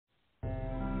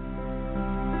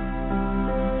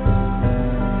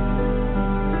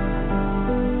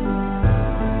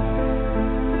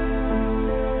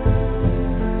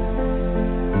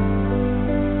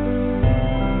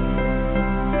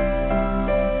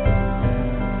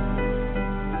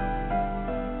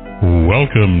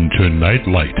Welcome to Night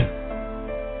Light.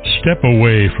 Step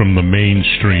away from the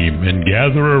mainstream and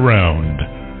gather around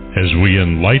as we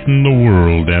enlighten the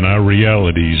world and our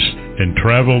realities and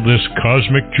travel this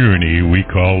cosmic journey we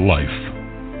call life.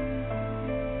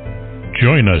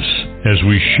 Join us as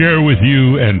we share with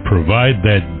you and provide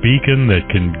that beacon that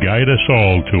can guide us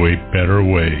all to a better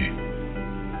way.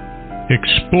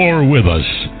 Explore with us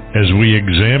as we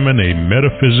examine a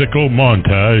metaphysical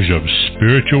montage of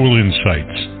spiritual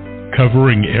insights,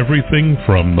 covering everything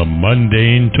from the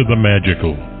mundane to the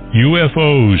magical,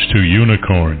 UFOs to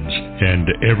unicorns, and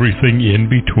everything in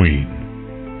between.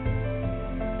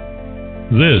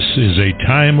 This is a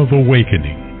time of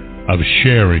awakening, of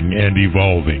sharing and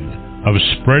evolving, of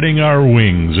spreading our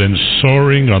wings and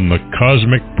soaring on the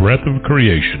cosmic breath of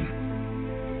creation.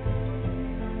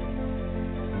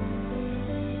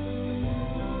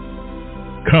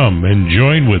 Come and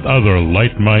join with other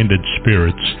light-minded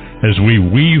spirits as we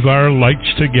weave our lights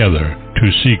together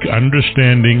to seek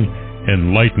understanding,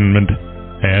 enlightenment,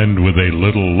 and, with a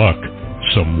little luck,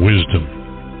 some wisdom.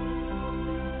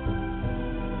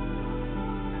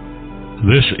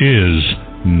 This is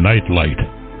Night Light,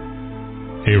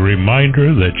 a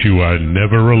reminder that you are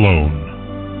never alone.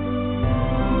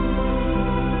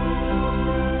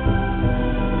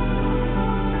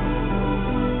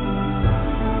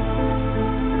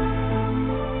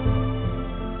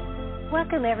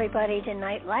 Welcome, everybody, to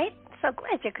Night Light. So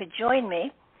glad you could join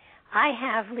me. I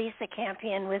have Lisa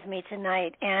Campion with me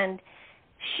tonight, and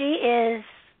she is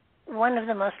one of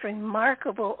the most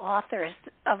remarkable authors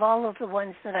of all of the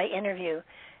ones that I interview.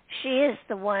 She is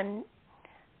the one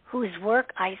whose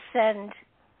work I send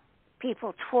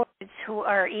people towards who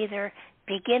are either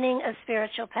beginning a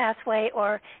spiritual pathway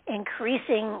or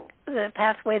increasing the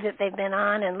pathway that they've been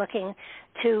on and looking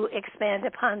to expand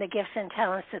upon the gifts and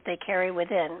talents that they carry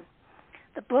within.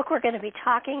 The book we're going to be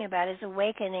talking about is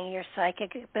Awakening Your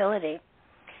Psychic Ability,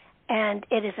 and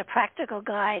it is a practical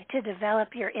guide to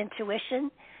develop your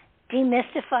intuition,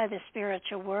 demystify the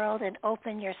spiritual world, and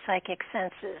open your psychic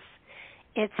senses.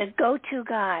 It's a go-to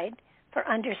guide for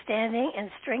understanding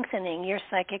and strengthening your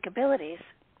psychic abilities.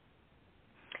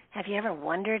 Have you ever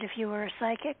wondered if you were a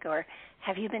psychic, or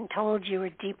have you been told you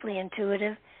were deeply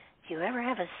intuitive? Do you ever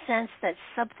have a sense that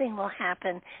something will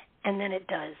happen and then it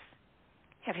does?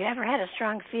 Have you ever had a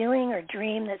strong feeling or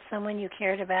dream that someone you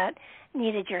cared about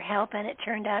needed your help and it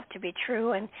turned out to be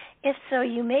true? And if so,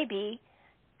 you may be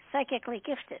psychically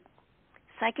gifted.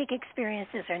 Psychic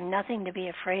experiences are nothing to be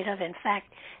afraid of. In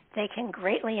fact, they can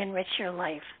greatly enrich your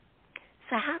life.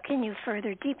 So how can you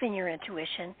further deepen your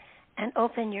intuition and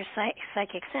open your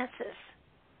psychic senses?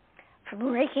 From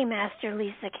Reiki Master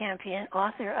Lisa Campion,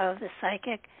 author of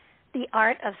The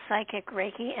Art of Psychic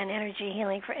Reiki and Energy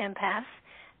Healing for Empaths,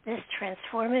 this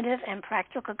transformative and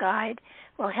practical guide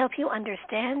will help you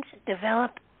understand,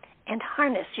 develop, and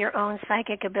harness your own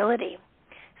psychic ability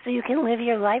so you can live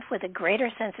your life with a greater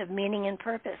sense of meaning and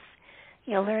purpose.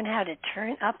 You'll learn how to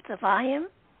turn up the volume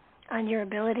on your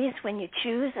abilities when you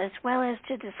choose, as well as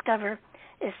to discover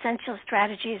essential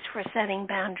strategies for setting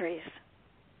boundaries.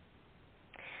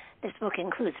 This book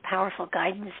includes powerful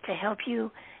guidance to help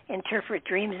you interpret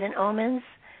dreams and omens,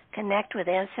 connect with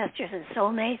ancestors and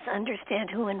soulmates, understand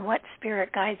who and what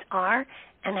spirit guides are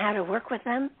and how to work with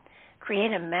them,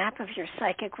 create a map of your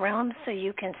psychic realm so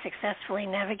you can successfully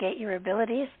navigate your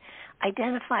abilities,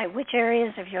 identify which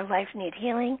areas of your life need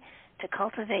healing, to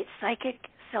cultivate psychic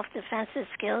self-defensive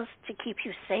skills to keep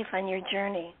you safe on your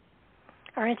journey.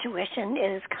 Our intuition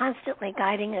is constantly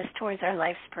guiding us towards our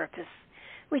life's purpose.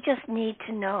 We just need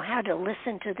to know how to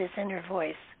listen to this inner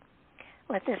voice.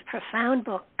 Let this profound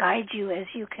book guide you as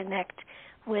you connect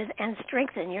with and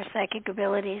strengthen your psychic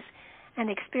abilities and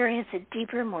experience a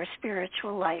deeper, more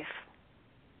spiritual life.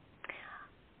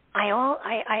 I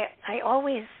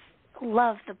always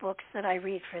love the books that I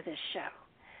read for this show.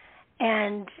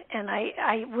 And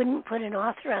I wouldn't put an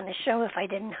author on the show if I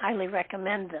didn't highly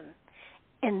recommend them.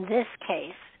 In this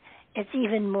case, it's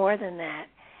even more than that,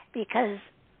 because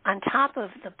on top of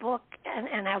the book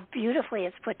and how beautifully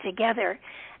it's put together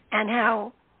and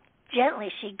how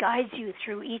gently she guides you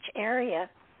through each area,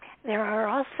 there are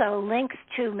also links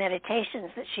to meditations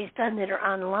that she's done that are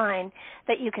online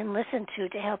that you can listen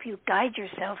to help you guide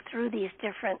yourself through these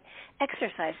different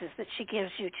exercises that she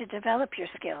gives you to develop your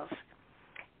skills.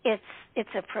 It's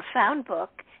a profound book,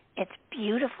 it's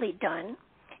beautifully done,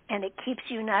 and it keeps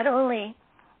you not only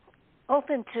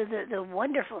open to the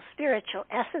wonderful spiritual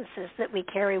essences that we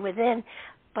carry within,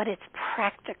 but it's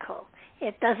practical.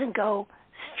 It doesn't go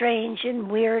strange and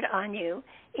weird on you.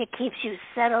 It keeps you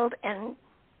settled and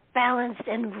balanced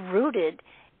and rooted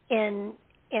in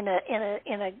in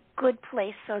a good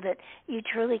place so that you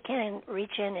truly can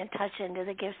reach in and touch into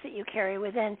the gifts that you carry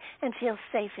within and feel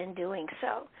safe in doing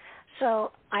so.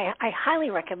 So I highly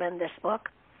recommend this book.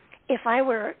 If I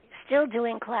were still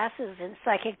doing classes in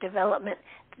psychic development,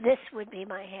 this would be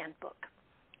my handbook.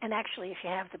 And actually, if you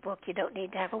have the book, you don't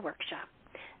need to have a workshop.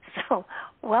 So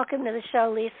welcome to the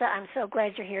show, Lisa. I'm so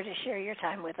glad you're here to share your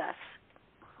time with us.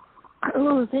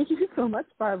 Oh, thank you so much,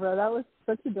 Barbara. That was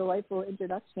such a delightful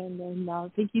introduction,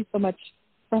 and thank you so much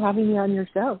for having me on your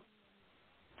show.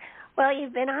 Well,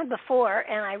 you've been on before,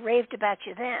 and I raved about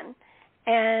you then,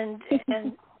 and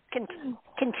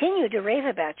continue to rave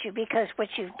about you, because what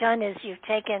you've done is you've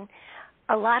taken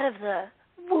a lot of the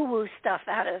woo-woo stuff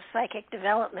out of psychic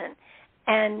development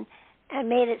and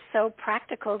made it so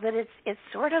practical that it's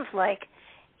sort of like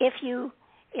if you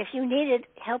needed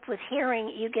help with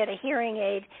hearing, you get a hearing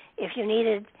aid. If you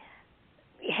needed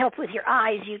help with your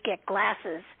eyes, you get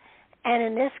glasses. And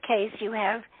in this case, you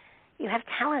have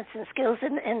talents and skills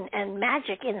and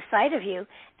magic inside of you,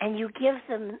 and you give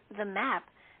them the map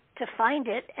to find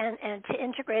it and to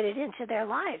integrate it into their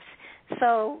lives.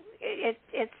 So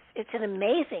it's an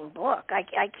amazing book.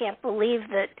 I can't believe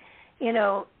that,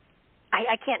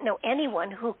 I can't know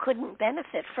anyone who couldn't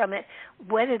benefit from it,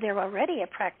 whether they're already a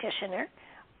practitioner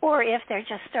or if they're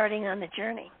just starting on the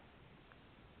journey.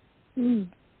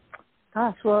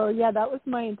 Gosh, well, yeah, that was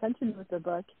my intention with the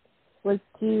book, was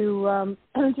to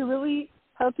really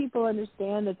help people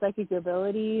understand that psychic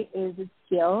ability is a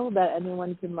skill that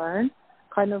anyone can learn,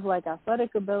 kind of like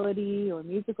athletic ability or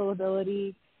musical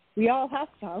ability. We all have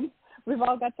some. We've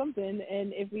all got something,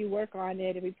 and if we work on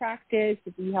it, if we practice,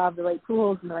 if we have the right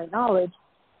tools and the right knowledge,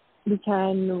 we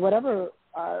can, whatever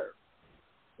our,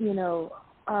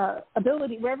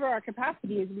 ability, wherever our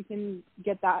capacity is, we can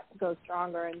get that to go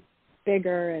stronger and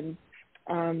bigger and,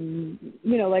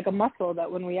 like a muscle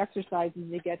that when we exercise,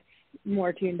 it gets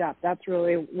more tuned up. That's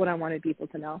really what I wanted people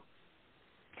to know.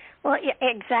 Well, yeah,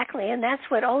 exactly, and that's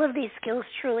what all of these skills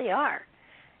truly are.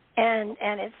 And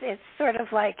it's sort of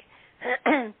like,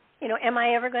 am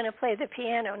I ever going to play the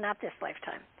piano? Not this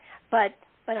lifetime, but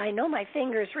I know my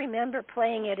fingers remember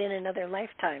playing it in another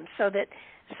lifetime. So that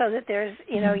there's,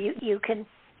 you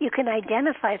can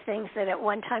identify things that at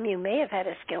one time you may have had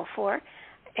a skill for,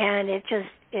 and it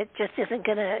just isn't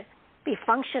going to be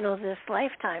functional this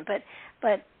lifetime. But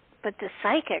the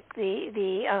psychic,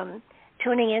 the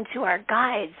tuning into our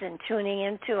guides and tuning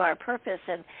into our purpose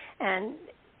and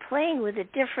playing with the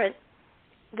different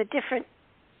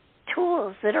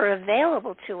tools that are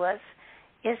available to us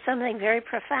is something very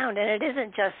profound. And it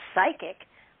isn't just psychic.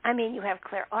 I mean, you have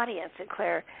clairaudience and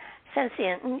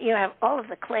clairsentient, and you have all of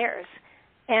the clairs.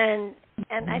 And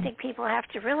I think people have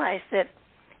to realize that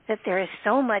there is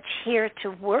so much here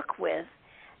to work with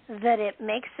that it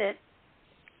makes it,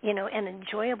 an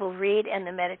enjoyable read. And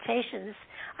the meditations,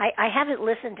 I haven't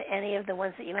listened to any of the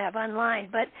ones that you have online,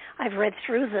 but I've read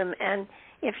through them. And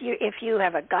if you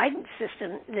have a guidance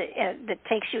system that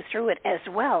takes you through it as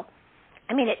well,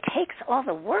 I mean, it takes all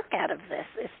the work out of this.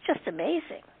 It's just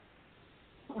amazing.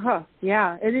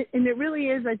 Yeah, and it really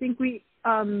is. I think we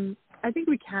can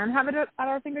have it at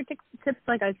our fingertips.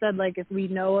 Like I said, like if we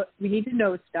know, we need to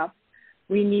know stuff.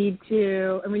 We need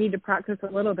to practice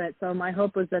a little bit. So my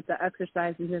hope was that the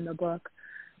exercises in the book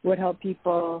would help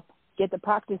people get the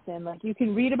practice in. Like you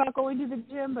can read about going to the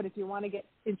gym, but if you want to get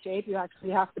in shape, you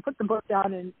actually have to put the book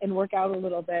down and work out a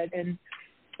little bit. And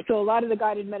so a lot of the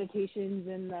guided meditations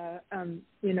and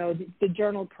the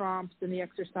journal prompts and the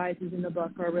exercises in the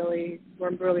book were really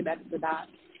meant for that.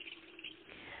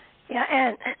 Yeah,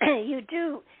 and you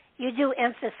do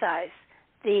emphasize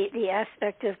the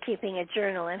aspect of keeping a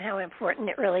journal and how important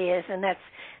it really is, and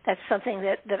that's something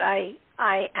that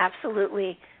I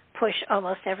absolutely push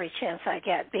almost every chance I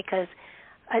get, because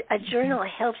a journal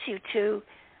helps you to,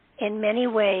 in many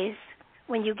ways,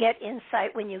 when you get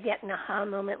insight, when you get an aha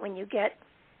moment, when you get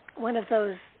one of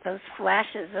those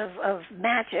flashes of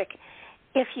magic,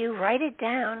 if you write it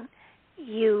down,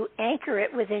 you anchor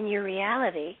it within your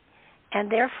reality, and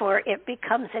therefore it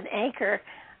becomes an anchor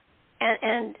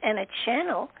and a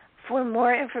channel for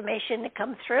more information to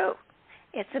come through.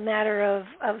 It's a matter of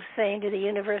saying to the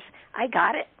universe, I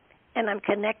got it, and I'm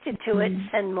connected to it,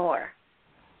 send more.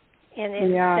 And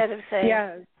instead of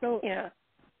saying,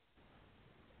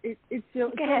 it's so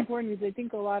important, because I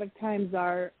think a lot of times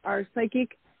our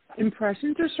psychic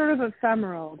impressions are sort of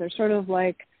ephemeral. They're sort of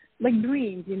like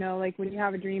dreams, like when you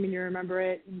have a dream and you remember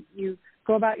it, and you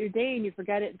go about your day and you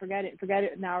forget it,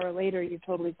 an hour later you've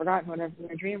totally forgotten whatever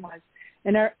your dream was.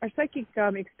 And our psychic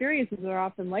experiences are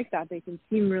often like that. They can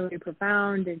seem really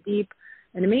profound and deep,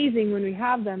 and amazing when we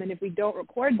have them. And if we don't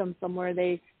record them somewhere,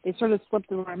 they sort of slip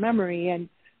through our memory. And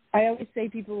I always say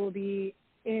people will be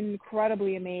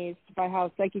incredibly amazed by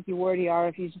how psychic you already are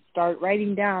if you just start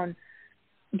writing down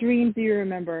dreams that you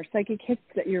remember, psychic hits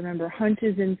that you remember,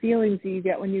 hunches and feelings that you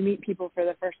get when you meet people for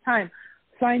the first time,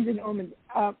 signs and omens,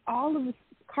 all of the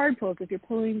card pulls, if you're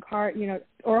pulling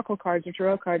oracle cards or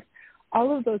tarot cards,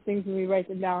 all of those things when we write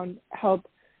them down help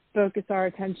focus our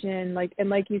attention. Like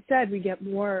you said, we get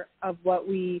more of what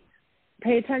we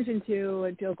pay attention to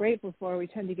and feel grateful for. We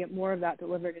tend to get more of that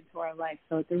delivered into our life.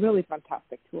 So it's a really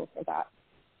fantastic tool for that.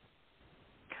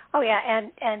 Oh yeah,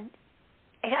 and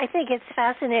I think it's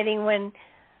fascinating when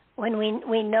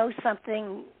we know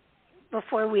something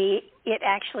before it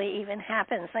actually even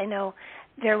happens. I know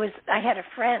I had a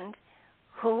friend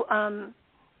who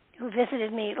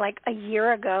visited me like a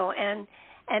year ago, and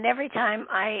every time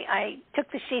I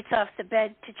took the sheets off the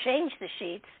bed to change the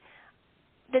sheets,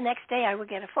 the next day I would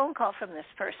get a phone call from this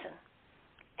person.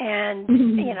 And,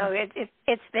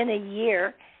 it's been a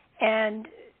year, and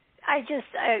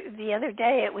the other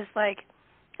day it was like,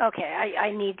 okay,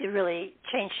 I need to really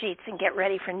change sheets and get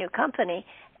ready for new company.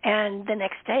 And the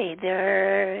next day,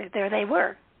 there they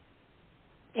were.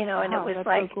 And it was that's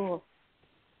like, so cool.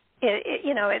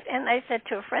 And I said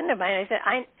to a friend of mine, I said,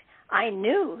 I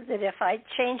knew that if I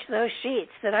changed those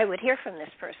sheets that I would hear from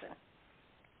this person.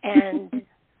 And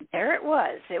there it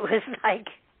was. It was like,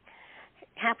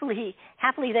 happily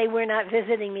they were not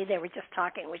visiting me. They were just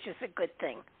talking, which is a good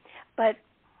thing. But,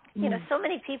 so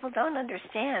many people don't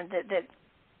understand that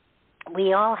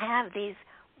we all have these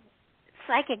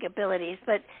psychic abilities,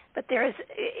 but there is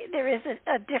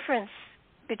a difference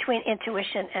between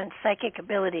intuition and psychic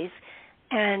abilities,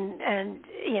 and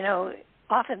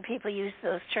often people use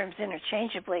those terms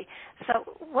interchangeably.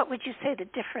 So what would you say the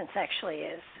difference actually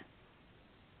is?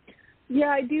 Yeah,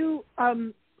 I do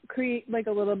create like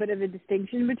a little bit of a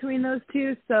distinction between those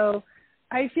two. So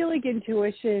I feel like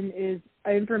intuition is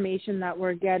information that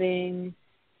we're getting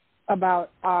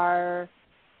about our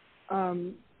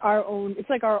own, it's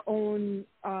like our own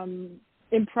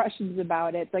impressions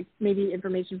about it. It's like maybe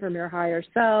information from your higher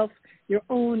self, your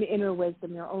own inner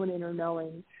wisdom, your own inner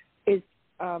knowing is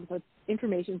so it's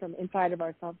information from inside of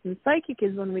ourselves. And psychic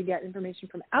is when we get information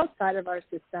from outside of our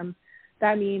system.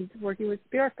 That means working with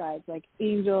spirit guides like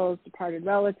angels, departed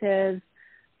relatives,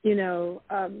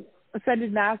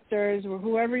 ascended masters, or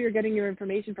whoever you're getting your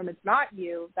information from. It's not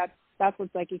you. That's what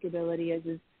psychic ability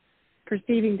is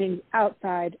perceiving things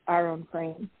outside our own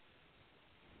frame.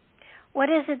 What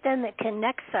is it then that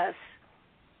connects us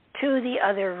to the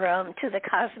other realm, to the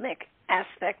cosmic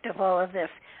aspect of all of this?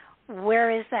 Where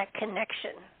is that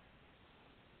connection?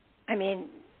 I mean,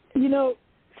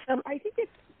 I think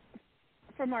it's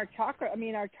from our chakra. I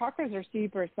mean, our chakras are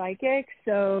super psychic,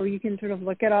 so you can sort of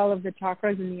look at all of the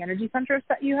chakras and the energy centers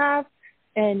that you have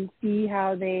and see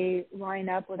how they line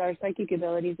up with our psychic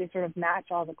abilities. They sort of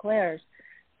match all the clairs.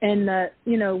 And,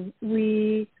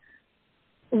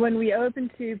 when we open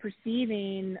to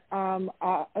perceiving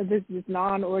this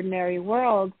non-ordinary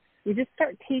world, we just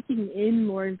start taking in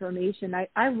more information.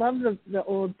 I love the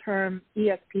old term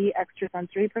ESP,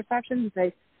 extrasensory perceptions.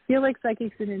 I feel like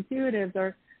psychics and intuitives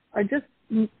are just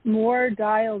more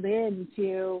dialed in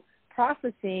to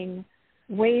processing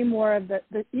way more of the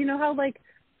how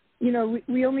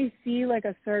we only see like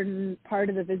a certain part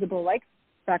of the visible light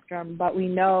spectrum, but we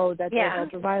know that there's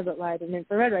ultraviolet light and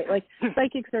infrared light. Like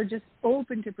psychics are just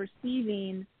open to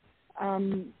perceiving,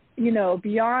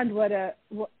 beyond what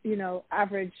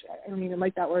average. I don't even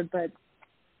like that word, but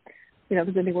because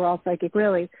I think we're all psychic.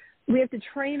 Really, we have to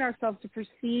train ourselves to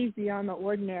perceive beyond the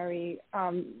ordinary,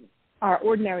 our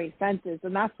ordinary senses,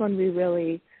 and that's when we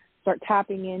really start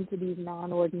tapping into these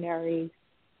non-ordinary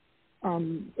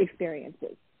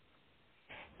experiences.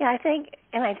 Yeah, I think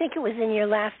it was in your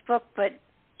last book, but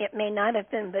it may not have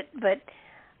been. But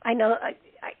I know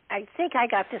I think I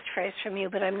got this phrase from you,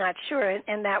 but I'm not sure.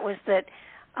 And that was that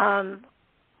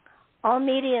all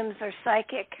mediums are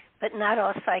psychic, but not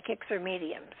all psychics are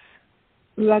mediums.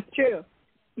 That's true.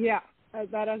 Yeah,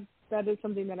 that is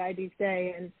something that I do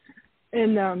say,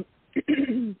 and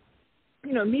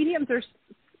mediums are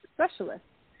specialists.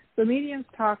 So mediums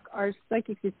are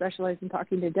psychics who specialize in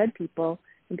talking to dead people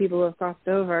and people who have crossed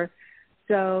over.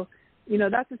 So,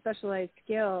 that's a specialized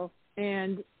skill,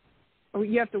 and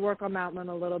you have to work on that one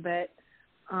a little bit.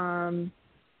 And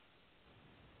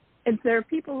there are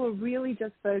people who really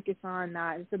just focus on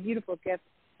that. It's a beautiful gift.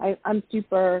 I'm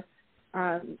super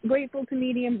grateful to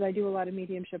mediums. I do a lot of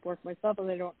mediumship work myself, but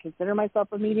I don't consider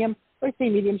myself a medium. I say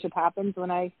mediumship happens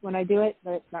when I do it,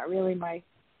 but it's not really my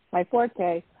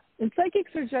forte. And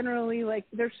psychics are generally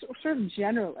they're sort of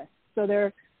generalists. So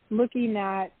they're looking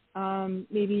at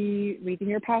maybe reading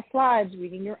your past lives,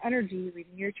 reading your energy,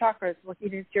 reading your chakras,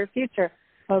 looking into your future,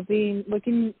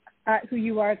 looking at who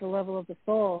you are at the level of the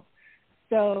soul.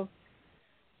 So,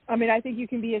 I mean, I think you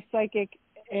can be a psychic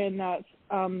and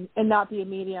not be a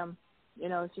medium. You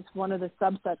know, it's just one of the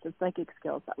subsets of psychic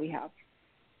skills that we have.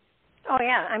 Oh,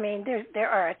 yeah. I mean, there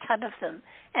are a ton of them.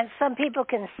 And some people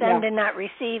can send and not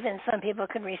receive, and some people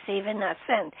can receive and not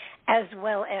send, as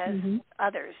well as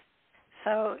others.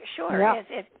 So, sure,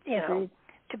 it you know,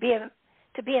 to be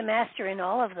a master in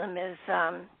all of them is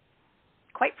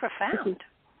quite profound.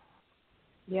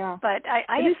 Yeah. But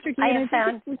I have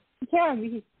found...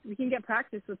 We can get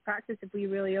practice with practice. If we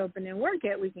really open and work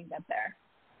it, we can get there.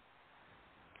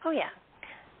 Oh, yeah.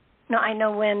 No, I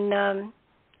know when...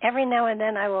 every now and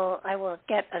then I will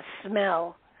get a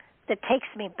smell that takes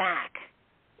me back.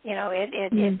 You know,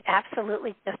 it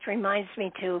absolutely just reminds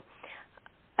me to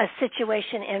a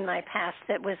situation in my past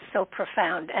that was so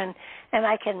profound, and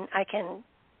I can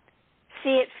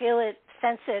see it, feel it,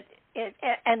 sense it,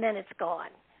 and then it's gone,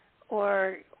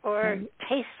 or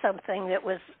taste something that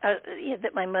was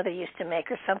that my mother used to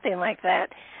make or something like that.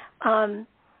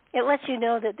 It lets you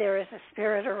know that there is a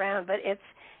spirit around, but it's,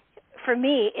 for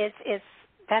me, it's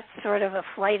that's sort of a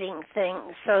flighting thing,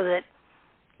 so that,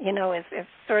 you know, it's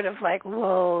sort of like,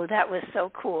 whoa, that was so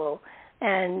cool,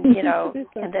 and you know,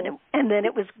 and then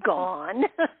it was gone.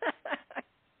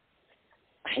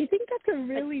 I think that's a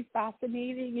really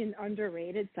fascinating and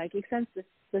underrated psychic sense.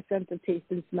 The sense of taste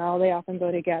and smell, they often go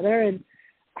together, and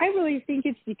I really think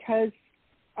it's because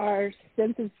our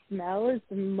sense of smell is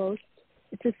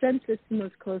it's a sense that's the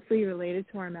most closely related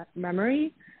to our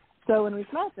memory. So when we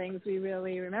smell things, we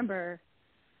really remember.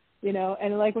 You know,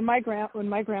 and like when my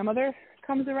grandmother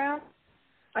comes around,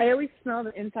 I always smell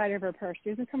the inside of her purse.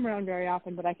 She doesn't come around very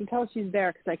often, but I can tell she's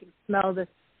there because I can smell this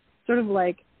sort of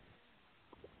like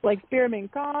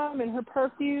spearmint gum and her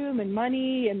perfume and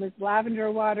money and this lavender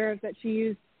water that she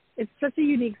used. It's such a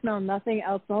unique smell. Nothing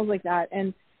else smells like that,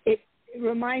 and it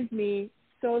reminds me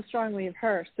so strongly of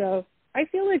her. So I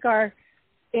feel like our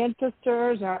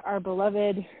ancestors, our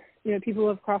beloved, you know, people who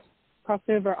have crossed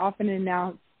over often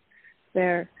announce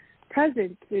their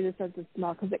present through the sense of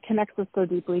smell because it connects us so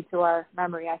deeply to our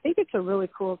memory. I think it's a really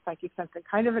cool psychic sense and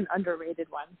kind of an underrated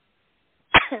one.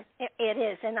 It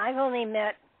is, and I've only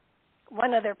met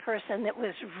one other person that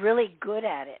was really good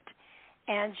at it,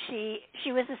 and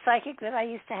she was a psychic that I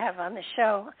used to have on the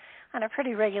show on a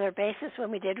pretty regular basis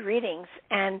when we did readings,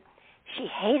 and she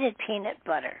hated peanut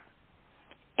butter,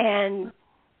 and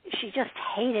she just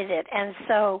hated it, and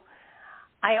so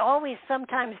I always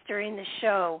sometimes during the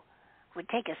show would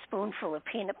take a spoonful of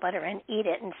peanut butter and eat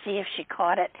it and see if she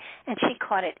caught it, and she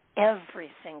caught it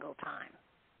every single time.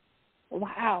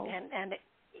 Wow. And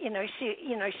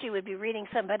she would be reading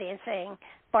somebody and saying,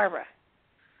 "Barbara,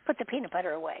 put the peanut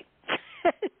butter away."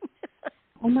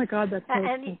 Oh my God, that's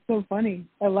so funny.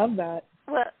 I love that.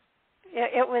 Well,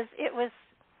 it was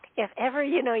if ever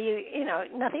you know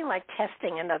nothing like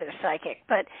testing another psychic,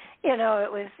 but you know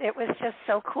it was just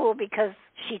so cool because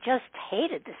she just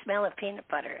hated the smell of peanut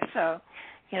butter. So,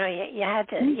 you know, you had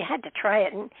to try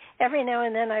it, and every now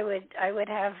and then I would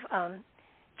have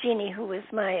Jeannie, who was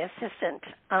my assistant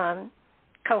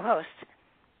co-host,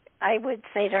 I would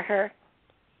say to her,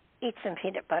 "Eat some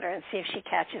peanut butter and see if she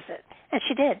catches it," and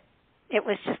she did. It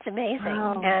was just amazing,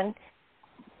 wow.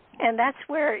 and that's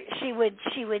where she would.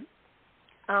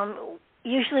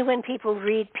 Usually when people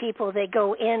read people, they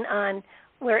go in on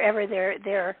wherever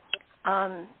their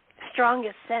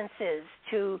strongest sense is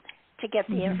to get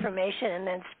the information and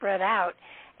then spread out.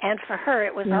 And for her,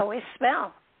 it was always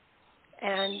smell.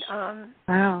 And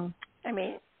wow. I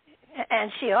mean,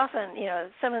 and she often, you know,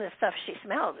 some of the stuff she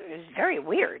smelled was very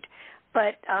weird,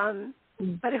 but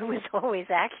it was always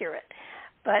accurate.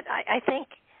 But I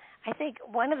think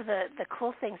one of the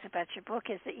cool things about your book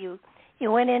is that you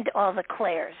went into all the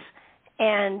clairs,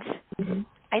 and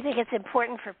I think it's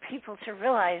important for people to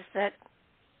realize that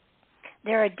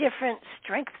there are different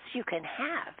strengths you can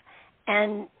have,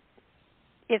 and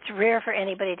it's rare for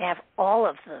anybody to have all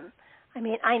of them. I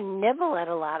mean, I nibble at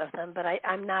a lot of them, but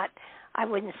I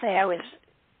wouldn't say I was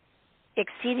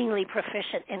exceedingly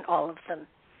proficient in all of them.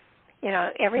 You know,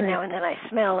 every now and then I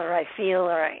smell or I feel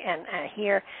or I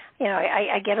hear, you know,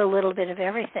 I get a little bit of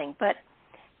everything. But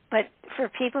for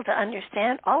people to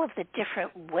understand all of the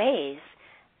different ways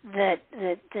that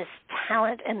this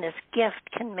talent and this gift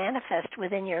can manifest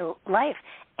within your life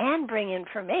and bring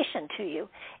information to you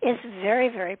is very,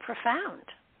 very profound.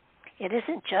 It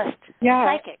isn't just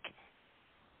psychic.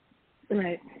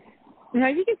 Right. And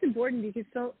I think it's important because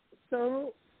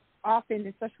so often,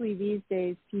 especially these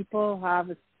days, people have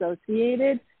a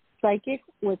associated psychic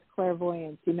with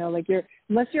clairvoyance. You know, like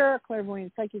unless you're a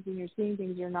clairvoyant psychic and you're seeing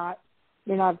things, you're not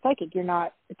psychic. It's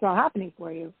not happening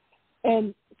for you.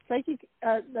 And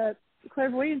the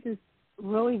clairvoyance is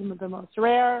really the most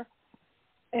rare,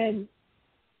 and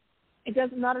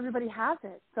not everybody has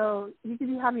it. So you could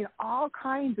be having all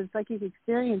kinds of psychic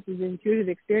experiences, intuitive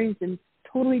experiences, and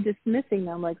totally dismissing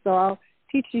them. Like, so I'll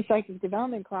teach these psychic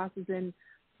development classes and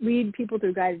lead people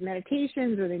through guided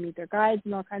meditations, or they meet their guides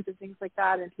and all kinds of things like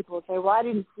that. And people will say, well, I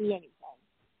didn't see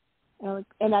anything.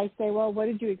 And I say, well, what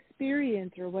did you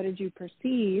experience, or what did you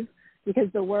perceive? Because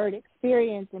the word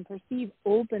experience and perceive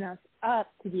open us up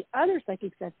to the other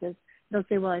psychic senses. They'll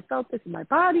say, well, I felt this in my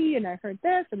body, and I heard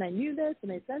this, and I knew this,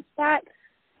 and I sensed that.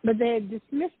 But they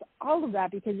dismissed all of that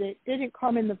because it didn't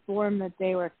come in the form that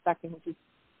they were expecting, which is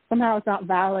somehow it's not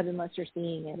valid unless you're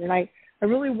seeing it. And I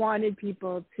really wanted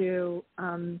people to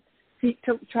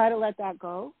try to let that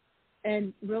go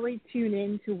and really tune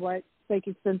into what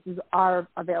psychic senses are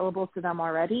available to them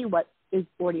already, what is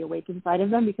already awake inside of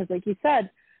them. Because like you said,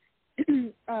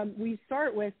 we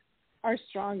start with our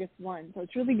strongest one. So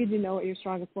it's really good to know what your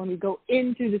strongest one. We go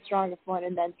into the strongest one,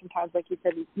 and then sometimes, like you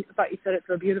said, I thought you said it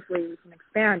so beautifully, we can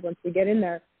expand once we get in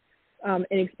there and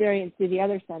experience through the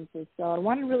other senses. So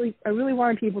I really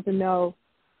wanted people to know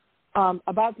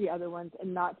about the other ones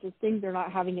and not just think they're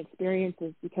not having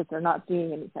experiences because they're not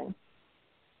seeing anything.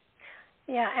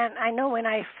 Yeah, and I know when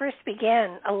I first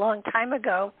began a long time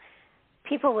ago,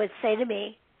 people would say to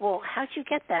me, well, how'd you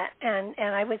get that? And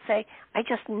I would say, I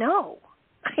just know.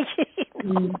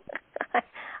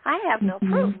 I have no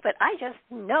proof, but I just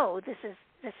know this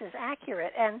is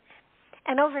accurate.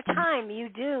 And over time, you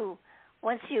do.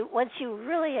 Once you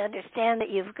really understand that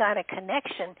you've got a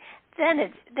connection, then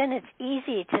it's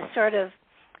easy to sort of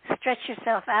stretch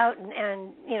yourself out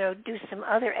and do some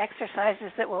other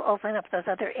exercises that will open up those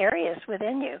other areas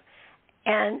within you.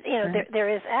 And there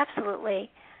is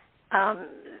absolutely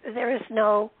there is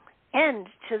no end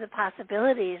to the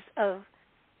possibilities of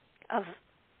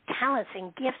talents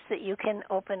and gifts that you can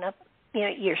open up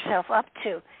yourself up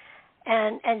to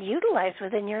and utilize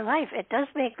within your life. It does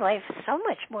make life so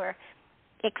much more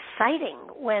exciting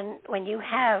when you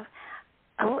have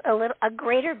a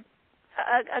greater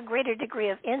degree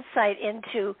of insight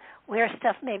into where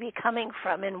stuff may be coming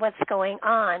from and what's going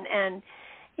on. And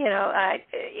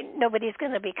nobody's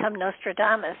going to become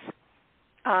Nostradamus.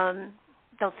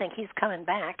 Don't think he's coming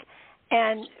back.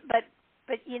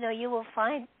 But you will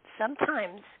find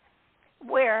sometimes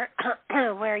where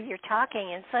you're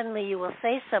talking and suddenly you will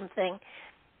say something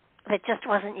that just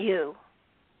wasn't you.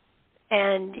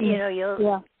 And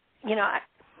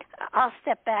I'll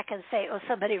step back and say, oh,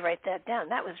 somebody write that down.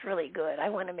 That was really good. I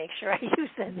want to make sure I use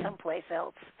that someplace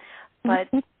else. But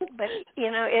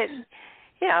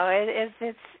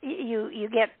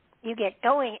you get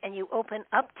going and you open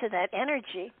up to that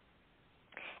energy.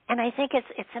 And I think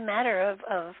it's a matter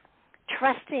of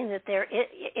trusting that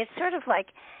it's sort of like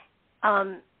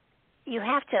you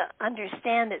have to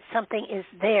understand that something is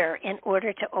there in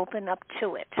order to open up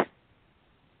to it.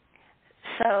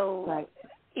 So, right.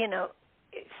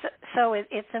 So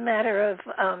it's a matter of,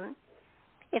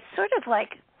 it's sort of like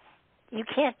you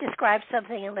can't describe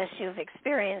something unless you've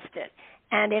experienced it.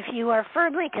 And if you are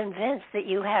firmly convinced that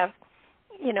you have,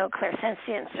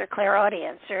 clairsentience or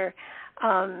clairaudience or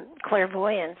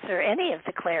clairvoyance or any of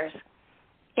the clairs,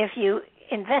 if you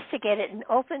investigate it and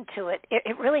open to it,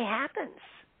 it really happens.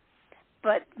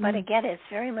 But again, it's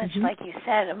very much like you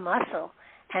said, a muscle,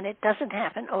 and it doesn't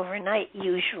happen overnight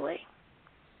usually.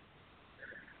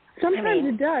 Sometimes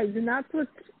it does, and that's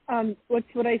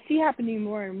what I see happening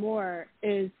more and more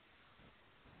is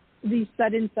these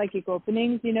sudden psychic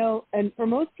openings, and for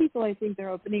most people, I think their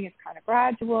opening is kind of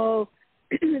gradual.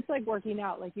 It's like working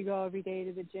out, like you go every day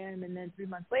to the gym, and then 3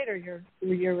 months later, you're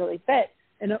really fit.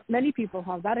 And many people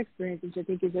have that experience, which I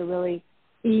think is a really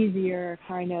easier,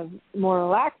 kind of more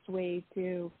relaxed way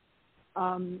to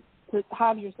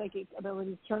have your psychic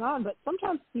abilities turn on. But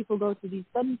sometimes people go through these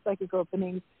sudden psychic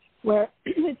openings where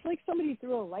it's like somebody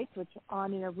threw a light switch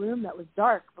on in a room that was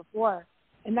dark before,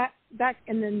 and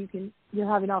and then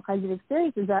you're having all kinds of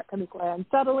experiences that can be quite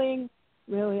unsettling,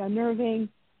 really unnerving,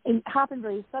 and happen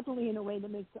very suddenly in a way that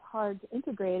makes it hard to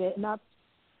integrate it. And that's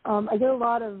I get a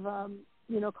lot of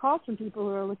calls from people who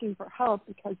are looking for help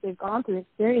because they've gone through an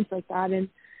experience like that, and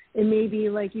it may be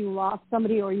like you lost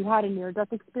somebody or you had a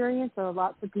near-death experience, or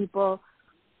lots of people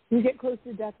who get close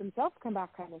to death themselves come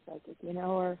back kind of psychic,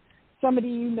 or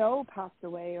somebody passed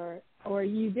away, or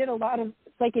you did a lot of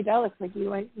psychedelics, like you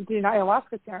did an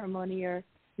ayahuasca ceremony, or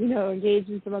engaged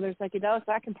in some other psychedelics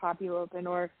that can pop you open,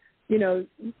 or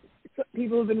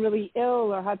people have been really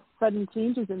ill or had sudden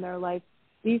changes in their life,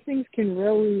 these things can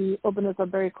really open us up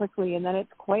very quickly, and then it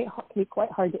can be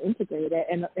quite hard to integrate it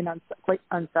and quite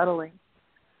unsettling.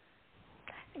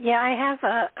 Yeah, I have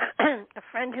a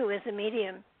friend who is a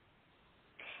medium,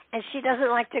 and she doesn't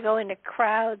like to go into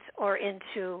crowds or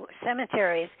into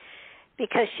cemeteries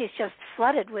because she's just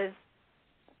flooded with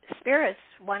spirits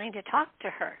wanting to talk to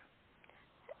her.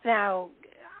 Now,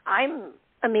 I'm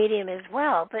a medium as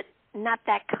well, but not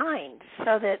that kind.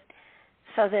 So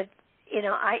that you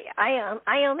know,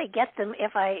 I only get them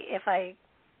if I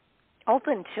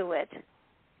open to it,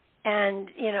 and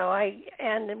you know,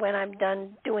 and when I'm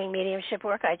done doing mediumship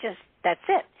work, that's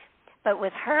it. But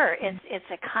with her, it's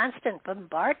a constant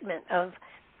bombardment of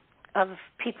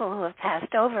people who have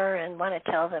passed over and want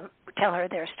to tell her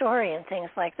their story and things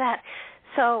like that.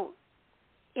 So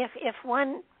if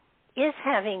one is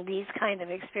having these kind of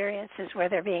experiences where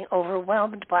they're being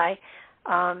overwhelmed by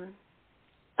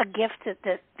a gift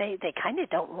that they kind of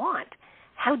don't want,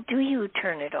 how do you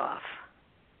turn it off?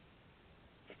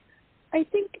 I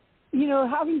think, you know,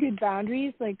 having good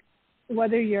boundaries, like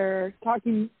whether you're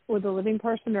talking with a living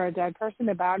person or a dead person,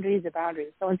 a boundary is a boundary.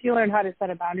 So once you learn how to set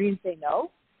a boundary and say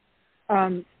no,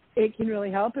 it can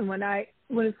really help. And when I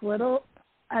was little,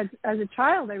 as a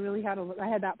child, I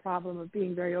had that problem of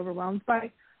being very overwhelmed by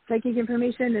psychic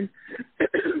information.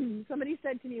 And somebody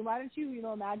said to me, "Why don't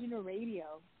you, imagine a radio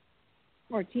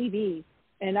or TV?"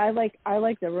 And I like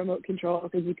the remote control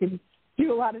because you can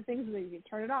do a lot of things with it. You can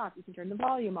turn it off, you can turn the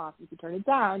volume off, you can turn it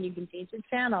down, you can change the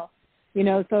channel.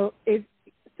 So it's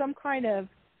some kind of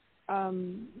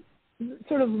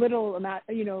sort of little amount,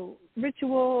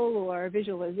 ritual or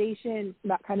visualization,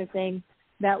 that kind of thing,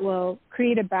 that will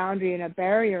create a boundary and a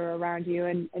barrier around you,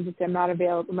 and just say, I'm not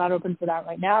open for that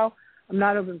right now. I'm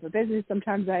not open for business.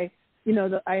 Sometimes I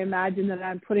imagine that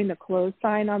I'm putting the close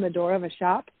sign on the door of a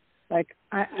shop. Like,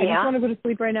 I just want to go to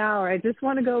sleep right now, or I just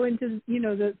want to go into,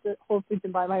 the Whole Foods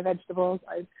and buy my vegetables.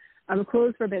 I'm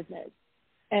closed for business.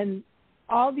 And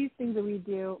all these things that we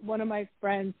do, one of my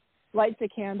friends lights a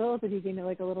candle at the beginning,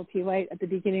 like a little tea light at the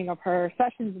beginning of her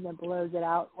sessions, and then blows it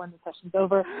out when the session's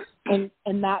over. And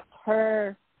that's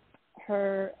her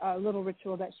little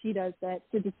ritual that she does, that's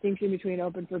the distinction between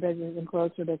open for business and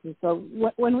closed for business. So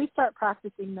when we start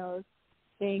practicing those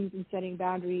things and setting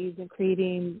boundaries and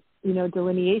creating,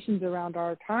 delineations around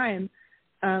our time,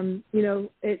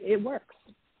 it works.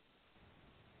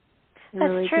 That's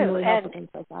really, true. Can really help with things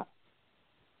like that.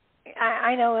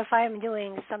 I know if I'm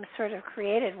doing some sort of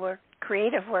creative work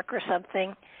or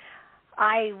something,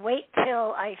 I wait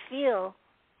till I feel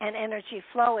an energy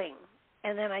flowing,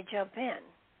 and then I jump in.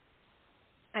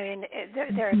 I mean,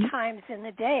 there are times in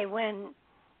the day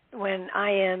when I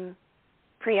am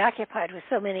preoccupied with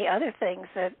so many other things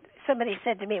that somebody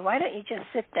said to me, "Why don't you just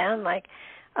sit down like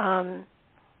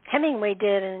Hemingway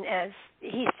did?" And as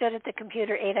he stood at the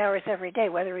computer 8 hours every day,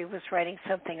 whether he was writing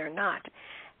something or not.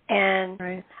 And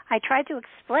right. I tried to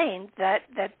explain that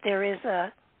there is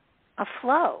a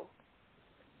flow,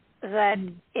 that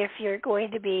if you're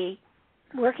going to be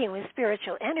working with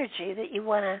spiritual energy, that you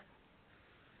want to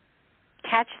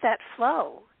catch that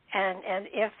flow. And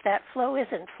if that flow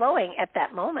isn't flowing at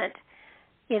that moment,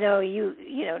 you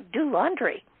do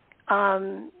laundry.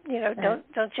 Right.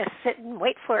 Don't just sit and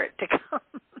wait for it to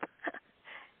come.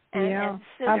 and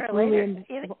sooner absolutely. or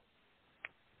later,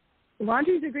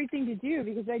 laundry is a great thing to do,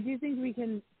 because I do think we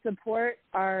can support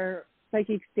our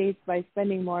psychic states by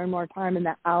spending more and more time in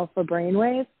the alpha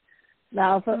brainwave. The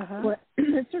alpha,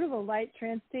 it's sort of a light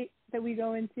trance state that we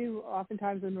go into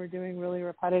oftentimes when we're doing really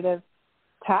repetitive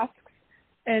tasks.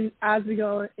 And as we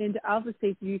go into alpha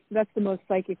states, that's the most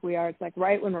psychic we are. It's like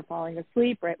right when we're falling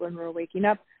asleep, right when we're waking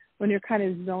up, when you're kind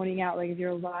of zoning out, like if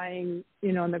you're lying,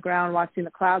 on the ground watching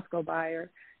the clouds go by, or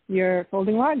you're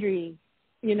folding laundry,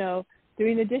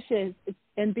 doing the dishes,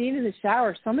 and being in the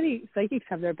shower. So many psychics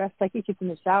have their best psychic in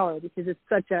the shower because it's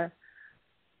such a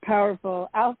powerful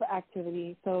alpha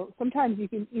activity. So sometimes you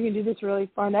can do this really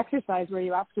fun exercise where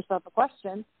you ask yourself a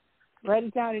question, write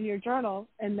it down in your journal,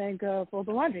 and then go fold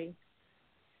the laundry.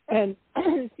 And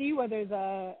see whether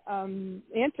the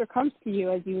answer comes to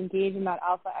you as you engage in that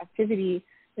alpha activity,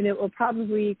 and it will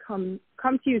probably come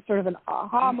to you sort of an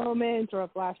aha moment or a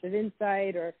flash of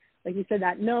insight, or like you said,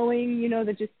 that knowing,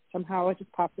 that just somehow it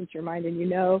just pops into your mind, and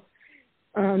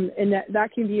and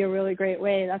that can be a really great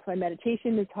way. That's why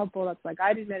meditation is helpful. That's why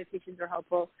guided meditations are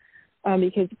helpful,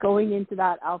 because going into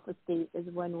that alpha state is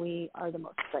when we are the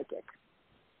most psychic.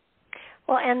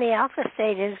 Well, and the alpha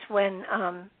state is when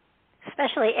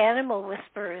especially animal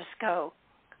whisperers go,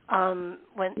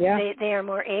 when they are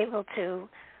more able to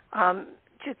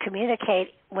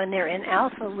communicate when they're in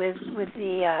alpha with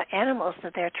the animals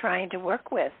that they're trying to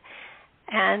work with.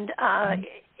 And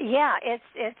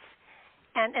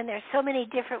and there's so many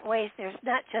different ways. There's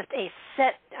not just a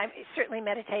set. Certainly,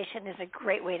 meditation is a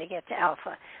great way to get to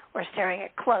alpha, or staring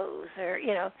at clothes, or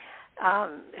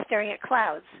staring at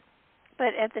clouds.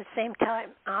 But at the same time,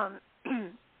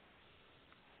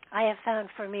 I have found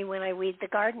for me when I weed the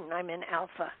garden, I'm in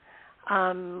alpha.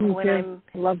 I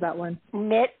love that one.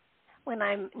 When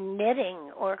I'm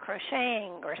knitting or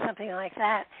crocheting or something like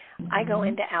that, I go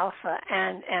into alpha,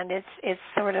 and it's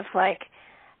sort of like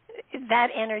that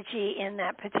energy in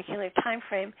that particular time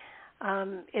frame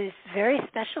is very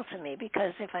special to me,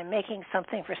 because if I'm making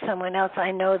something for someone else,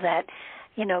 I know that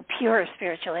pure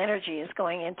spiritual energy is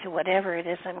going into whatever it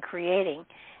is I'm creating,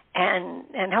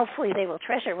 and hopefully they will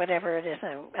treasure whatever it is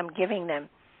I'm giving them.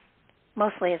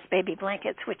 Mostly it's baby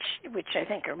blankets, which I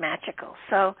think are magical.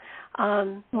 So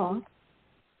I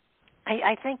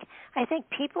think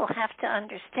people have to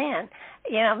understand.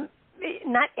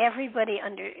 Not everybody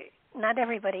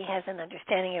has an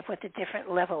understanding of what the different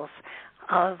levels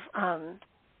of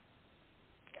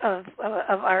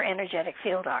our energetic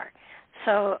field are.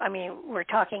 So we're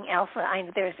talking alpha.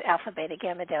 There's alpha, beta,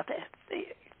 gamma, delta,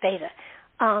 theta.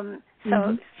 So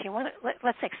if you want to,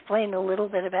 let's explain a little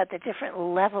bit about the different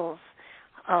levels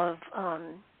of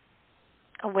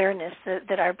awareness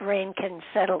that our brain can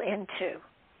settle into,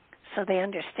 so they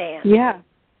understand. Yeah,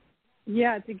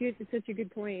 it's such a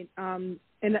good point. And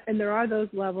there are those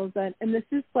levels and this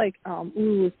is like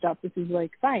stuff. This is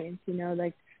like science,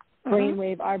 like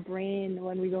brainwave. Our brain,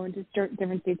 when we go into certain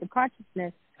different states of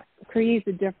consciousness, creates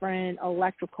a different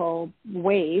electrical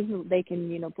wave. They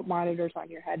can, put monitors on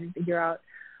your head and figure out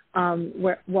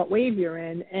what wave you're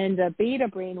in. And beta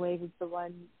brainwave is the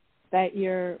one that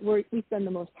we spend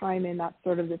the most time in. That's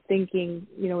sort of the thinking,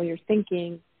 when you're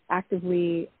thinking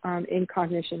actively in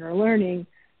cognition or learning,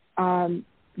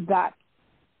 that's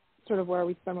sort of where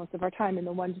we spend most of our time. And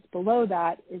the one just below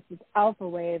that is this alpha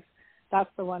wave. That's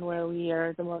the one where we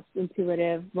are the most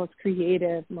intuitive, most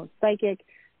creative, most psychic.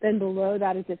 Then below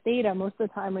that is a theta. Most of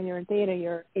the time when you're in theta,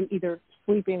 you're in either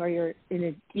sleeping or you're in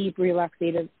a deep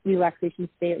relaxation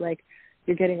state, like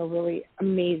you're getting a really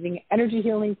amazing energy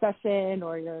healing session,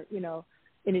 or you're,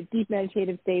 in a deep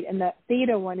meditative state. And that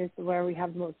theta one is where we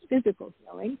have the most physical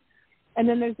healing. And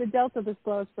then there's the delta, the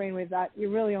slowest brainwave, that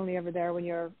you're really only ever there when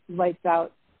you're lights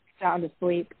out, sound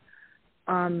asleep.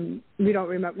 We don't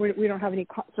remember. We don't have any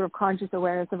sort of conscious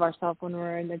awareness of ourselves when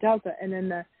we're in the delta. And then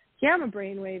the gamma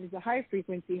brainwave is a high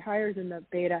frequency, higher than the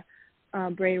beta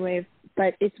brainwave,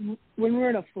 but it's when we're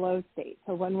in a flow state.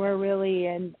 So when we're really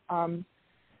in,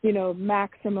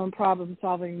 maximum problem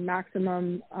solving,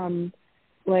 maximum,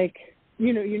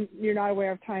 you're not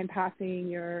aware of time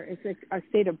passing. It's like a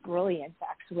state of brilliance,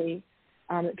 actually,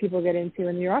 that people get into.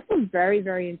 And you're also very,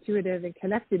 very intuitive and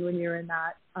connected when you're in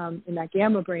that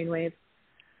gamma brainwave.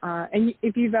 And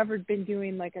if you've ever been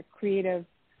doing like a creative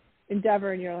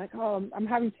endeavor and you're like, oh, I'm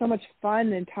having so much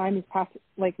fun and time is passing,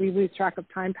 like we lose track of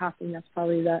time passing, that's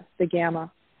probably the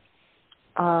gamma.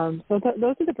 So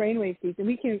those are the brainwave states. And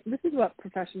this is what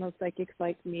professional psychics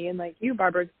like me and like you,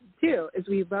 Barbara, do, is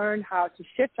we learn how to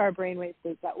shift our brainwave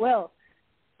states at will.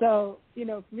 So,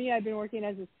 for me, I've been working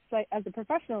as a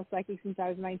professional psychic since I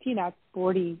was 19. That's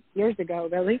 40 years ago,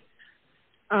 really,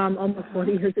 almost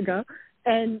 40 years ago.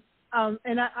 And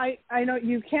I know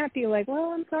you can't be like,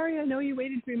 well, I'm sorry, I know you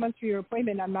waited 3 months for your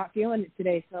appointment. I'm not feeling it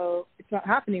today, so it's not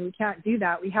happening. We can't do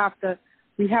that. We have to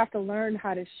learn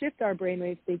how to shift our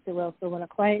brainwave states at will. So when a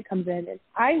client comes in,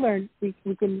 I learned we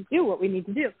can do what we need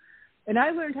to do. And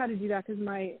I learned how to do that because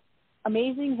my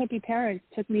amazing hippie parents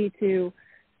took me to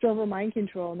Silva Mind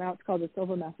Control. Now it's called the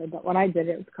Silva Method, but when I did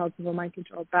it, it was called Silva Mind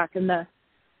Control back in the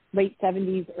late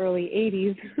 70s, early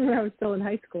 80s, when I was still in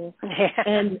high school. Yeah.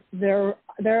 And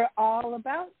they're all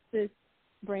about this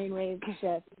brainwave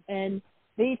shift. And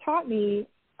they taught me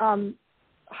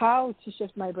how to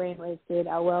shift my brainwave state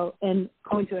at will and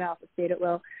go into an alpha state at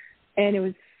will. And it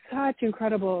was such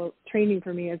incredible training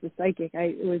for me as a psychic.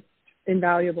 It was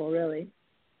invaluable, really.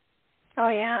 Oh,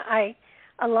 yeah.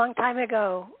 A long time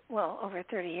ago, well, over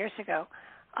 30 years ago,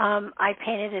 I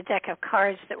painted a deck of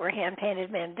cards that were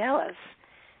hand-painted mandalas.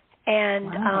 And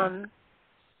wow.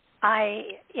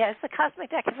 It's the Cosmic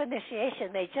Deck of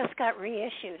Initiation. They just got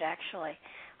reissued, actually,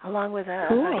 along with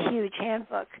a huge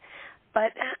handbook.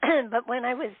 But when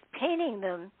I was painting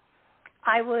them,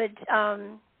 I would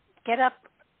get up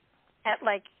at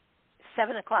like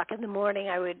 7 o'clock in the morning.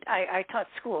 I taught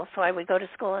school, so I would go to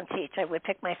school and teach. I would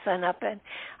pick my son up and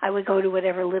I would go to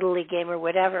whatever Little League game or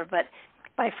whatever. But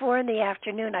by 4 in the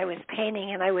afternoon, I was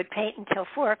painting, and I would paint until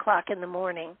 4 o'clock in the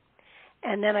morning.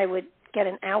 and then I would get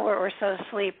an hour or so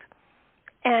sleep.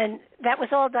 And that was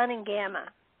all done in gamma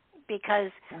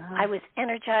because I was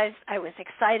energized, I was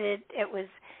excited.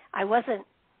 I wasn't,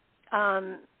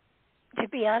 to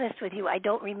be honest with you, I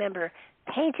don't remember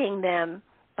painting them,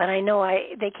 but I know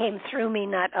they came through me,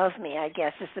 not of me, I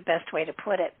guess is the best way to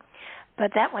put it.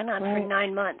 But that went on for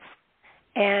 9 months.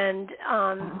 And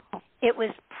it was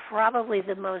probably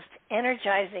the most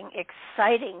energizing,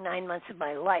 exciting 9 months of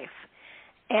my life.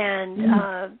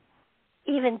 And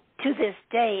even to this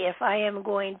day, if I am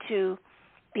going to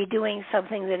be doing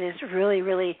something that is really,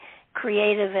 really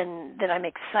creative and that I'm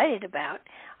excited about,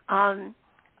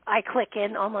 I click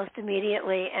in almost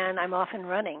immediately and I'm off and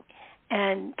running.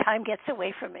 And time gets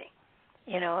away from me,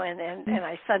 and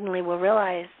I suddenly will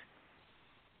realize,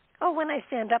 when I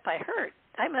stand up, I hurt.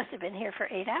 I must have been here for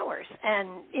 8 hours. And,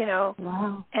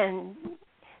 Wow. And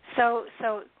so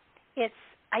it's,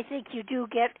 I think you do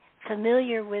get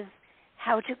familiar with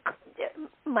how to,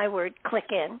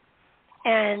 click in.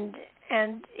 And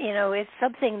it's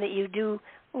something that you do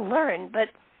learn. But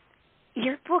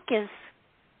your book is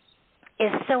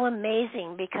so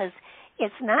amazing because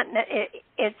it's not,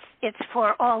 it's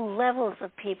for all levels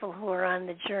of people who are on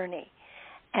the journey.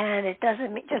 And it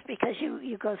doesn't mean, just because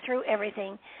you go through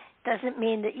everything doesn't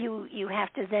mean that you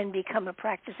have to then become a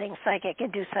practicing psychic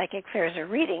and do psychic fairs or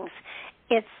readings.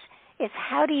 It's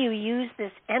how do you use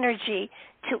this energy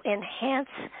to enhance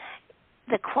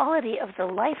the quality of the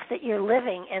life that you're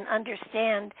living and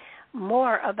understand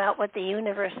more about what the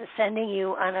universe is sending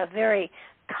you on a very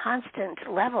constant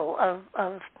level of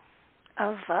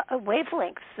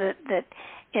wavelengths that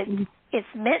it's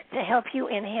meant to help you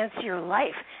enhance your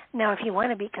life. Now, if you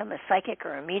want to become a psychic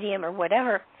or a medium or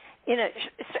whatever,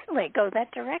 certainly go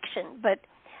that direction. But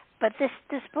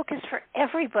this book is for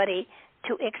everybody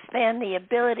to expand the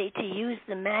ability to use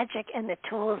the magic and the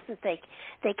tools that they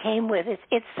came with.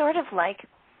 It's sort of like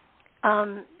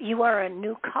you are a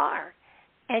new car,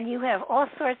 and you have all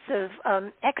sorts of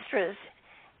extras.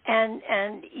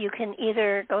 And you can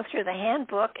either go through the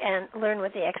handbook and learn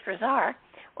what the extras are,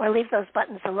 or leave those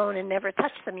buttons alone and never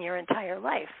touch them your entire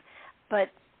life.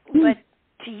 But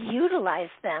to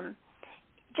utilize them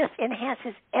just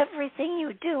enhances everything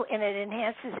you do, and it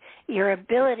enhances your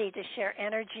ability to share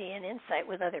energy and insight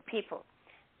with other people.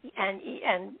 And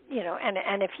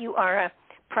if you are a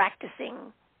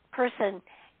practicing person,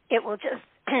 it will just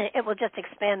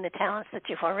expand the talents that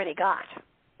you've already got.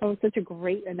 Oh, such a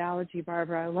great analogy,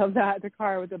 Barbara. I love that, the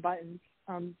car with the buttons.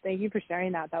 Thank you for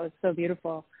sharing that. That was so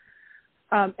beautiful.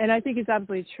 And I think it's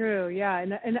absolutely true, yeah.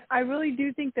 And I really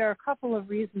do think there are a couple of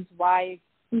reasons why.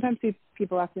 Sometimes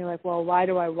people ask me, like, well, why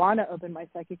do I want to open my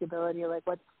psychic ability? Like,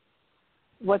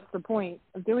 what's the point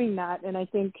of doing that? And I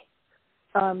think,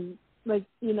 helping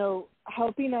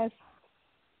us,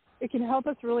 it can help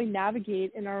us really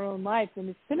navigate in our own lives. And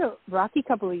it's been a rocky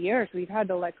couple of years. We've had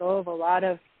to let go of a lot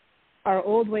of our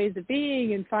old ways of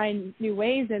being and find new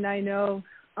ways. And I know,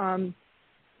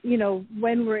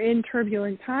 when we're in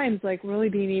turbulent times, like really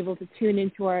being able to tune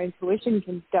into our intuition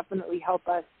can definitely help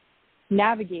us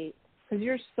navigate. Because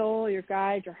your soul, your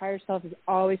guide, your higher self is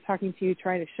always talking to you,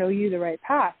 trying to show you the right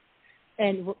path.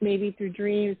 And maybe through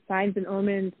dreams, signs and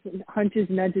omens, and hunches,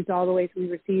 nudges, all the ways we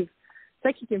receive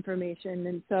psychic information.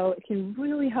 And so it can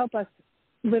really help us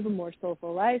live a more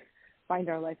soulful life, find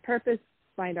our life purpose,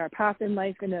 find our path in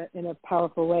life in a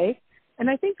powerful way. And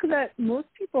I think that most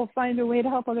people find a way to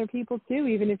help other people too.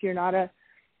 Even if you're not a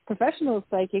professional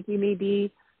psychic, you may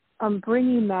be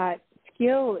bringing that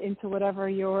skill into whatever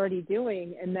you're already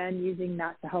doing and then using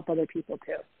that to help other people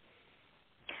too.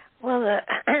 Well,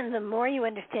 the more you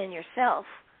understand yourself,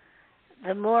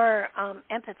 the more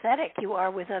empathetic you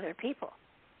are with other people.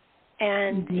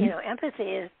 And, empathy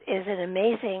is an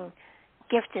amazing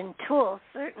gift and tool.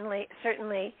 Certainly,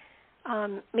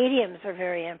 mediums are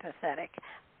very empathetic.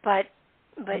 But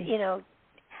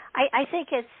I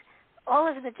think it's all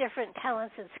of the different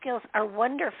talents and skills are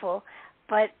wonderful,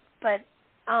 but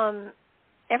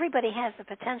everybody has the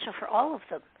potential for all of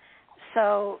them.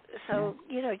 So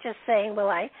just saying, well,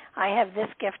 I have this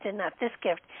gift and not this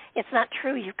gift, it's not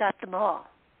true. You've got them all.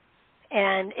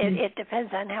 And it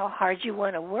depends on how hard you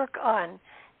want to work on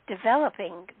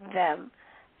developing them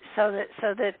so that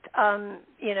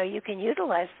you can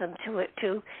utilize them to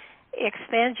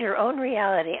expand your own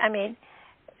reality. I mean,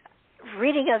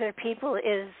 reading other people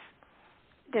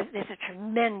there's a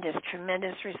tremendous,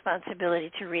 tremendous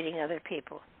responsibility to reading other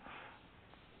people.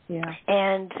 Yeah.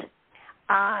 And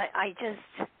I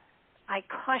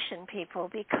caution people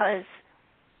because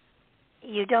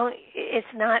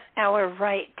it's not our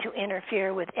right to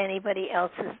interfere with anybody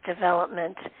else's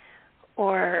development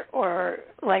or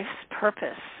life's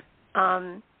purpose.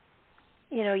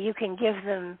 you can give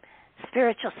them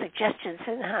spiritual suggestions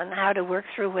on how to work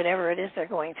through whatever it is they're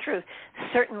going through,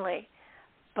 certainly.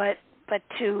 But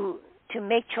to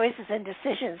make choices and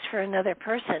decisions for another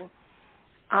person,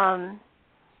 I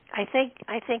think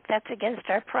that's against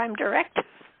our prime directive.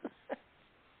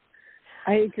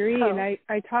 I agree, and I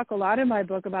talk a lot in my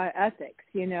book about ethics,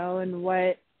 and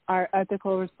what our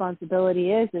ethical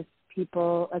responsibility is as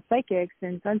people, as psychics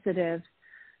and sensitive.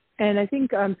 And I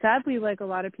think, sadly, like a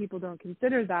lot of people don't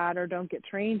consider that or don't get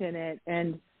trained in it,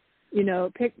 and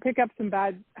pick up some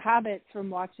bad habits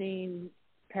from watching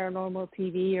paranormal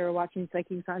TV or watching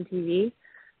psychics on TV,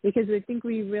 because I think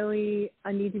we really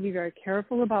need to be very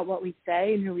careful about what we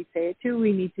say and who we say it to.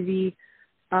 We need to be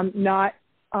not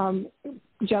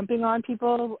jumping on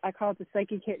people. I call it the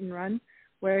psychic hit and run,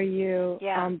 where you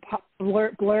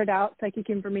blurt out psychic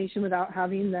information without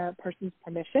having the person's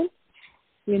permission.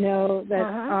 We need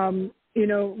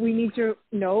to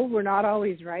know we're not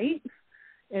always right,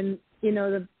 and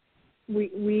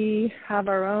we have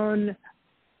our own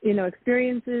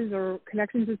experiences or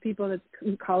connections with people that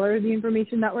color the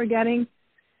information that we're getting,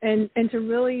 and to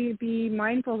really be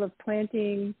mindful of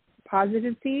planting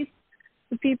positive seeds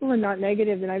with people and not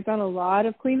negative. And I've done a lot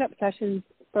of cleanup sessions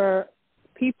for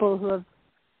people who have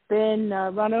been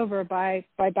run over by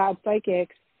bad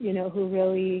psychics, who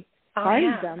really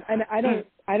harmed them. And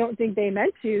I don't think they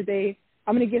meant to.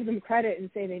 I'm going to give them credit and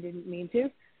say they didn't mean to,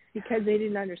 because they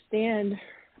didn't understand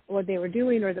what they were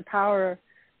doing or the power,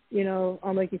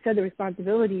 like you said, the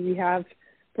responsibility we have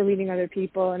for leading other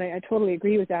people. And I totally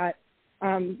agree with that.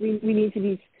 We need to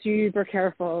be super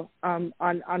careful on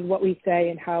what we say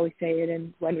and how we say it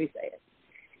and when we say it.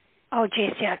 Oh,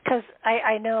 geez, yeah, because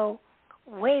I know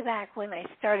way back when I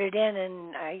started in,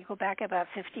 and I go back about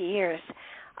 50 years,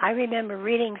 I remember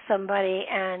reading somebody,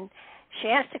 and she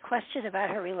asked a question about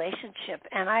her relationship,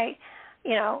 and I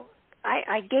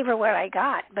gave her what I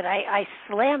got, but I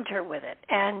slammed her with it,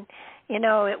 and it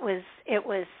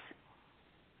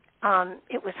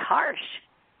was harsh,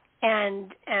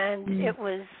 and it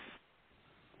was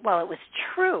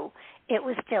true. It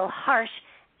was still harsh,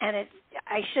 and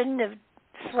I shouldn't have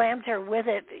slammed her with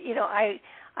it.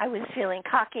 I was feeling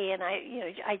cocky, and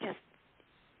I just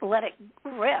let it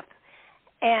rip,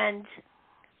 and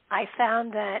I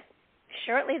found that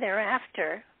shortly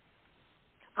thereafter,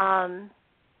 I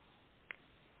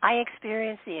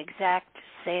experienced the exact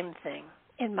same thing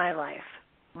in my life,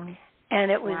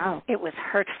 and it was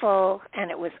hurtful,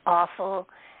 and it was awful,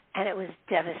 and it was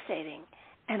devastating.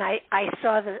 And I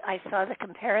saw the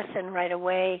comparison right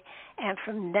away, and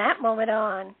from that moment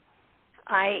on,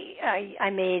 I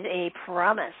made a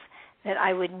promise that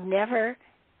I would never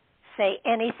say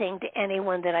anything to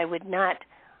anyone that I would not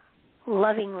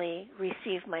lovingly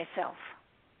receive myself.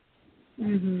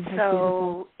 Mm-hmm.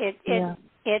 So it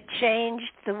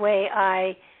changed the way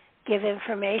I give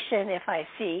information. If I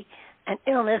see an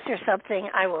illness or something,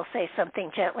 I will say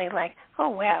something gently like, "Oh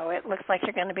wow, it looks like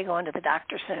you're going to be going to the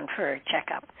doctor soon for a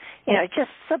checkup."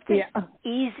 Just something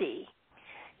easy.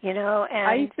 And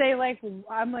I say,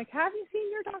 I'm like, have you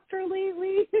seen your doctor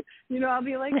lately? I'll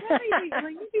be like, hey,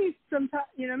 maybe sometime,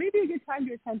 maybe a good time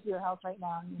to attend to your health right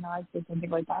now. I say something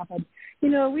like that. But,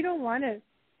 we don't want to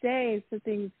say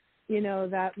something,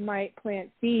 that might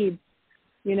plant seeds,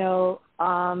 you've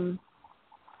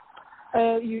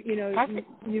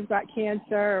got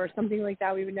cancer or something like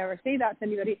that. We would never say that to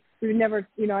anybody. We would never,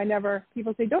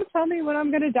 people say, don't tell me when I'm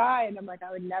going to die. And I'm like,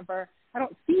 I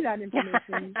don't see that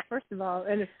information, first of all.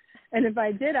 And if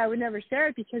I did, I would never share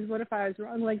it, because what if I was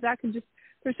wrong? Like, that can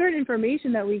there's certain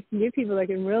information that we can give people that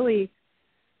can really,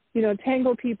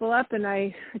 tangle people up. And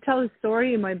I tell a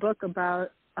story in my book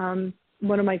about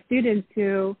one of my students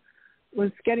who was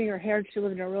getting her hair. She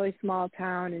lived in a really small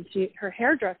town, and her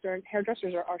hairdressers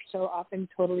are so often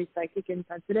totally psychic and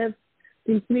sensitive,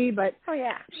 seems to me. But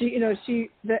the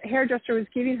hairdresser was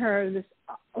giving her this,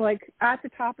 at the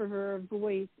top of her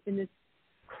voice in this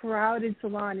crowded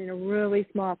salon in a really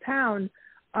small town,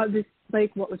 this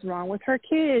what was wrong with her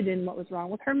kid and what was wrong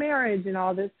with her marriage and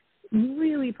all this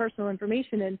really personal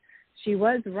information. And she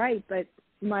was right, but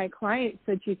my client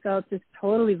said she felt just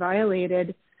totally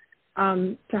violated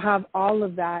to have all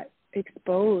of that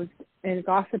exposed and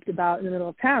gossiped about in the middle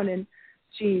of town. And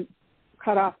she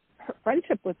cut off her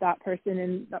friendship with that person,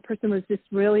 and that person was just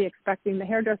really expecting, the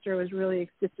hairdresser was really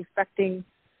just expecting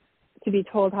to be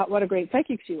told what a great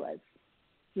psychic she was,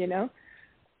 and,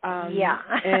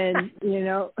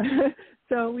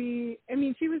 so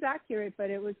she was accurate, but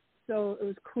it was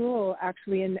cruel,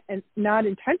 actually, and not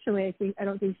intentionally. I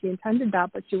don't think she intended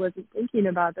that, but she wasn't thinking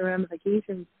about the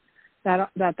ramifications that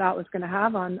was going to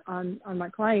have on my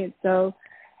client. So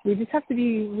we just have to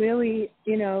be really,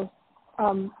 you know,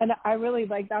 and I really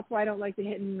like, that's why I don't like the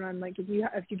hit and run. Like if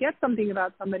you get something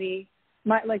about somebody,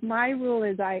 my rule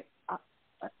is I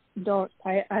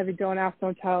have a don't ask,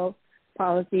 don't tell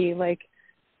policy. Like,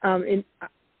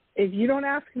 if you don't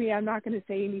ask me, I'm not going to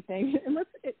say anything unless,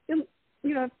 you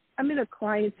know, if I'm in a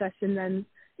client session then,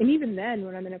 and even then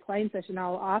when I'm in a client session,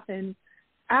 I'll often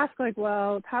ask like,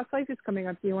 well, past life is coming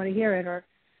up. Do you want to hear it? Or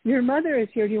your mother is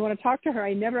here. Do you want to talk to her?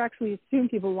 I never actually assume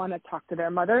people want to talk to their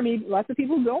mother. I mean, lots of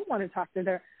people don't want to talk to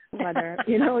their mother,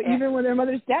 you know, even when their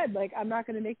mother's dead. Like, I'm not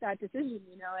going to make that decision,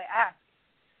 you know, I ask.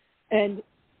 And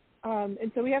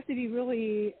so we have to be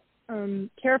really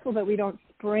careful that we don't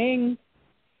spring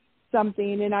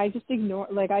something. And I just ignore,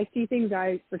 like, I see things,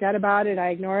 I forget about it, I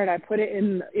ignore it, I put it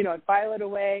in, you know, file it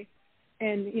away.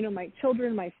 And, you know, my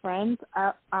children, my friends,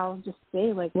 I'll just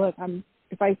say, like, look,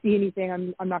 if I see anything,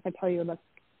 I'm not going to tell you unless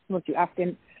you ask.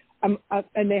 And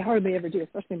they hardly ever do,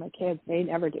 especially my kids. They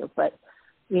never do. But,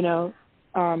 you know,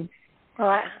 well,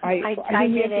 I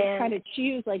think we have to kind of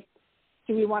choose, like,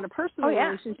 do we want a personal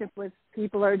relationship with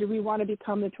people, or do we want to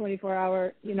become the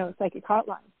 24-hour, you know, psychic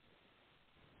hotline?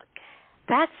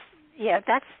 That's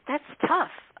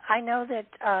tough. I know that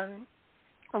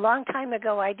a long time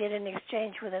ago I did an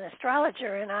exchange with an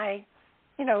astrologer, and I,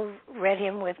 you know, read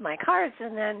him with my cards,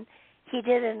 and then he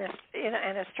did an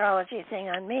astrology thing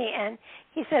on me, and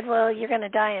he said, well, you're going to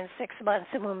die in 6 months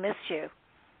and we'll miss you.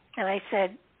 And I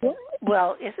said,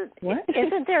 well,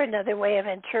 isn't there another way of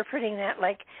interpreting that?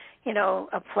 Like, you know,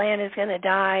 a plan is going to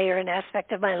die or an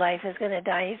aspect of my life is going to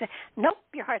die. He said, nope,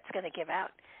 your heart's going to give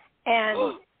out.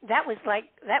 And that was like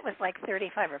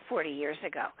 35 or 40 years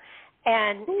ago.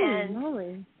 And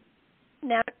really?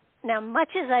 now much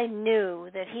as I knew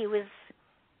that he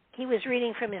was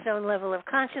reading from his own level of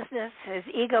consciousness, his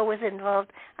ego was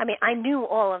involved. I mean, I knew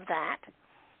all of that.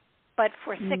 But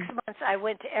for 6 months, I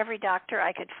went to every doctor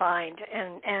I could find,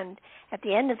 and at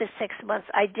the end of the 6 months,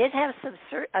 I did have some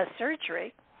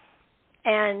surgery,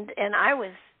 and I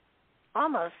was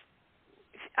almost,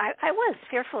 I was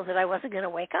fearful that I wasn't going to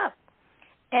wake up,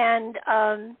 and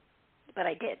but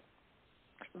I did.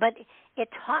 But it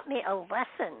taught me a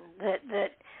lesson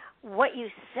that what you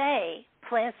say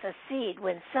plants a seed.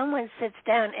 When someone sits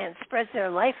down and spreads their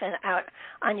life out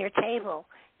on your table,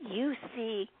 you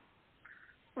see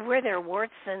where their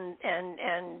warts and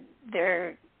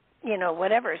their, you know,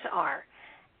 whatevers are.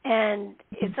 And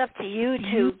it's up to you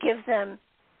to give them,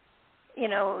 you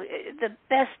know, the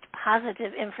best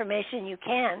positive information you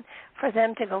can for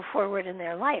them to go forward in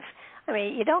their life. I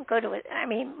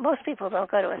mean, most people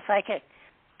don't go to a psychic.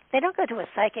 They don't go to a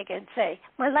psychic and say,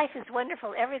 my life is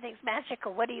wonderful, everything's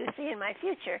magical, what do you see in my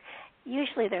future?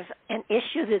 Usually there's an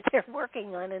issue that they're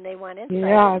working on and they want insight.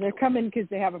 Yeah, they're coming because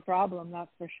they have a problem,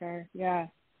 that's for sure, yeah.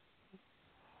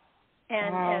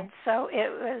 And so it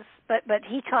was, but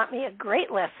he taught me a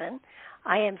great lesson.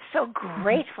 I am so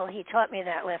grateful he taught me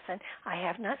that lesson. I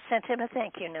have not sent him a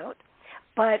thank you note,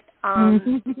 but I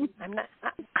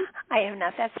am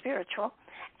not that spiritual.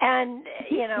 And,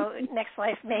 you know, next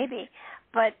life maybe.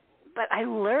 But I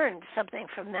learned something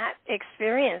from that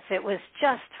experience. It was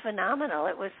just phenomenal.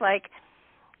 It was like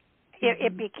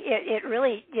it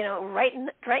really, you know, right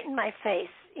in my face,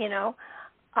 you know.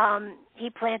 He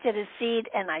planted a seed,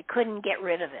 and I couldn't get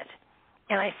rid of it,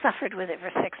 and I suffered with it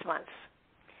for 6 months.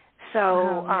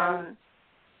 So,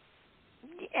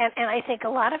 and I think a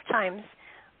lot of times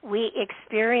we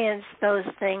experience those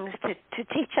things to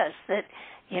teach us that,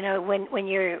 you know, when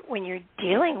you're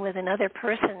dealing with another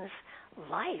person's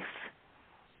life,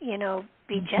 you know,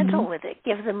 be gentle with it.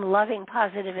 Give them loving,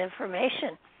 positive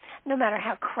information. No matter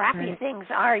how crappy things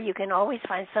are, you can always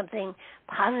find something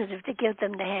positive to give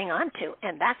them to hang on to,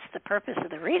 and that's the purpose of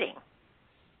the reading.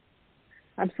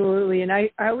 Absolutely, and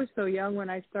I was so young when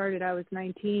I started. I was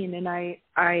 19, and I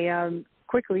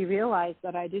quickly realized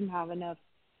that I didn't have enough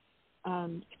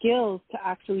skills to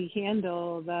actually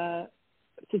handle the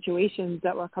situations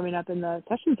that were coming up in the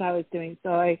sessions I was doing.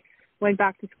 So I went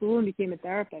back to school and became a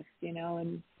therapist, you know,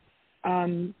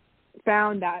 and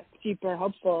found that super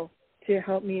helpful to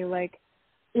help me, like,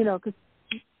 you know, because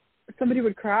somebody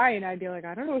would cry and I'd be like,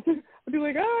 I don't know what to do. I'd be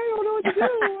like, I don't know what to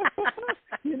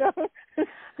do. You know,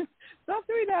 stop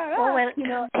doing that. Well, you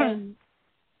know, and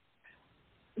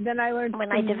then I learned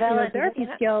when I developed therapy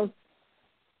skills,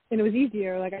 and it was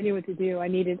easier. Like, I knew what to do. I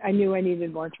knew I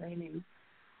needed more training.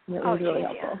 And it was really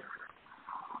helpful.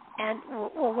 And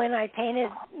well, when I painted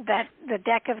the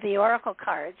deck of the oracle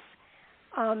cards,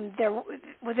 there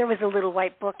was a little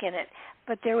white book in it,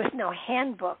 but there was no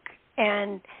handbook.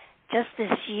 And just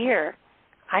this year,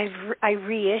 I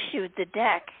reissued the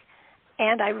deck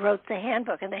and I wrote the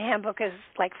handbook, and the handbook is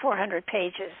like 400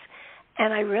 pages.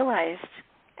 And I realized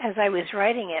as I was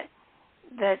writing it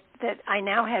that I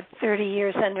now had 30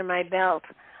 years under my belt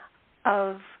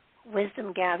of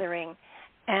wisdom gathering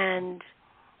and,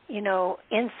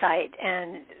 insight.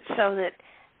 And so that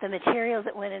the material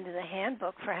that went into the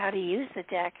handbook for how to use the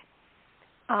deck,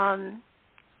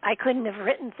 I couldn't have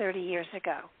written 30 years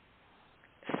ago.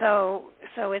 So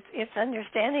it's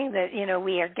understanding that,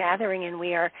 we are gathering and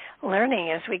we are learning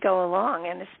as we go along,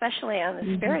 and especially on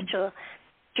the spiritual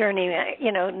journey,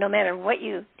 no matter what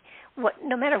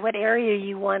area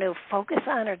you want to focus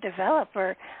on or develop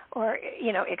or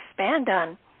expand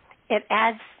on, it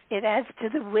adds to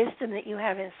the wisdom that you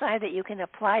have inside that you can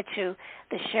apply to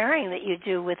the sharing that you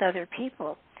do with other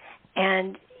people,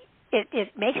 and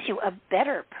it makes you a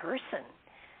better person.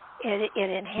 It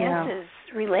enhances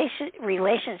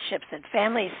relationships and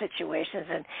family situations,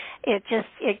 and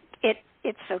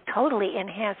it so totally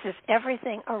enhances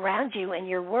everything around you in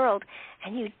your world.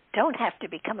 And you don't have to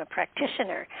become a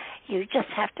practitioner. You just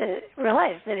have to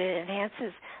realize that it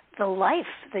enhances the life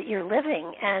that you're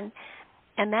living, and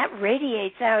that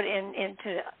radiates out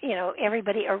into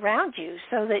everybody around you,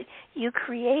 so that you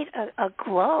create a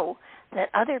glow that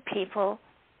other people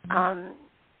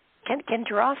can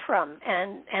draw from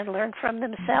and learn from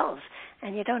themselves.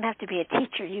 And you don't have to be a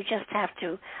teacher. You just have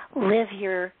to live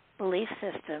your belief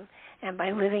system. And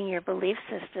by living your belief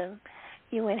system,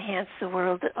 you enhance the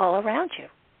world all around you.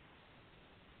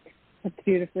 That's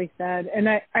beautifully said. And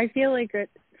I feel like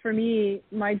for me,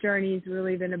 my journey's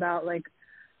really been about like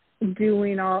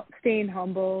staying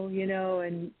humble,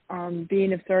 and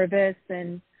being of service,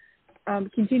 and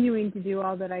continuing to do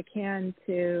all that I can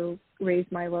to raise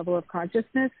my level of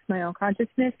consciousness, my own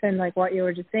consciousness. And like what you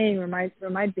were just saying reminds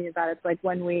me of that. It's like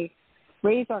when we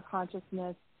raise our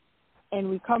consciousness and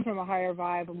we come from a higher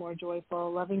vibe, a more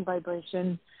joyful, loving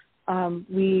vibration,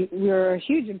 we're a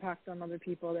huge impact on other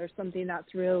people. There's something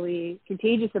that's really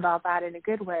contagious about that in a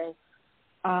good way.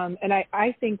 And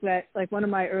I think that like one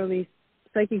of my early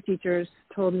psychic teachers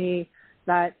told me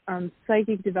that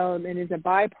psychic development is a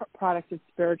byproduct of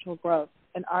spiritual growth.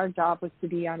 And our job was to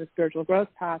be on a spiritual growth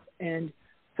path, and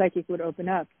psychic would open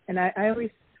up. And I always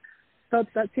felt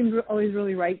that seemed always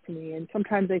really right to me. And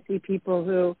sometimes I see people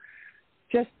who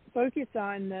just focus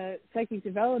on the psychic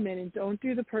development and don't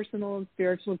do the personal and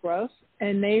spiritual growth,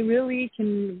 and they really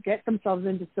can get themselves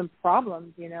into some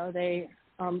problems. They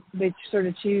sort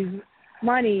of choose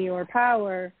money or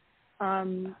power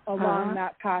along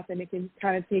that path, and it can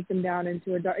kind of take them down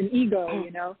into an ego,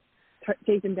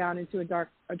 take them down into a dark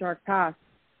path.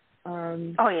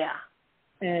 And well, yeah.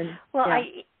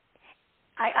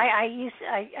 I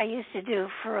used to do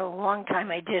for a long time.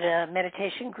 I did a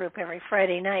meditation group every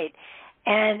Friday night,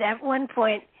 and at one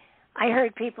point, I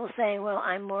heard people saying, "Well,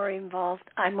 I'm more evolved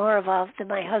than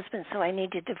my husband, so I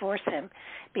need to divorce him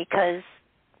because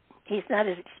he's not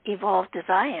as evolved as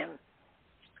I am."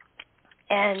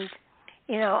 And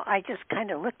I just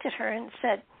kind of looked at her and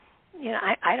said,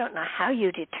 I don't know how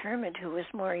you determined who was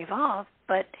more evolved,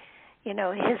 but,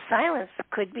 his silence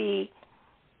could be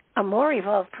a more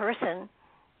evolved person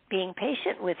being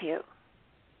patient with you.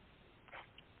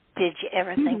 Did you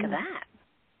ever think of that?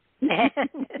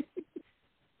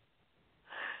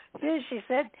 And she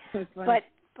said, but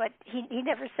he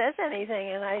never says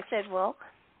anything. And I said, well,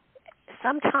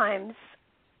 sometimes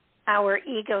our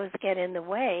egos get in the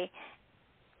way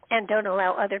and don't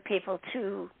allow other people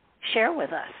to share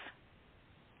with us.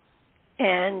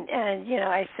 And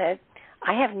I said,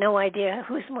 I have no idea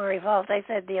who's more evolved. I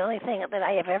said, the only thing that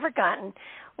I have ever gotten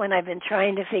when I've been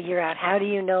trying to figure out how do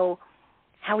you know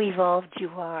how evolved you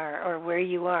are or where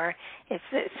you are, it's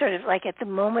sort of like at the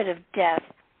moment of death,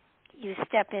 you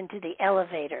step into the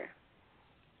elevator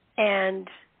and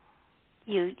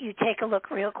you take a look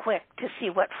real quick to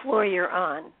see what floor you're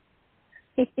on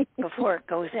before it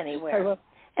goes anywhere.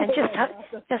 And just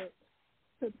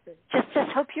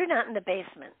hope you're not in the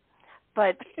basement.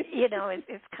 But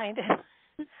it's kind of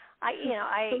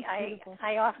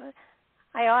I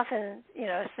often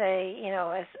say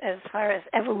as far as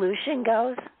evolution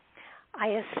goes, I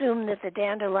assume that the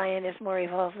dandelion is more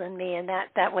evolved than me, and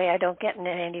that way I don't get in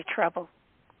any trouble.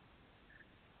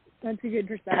 That's a good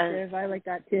perspective. I like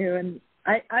that too, and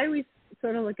I always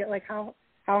sort of look at like how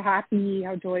happy,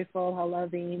 how joyful, how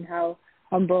loving, how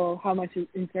humble, how much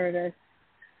in service,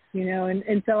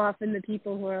 and so often the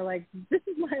people who are like, this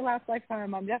is my last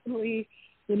lifetime, I'm definitely,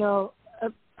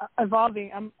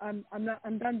 evolving, I'm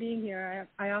done being here.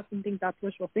 I often think that's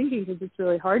wishful thinking because it's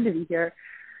really hard to be here,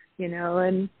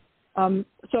 and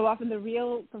so often the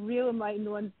real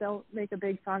enlightened ones don't make a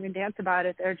big song and dance about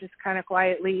it. They're just kind of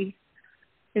quietly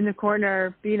in the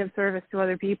corner being of service to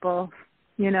other people,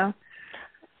 you know.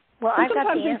 Well, and I've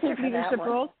got the answer for leadership that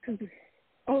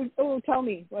roles. Tell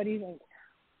me, what do you think?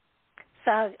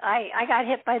 So I got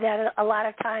hit by that a lot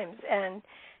of times, and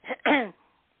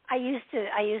I used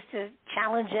to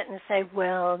challenge it and say,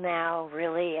 well, now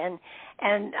really, and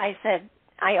I said,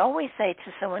 I always say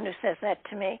to someone who says that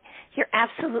to me, you're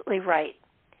absolutely right.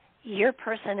 Your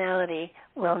personality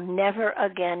will never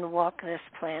again walk this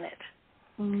planet.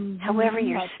 Mm-hmm. However,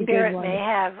 your spirit may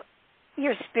have,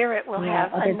 your spirit will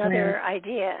have another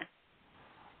idea.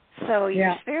 So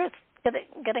your spirit's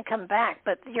going to come back,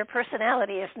 but your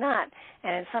personality is not.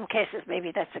 And in some cases,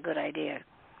 maybe that's a good idea.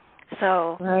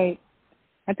 So right.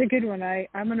 That's a good one.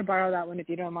 I'm going to borrow that one if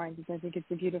you don't mind, because I think it's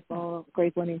a beautiful,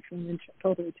 great one and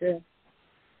totally true.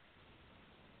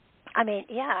 I mean,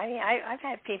 I've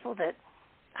had people that,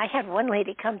 I had one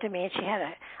lady come to me and she had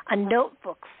a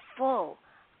notebook full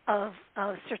of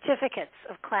certificates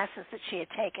of classes that she had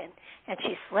taken, and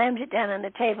she slammed it down on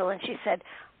the table and she said,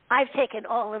 I've taken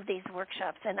all of these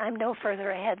workshops and I'm no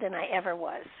further ahead than I ever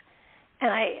was. And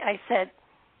I said,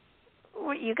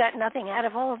 well, you got nothing out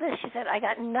of all of this? She said, I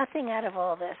got nothing out of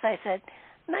all this. I said,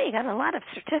 no, you got a lot of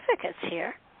certificates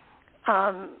here.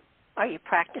 Are you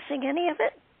practicing any of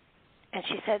it? And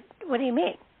she said, what do you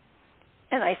mean?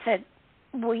 And I said,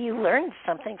 well, you learned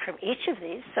something from each of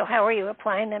these, so how are you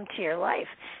applying them to your life?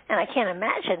 And I can't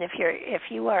imagine if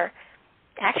you are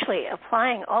actually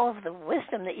applying all of the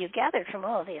wisdom that you gathered from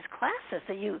all of these classes,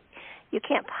 that you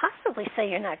can't possibly say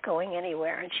you're not going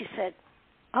anywhere. And she said,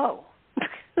 oh.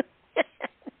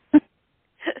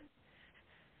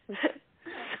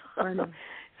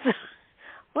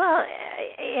 Well,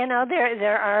 you know,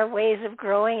 there are ways of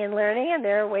growing and learning, and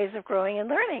there are ways of growing and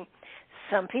learning.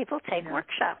 Some people take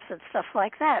workshops and stuff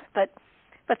like that, but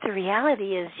the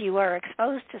reality is you are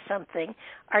exposed to something.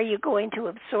 Are you going to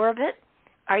absorb it?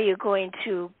 Are you going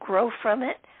to grow from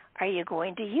it? Are you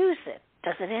going to use it?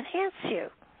 Does it enhance you?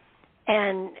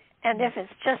 And if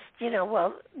it's just,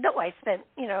 well, no, I spent,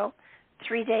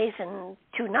 3 days and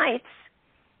 2 nights,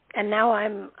 and now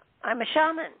I'm a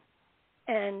shaman.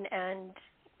 And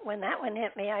when that one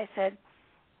hit me, I said,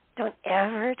 don't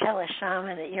ever tell a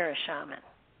shaman that you're a shaman,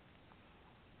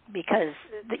 because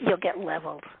you'll get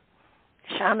leveled.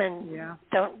 Shamans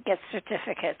don't get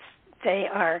certificates. They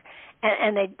are,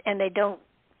 and they don't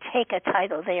take a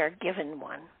title. They are given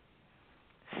one.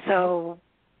 So,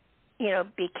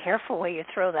 be careful where you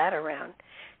throw that around.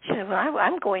 She said, well,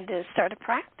 I'm going to start a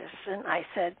practice. And I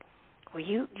said, well,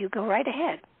 you go right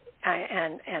ahead.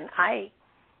 And I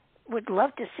would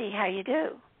love to see how you do,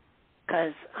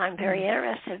 because I'm very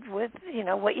interested with,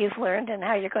 what you've learned and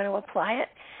how you're going to apply it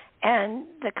and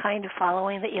the kind of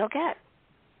following that you'll get.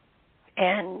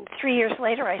 And 3 years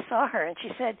later, I saw her, and she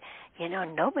said,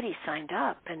 nobody signed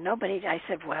up. And I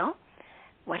said, well,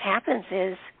 what happens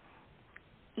is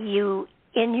you,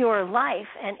 in your life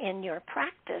and in your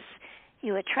practice,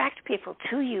 you attract people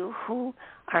to you who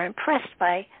are impressed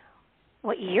by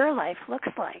what your life looks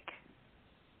like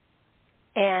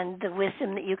and the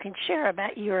wisdom that you can share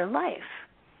about your life.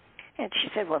 And she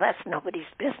said, well, that's nobody's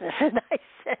business. And I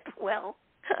said, well,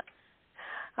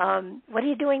 what are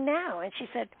you doing now? And she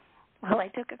said, well, I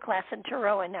took a class in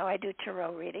Tarot, and now I do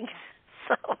Tarot readings.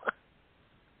 So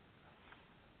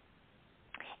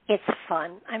it's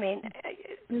fun. I mean,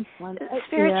 it's fun.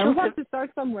 Spiritual. We have to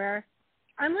start somewhere.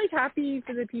 I'm happy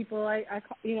for the people. I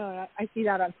see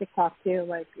that on TikTok too.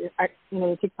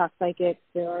 The TikTok psychics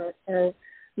or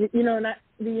not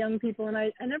the young people. And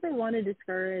I never want to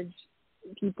discourage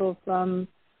people from,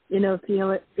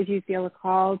 if you feel a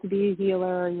call to be a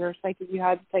healer, or you're psychic, you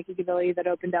have psychic ability that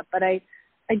opened up. But I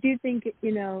do think, it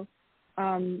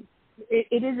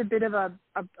is a bit of a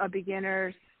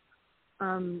beginner's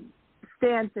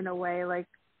stance in a way,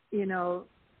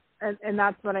 and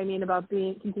that's what I mean about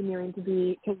continuing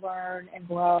to learn and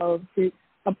grow, to,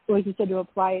 like you said, to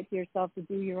apply it to yourself, to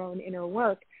do your own inner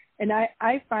work. And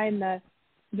I find that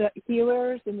the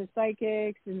healers and the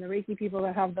psychics and the Reiki people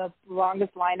that have the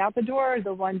longest line out the door are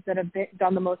the ones that have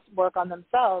done the most work on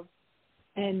themselves,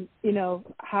 and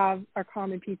are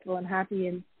calm and peaceful and happy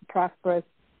and prosperous,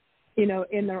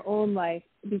 in their own life,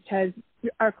 because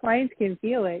our clients can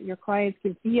feel it. Your clients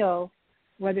can feel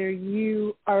whether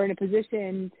you are in a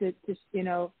position to if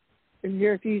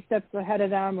you're a few steps ahead of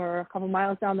them or a couple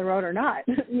miles down the road or not,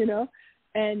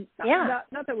 And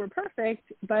not that we're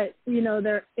perfect, but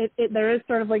there is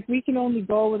sort of we can only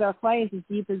go with our clients as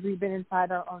deep as we've been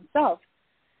inside our own self.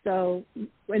 So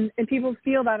and people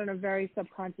feel that on a very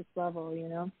subconscious level,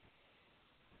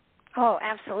 Oh,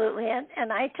 absolutely.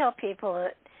 And I tell people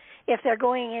that if they're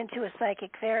going into a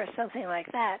psychic fair or something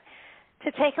like that,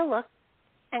 to take a look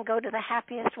and go to the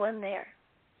happiest one there.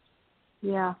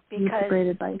 Yeah, that's great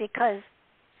advice.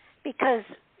 Because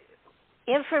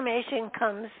information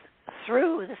comes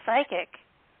through the psychic,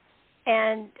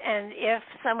 and if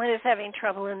someone is having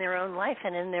trouble in their own life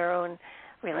and in their own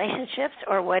relationships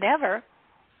or whatever,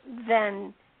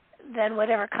 then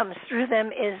whatever comes through them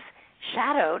is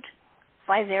shadowed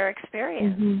by their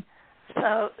experience. Mm-hmm.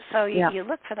 So you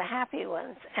look for the happy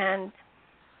ones, and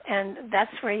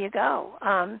that's where you go.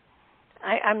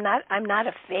 I'm not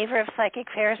a favor of psychic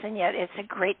fairs, and yet it's a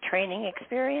great training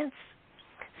experience.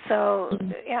 So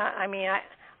yeah, I mean,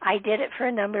 I did it for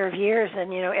a number of years,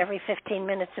 and every 15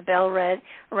 minutes a bell rang,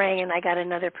 and I got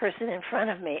another person in front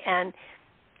of me, and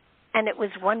it was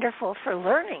wonderful for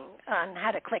learning on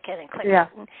how to click in and click out.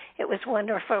 And it was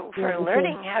wonderful for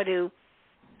learning how to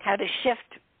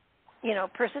shift,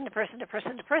 person to person to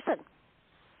person to person,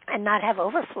 and not have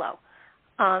overflow.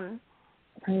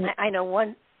 I know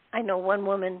one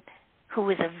woman who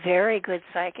was a very good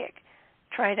psychic,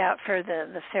 tried out for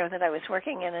the fair that I was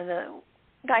working in, and the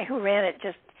guy who ran it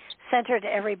just sent her to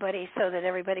everybody so that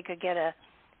everybody could get a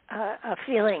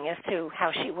feeling as to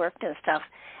how she worked and stuff.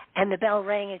 And the bell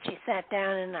rang, and she sat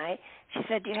down, and she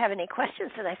said, "Do you have any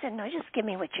questions?" And I said, "No, just give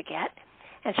me what you get."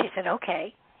 And she said,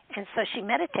 "Okay." And so she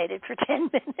meditated for 10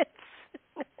 minutes.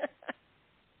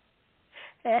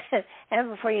 And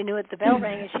before you knew it, the bell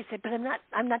rang, and she said, "But I'm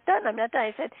not done.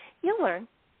 I said, "You'll learn.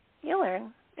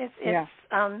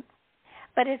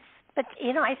 But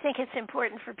I think it's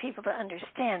important for people to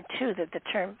understand too that the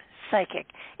term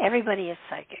psychic, everybody is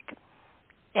psychic,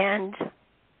 and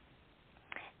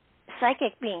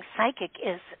being psychic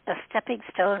is a stepping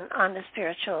stone on the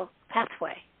spiritual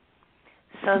pathway.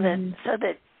 So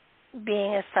that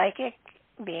being a psychic,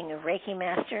 being a Reiki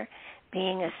master,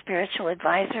 being a spiritual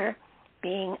advisor,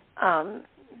 being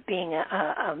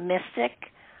a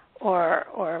mystic,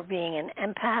 or being an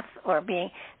empath,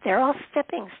 they're all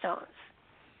stepping stones.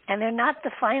 And they're not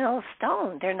the final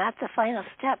stone. They're not the final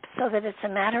step, so that it's a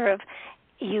matter of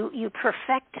you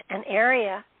perfect an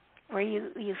area where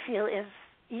you feel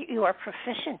you are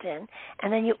proficient in,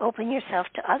 and then you open yourself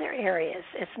to other areas.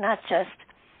 It's not just,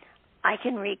 I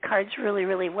can read cards really,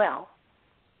 really well,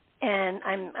 and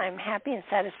I'm happy and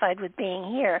satisfied with being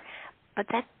here. But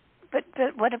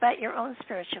what about your own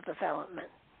spiritual development?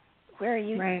 Where are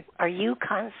you? Right. Are you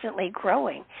constantly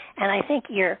growing? And I think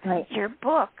your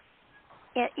book,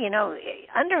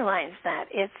 underlines that.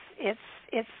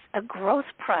 It's a growth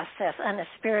process on a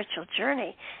spiritual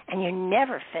journey, and you're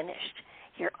never finished.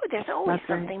 There's always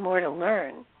something more to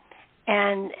learn,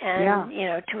 and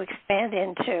to expand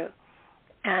into.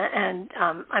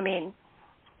 I mean,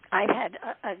 I've had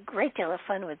a great deal of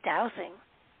fun with dowsing,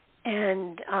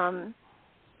 and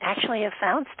actually have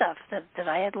found stuff that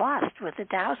I had lost with the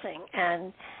dowsing,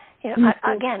 and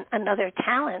again, another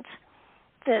talent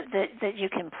that you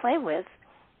can play with,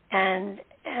 and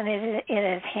it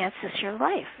enhances your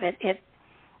life.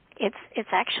 It's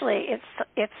actually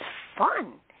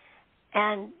fun.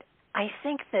 And I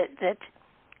think that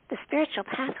the spiritual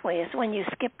pathway is when you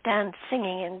skip down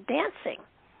singing and dancing.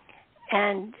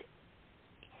 And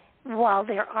while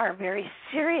there are very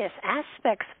serious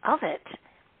aspects of it,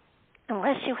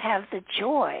 unless you have the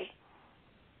joy,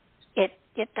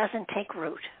 it doesn't take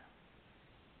root.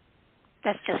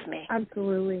 That's just me.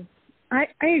 Absolutely. I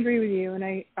agree with you,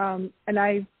 and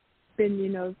I've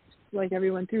been, like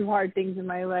everyone, through hard things in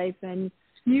my life, and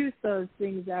use those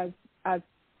things as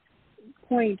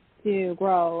points to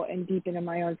grow and deepen in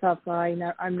my own self. So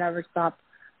I've never stopped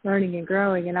learning and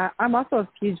growing. And I'm also a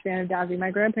huge fan of dowsing. My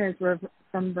grandparents were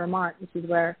from Vermont, which is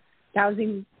where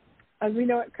dowsing, as we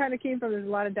know, it kind of came from. There's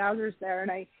a lot of dowsers there.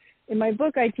 And in my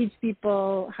book, I teach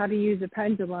people how to use a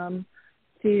pendulum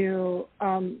to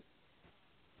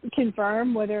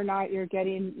confirm whether or not you're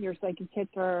getting your psychic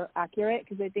hits are accurate.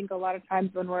 Because I think a lot of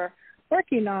times when we're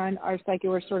working on our psychic,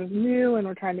 we're sort of new and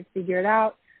we're trying to figure it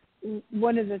out.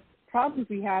 One of the problems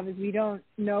we have is we don't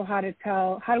know how do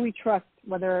we trust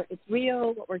whether it's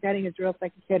real, what we're getting is real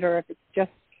psychic hit, or if it's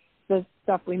just the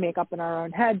stuff we make up in our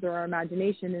own heads or our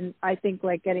imagination. And I think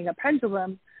like getting a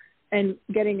pendulum and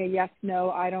getting a yes, no,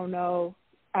 I don't know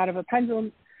out of a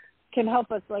pendulum can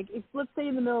help us. Like, if, let's say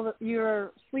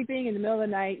you're sleeping in the middle of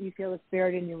the night, you feel a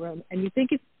spirit in your room, and you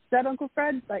think it's said Uncle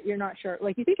Fred, but you're not sure.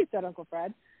 Like, you think it's said Uncle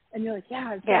Fred, and you're like,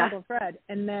 yeah, it's said Uncle Fred.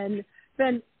 And then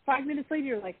 5 minutes later,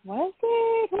 you're like, what is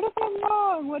it? What if I'm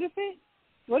wrong? What if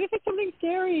it's something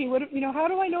scary? What if, how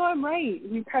do I know I'm right?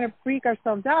 We kind of freak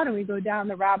ourselves out, and we go down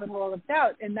the rabbit hole of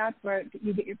doubt, and that's where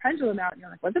you get your pendulum out, and you're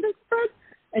like, was it Uncle Fred?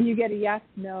 And you get a yes,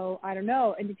 no, I don't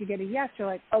know. And if you get a yes, you're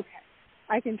like, okay,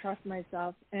 I can trust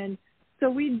myself. And So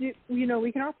we do,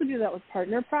 we can also do that with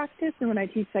partner practice. And when I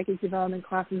teach psychic development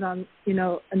classes on,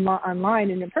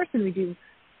 online and in person, we do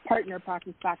partner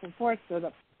practice back and forth so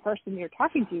the person you're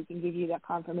talking to can give you that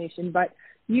confirmation. But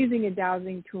using a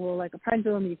dowsing tool like a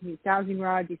pendulum, you can use dowsing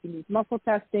rods, you can use muscle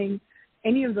testing.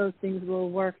 Any of those things will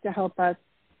work to help us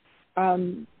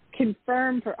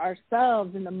confirm for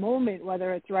ourselves in the moment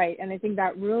whether it's right. And I think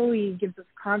that really gives us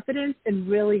confidence and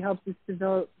really helps us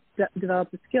develop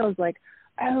the skills like,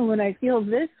 oh, when I feel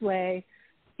this way,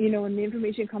 when the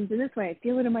information comes in this way, I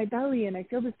feel it in my belly and I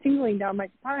feel this tingling down my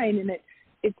spine and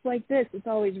it's like this, it's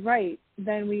always right.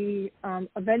 Then we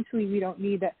eventually we don't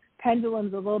need that.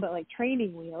 Pendulum's a little bit like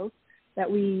training wheels that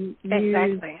we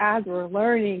use as we're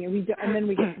learning, and then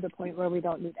we get to the point where we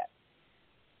don't need it.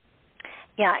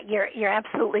 Yeah, you're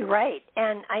absolutely right.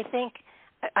 And I think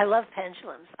I love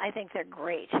pendulums. I think they're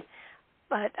great.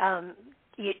 But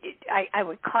I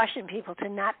would caution people to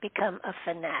not become a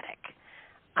fanatic.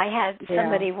 I had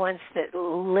somebody once that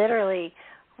literally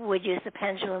would use the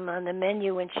pendulum on the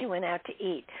menu when she went out to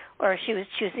eat, or if she was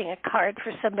choosing a card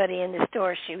for somebody in the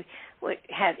store, she would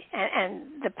have,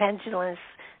 and the pendulum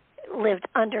lived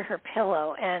under her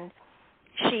pillow, and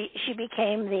she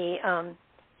became the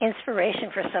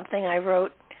inspiration for something I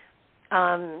wrote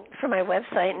for my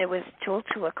website, and it was Tool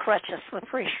to a Crutch,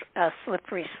 a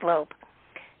slippery slope,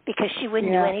 because she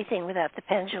wouldn't do anything without the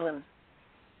pendulum.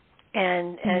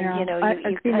 And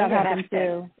I've seen that happen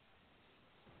too.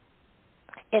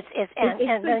 It's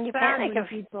then you can't make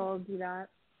people do that.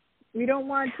 We don't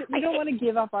want to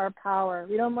give up our power.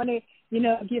 We don't want to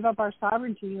give up our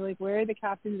sovereignty. Like, we're the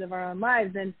captains of our own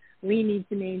lives, and we need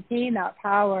to maintain that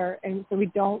power. And so we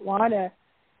don't want to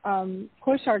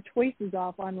push our choices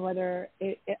off on whether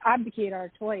abdicate our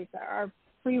choice. Our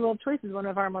free will choice is one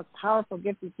of our most powerful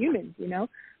gifts as humans,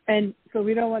 and so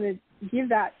we don't want to give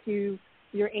that to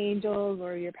your angels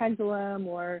or your pendulum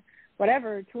or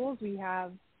whatever tools we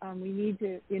have. We need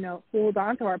to, hold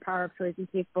on to our power of choice and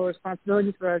take full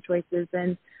responsibility for our choices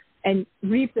and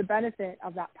reap the benefit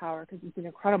of that power, because it's an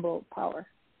incredible power.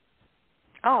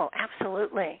 Oh,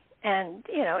 absolutely. And,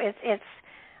 it's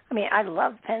I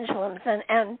love pendulums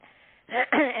and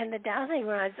the dowsing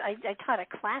rods. I taught a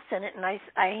class in it, and I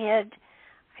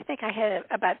think I had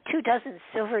about 24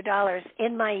 silver dollars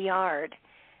in my yard.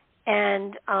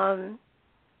 And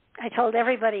I told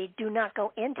everybody, do not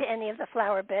go into any of the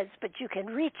flower beds, but you can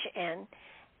reach in.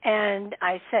 And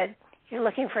I said, you're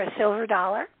looking for a silver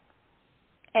dollar?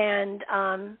 And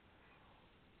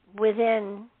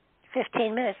within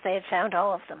 15 minutes, they had found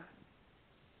all of them.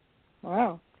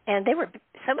 Wow. And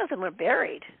some of them were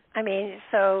buried.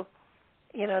 So,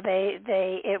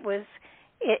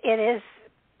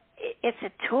 it's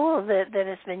a tool that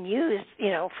has been used,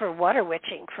 for water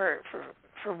witching, for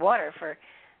water, for,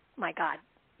 my God,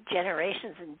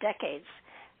 generations and decades,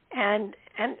 and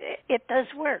it does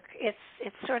work.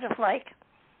 It's sort of like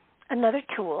another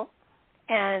tool,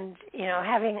 and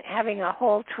having a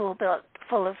whole tool belt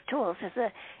full of tools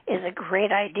is a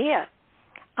great idea.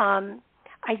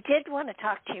 I did want to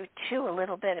talk to you too a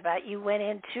little bit about, you went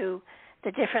into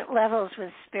the different levels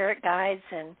with spirit guides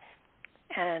and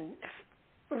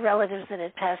relatives that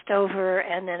had passed over,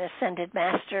 and then ascended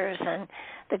masters, and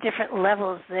the different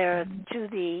levels there to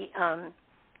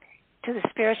the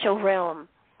spiritual realm.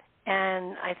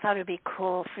 And I thought it would be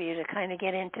cool for you to kind of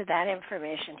get into that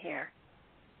information here.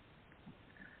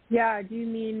 Yeah, do you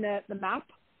mean the map?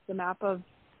 The map of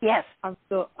yes of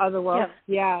the world?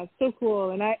 Yeah, it's so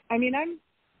cool. And I'm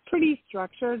pretty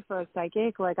structured for a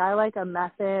psychic. Like, I like a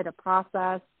method, a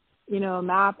process, a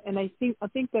map. And I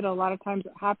think that a lot of times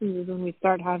what happens is when we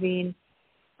start having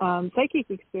psychic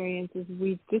experiences,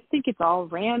 we just think it's all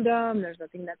random. There's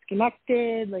nothing that's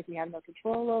connected. Like, we have no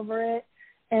control over it.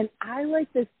 And I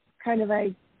like this kind of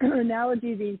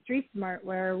analogy being street smart,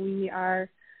 where we are,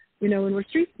 when we're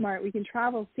street smart, we can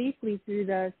travel safely through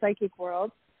the psychic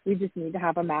world. We just need to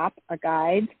have a map, a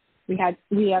guide. We have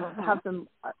some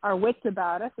our wits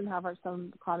about us and have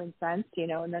some common sense,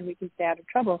 and then we can stay out of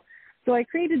trouble. So I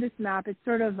created this map. It's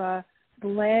sort of a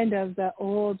blend of the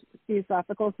old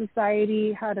Theosophical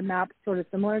Society had a map sort of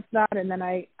similar to that, and then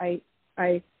I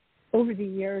over the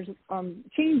years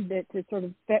changed it to sort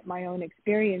of fit my own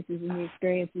experiences and the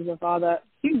experiences of all the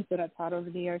students that I've taught over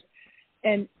the years.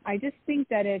 And I just think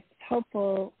that it's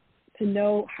helpful to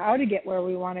know how to get where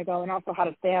we want to go and also how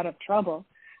to stay out of trouble.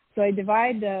 So I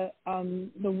divide the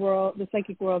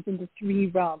psychic worlds into 3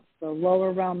 realms: the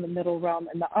lower realm, the middle realm,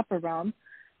 and the upper realm.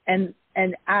 And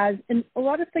a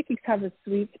lot of psychics have a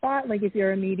sweet spot. Like, if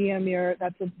you're a medium,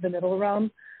 that's the middle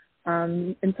realm,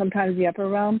 and sometimes the upper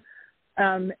realm.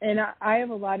 And I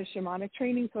have a lot of shamanic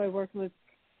training, so I work with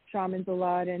shamans a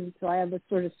lot, and so I have a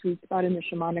sort of sweet spot in the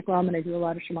shamanic realm, and I do a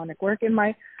lot of shamanic work in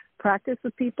my practice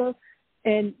with people.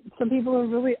 And some people are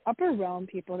really upper realm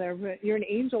people. You're an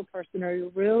angel person, or you're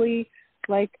really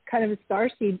like kind of a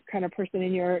starseed kind of person,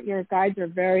 and your guides are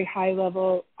very high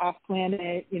level, off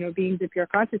planet, beings of pure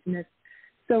consciousness.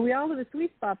 So we all have a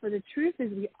sweet spot, but the truth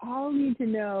is we all need to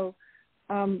know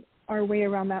our way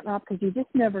around that map, because you just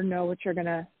never know what you're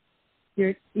gonna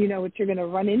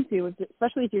run into,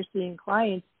 especially if you're seeing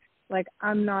clients. Like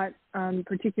I'm not I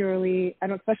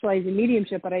don't specialize in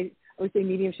mediumship, but I would say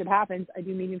mediumship happens. I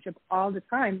do mediumship all the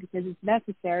time because it's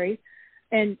necessary.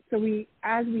 And so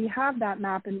as we have that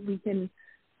map and we can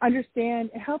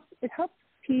understand, it helps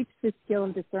teach the skill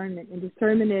of discernment. And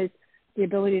discernment is the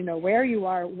ability to know where you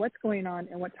are, what's going on,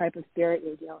 and what type of spirit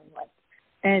you're dealing with.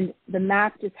 And the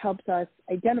map just helps us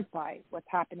identify what's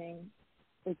happening.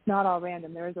 It's not all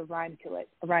random. There is a rhyme to it,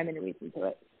 a rhyme and a reason to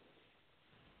it.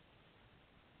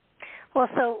 Well,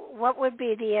 so what would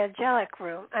be the angelic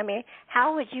room? I mean,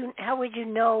 how would you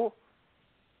know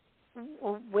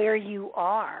where you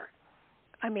are?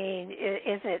 I mean,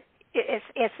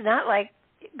 it's not like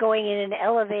going in an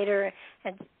elevator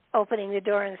and opening the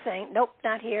door and saying, nope,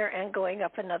 not here, and going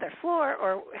up another floor,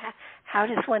 or how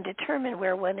does one determine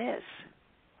where one is?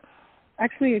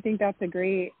 Actually, I think that's a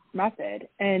great method,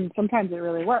 and sometimes it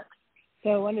really works.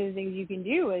 So one of the things you can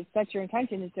do is set your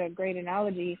intention. It's a great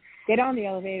analogy. Get on the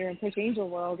elevator and push Angel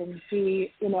World and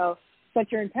see,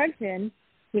 set your intention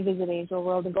to visit Angel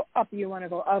World and go up. You want to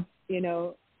go up, we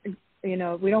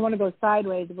don't want to go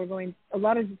sideways. A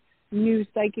lot of new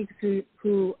psychics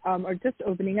who are just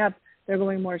opening up, they're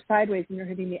going more sideways and they're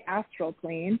hitting the astral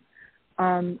plane.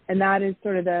 And that is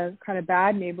sort of the kind of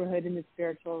bad neighborhood in the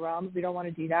spiritual realm. We don't want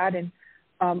to do that. And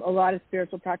a lot of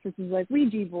spiritual practices like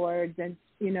Ouija boards and,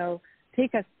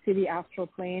 take us to the astral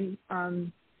plane.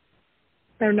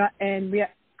 They're not,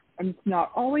 it's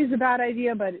not always a bad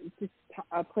idea, but it's just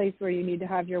a place where you need to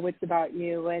have your wits about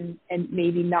you and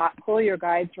maybe not pull your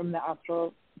guides from the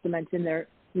astral dimension. There,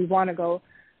 we want to go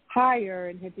higher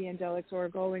and hit the angelics, or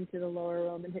go into the lower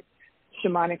realm and hit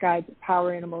shamanic guides,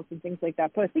 power animals, and things like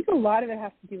that. So I think a lot of it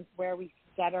has to do with where we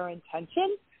set our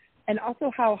intention, and also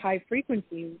how high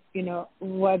frequency,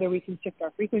 whether we can shift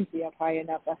our frequency up high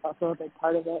enough. That's also a big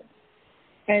part of it.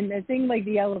 And a thing like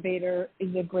the elevator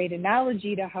is a great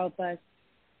analogy to help us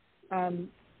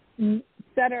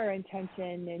set our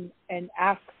intention and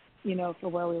ask, for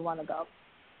where we want to go.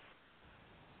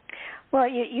 Well,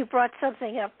 you brought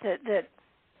something up that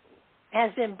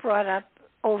has been brought up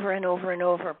over and over and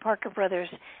over. Parker Brothers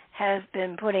has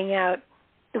been putting out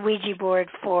the Ouija board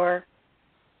for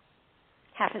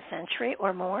half a century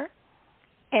or more.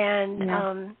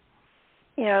 And,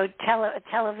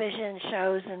 television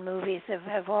shows and movies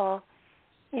have all,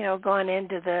 gone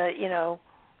into the,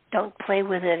 don't play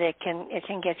with it. It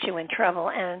can get you in trouble.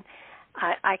 And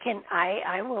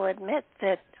I will admit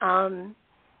that,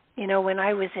 when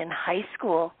I was in high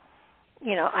school,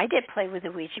 I did play with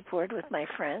the Ouija board with my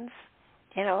friends.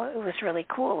 It was really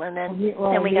cool. And then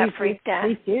we got freaked out.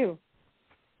 Me too.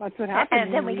 That's what happened.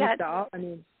 And then we got.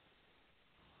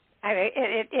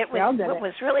 What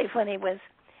was really funny was,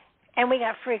 and we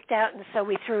got freaked out, and so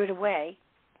we threw it away.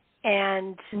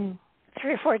 And 3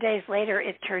 or 4 days later,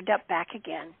 it turned up back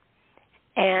again,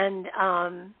 and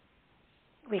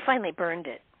we finally burned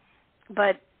it.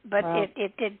 But wow.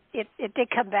 it did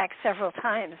come back several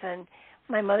times, and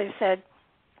my mother said,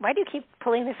 "Why do you keep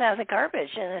pulling this out of the garbage?"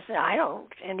 And I said, "I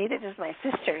don't, and neither does my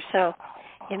sister." So,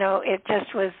 it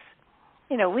just was,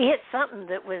 we hit something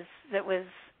that was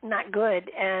not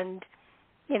good, and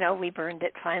we burned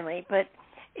it finally. But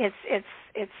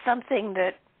it's something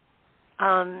that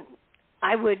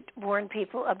I would warn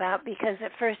people about, because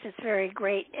at first it's very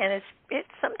great and it's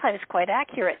sometimes quite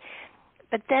accurate,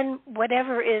 but then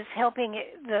whatever is helping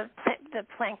the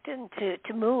plankton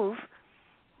to move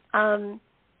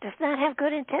does not have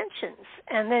good intentions,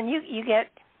 and then you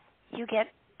get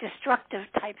destructive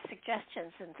type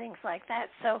suggestions and things like that.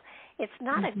 So it's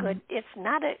not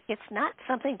it's not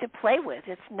something to play with.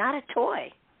 It's not a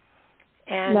toy.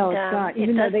 And, no, it's not.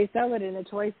 Even though they sell it in the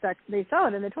toy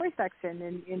section,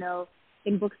 and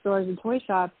in bookstores and toy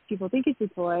shops, people think it's a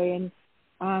toy, and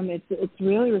it's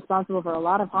really responsible for a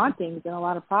lot of hauntings and a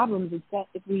lot of problems.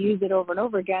 If we use it over and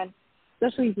over again,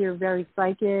 especially if you're very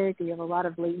psychic, or you have a lot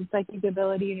of latent psychic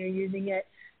ability, and you're using it,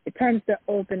 it tends to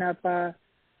open up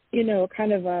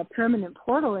kind of a permanent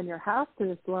portal in your house to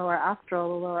this lower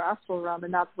astral realm,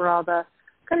 and that's where all the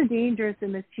kind of dangerous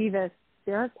and mischievous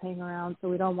spirits hang around. So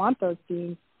we don't want those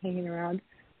beings hanging around.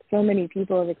 So many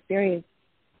people have experienced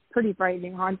pretty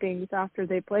frightening hauntings after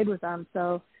they played with them.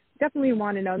 So definitely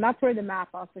want to know. And that's where the map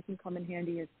also can come in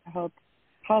handy, is to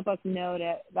help us know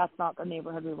that that's not the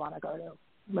neighborhood we want to go to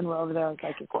when we're over there in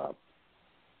psychic world.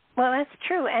 Well, that's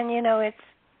true. And, it's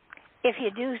if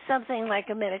you do something like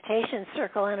a meditation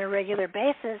circle on a regular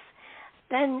basis,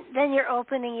 then you're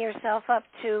opening yourself up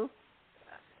to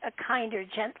a kinder,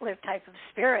 gentler type of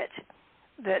spirit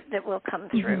that will come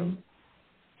through.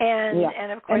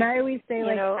 And of course, and I always say,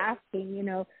 asking,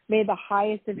 may the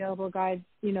highest available guides,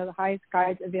 the highest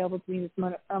guides available to me this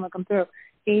moment come through.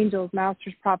 Angels,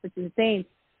 masters, prophets, and saints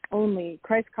only.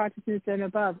 Christ consciousness and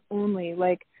above only.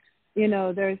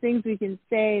 There are things we can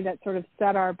say that sort of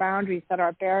set our boundaries, set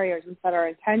our barriers, and set our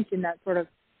intention that sort of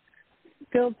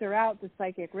filter out the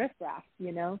psychic riffraff,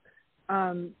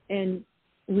 and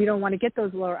we don't want to get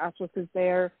those lower astrals because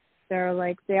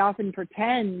they often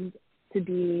pretend to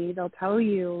be, they'll tell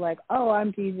you oh,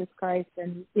 I'm Jesus Christ,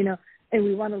 and and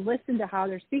we want to listen to how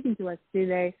they're speaking to us. Do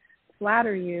they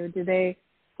flatter you? Do they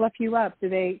fluff you up? Do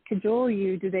they cajole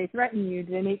you? Do they threaten you?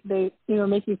 Do they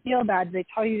make you feel bad? Do they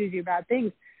tell you to do bad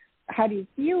things? How do you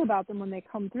feel about them when they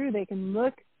come through? They can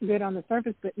look good on the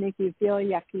surface but make you feel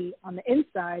yucky on the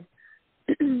inside.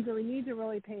 So we need to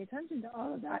really pay attention to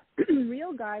all of that.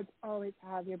 Real guides always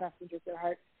have your best interest at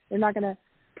heart. They're not going to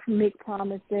make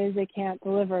promises they can't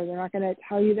deliver. They're not going to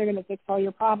tell you they're going to fix all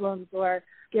your problems or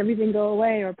everything go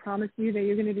away or promise you that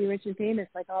you're going to be rich and famous,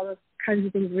 all those kinds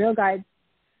of things. Real guides,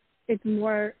 it's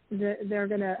more they're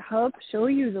going to help show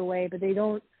you the way, but they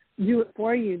don't do it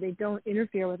for you. They don't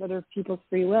interfere with other people's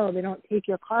free will. They don't take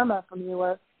your karma from you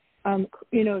or,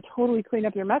 totally clean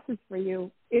up your messes for you.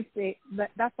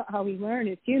 That's not how we learn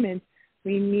as humans.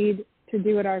 We need to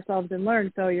do it ourselves and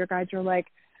learn. So your guides are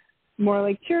more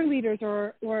like cheerleaders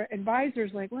or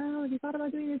advisors, well, have you thought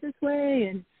about doing it this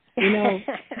way? And,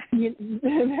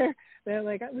 they're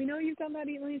like, we know you've done that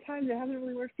 8 million times. It hasn't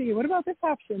really worked for you. What about this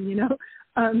option?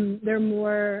 They're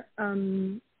more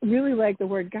really like the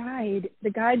word guide. The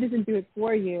guide doesn't do it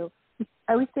for you.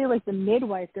 I always say the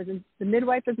midwife doesn't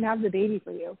have the baby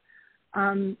for you.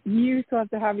 You still have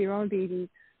to have your own baby.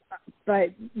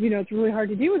 But, it's really hard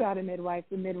to do without a midwife.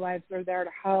 The midwives are there to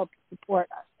help support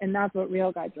us. And that's what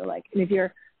real guides are like. And if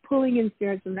you're pulling in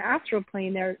spirits from the astral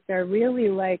plane, they're really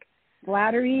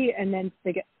flattery. And then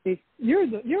you're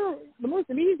the most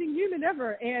amazing human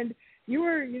ever. And you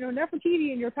were,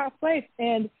 Nefertiti in your past life.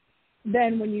 And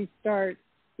then when you start,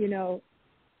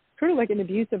 sort of like an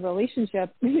abusive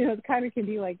relationship, it kind of can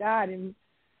be like that. And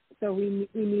so we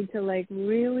need to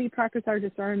really practice our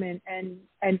discernment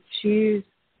and choose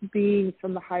beings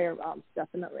from the higher realms,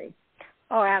 definitely.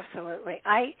 Oh, absolutely.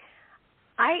 I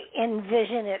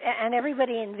envision it, and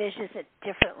everybody envisions it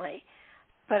differently,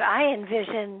 but I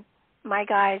envision my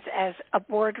guides as a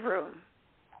boardroom,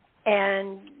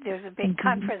 and there's a big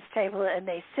conference table, and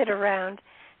they sit around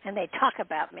and they talk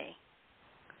about me,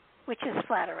 which is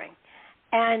flattering.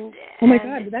 And oh my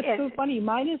God, that's so funny.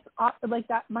 Mine is like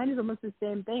that. Mine is almost the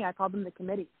same thing. I call them the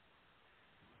committee.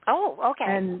 Oh, okay.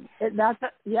 And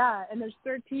and there's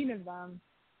 13 of them,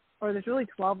 or there's really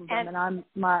 12 of them, and I'm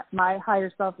my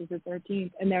higher self is the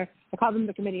 13th, and I call them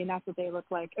the committee, and that's what they look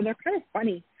like, and they're kind of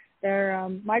funny. They're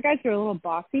my guys are a little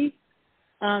bossy,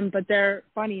 but they're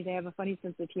funny. They have a funny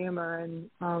sense of humor,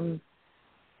 and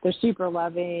they're super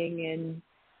loving, and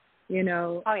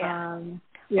Oh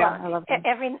yeah. I love them.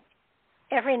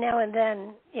 Every now and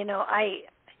then, you know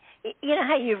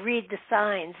how you read the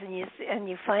signs and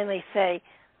you finally say,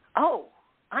 oh,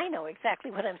 I know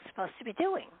exactly what I'm supposed to be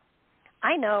doing.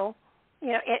 I know,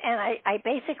 and I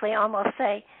basically almost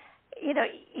say,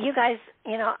 you guys,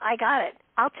 I got it.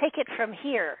 I'll take it from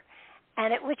here.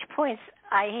 And at which points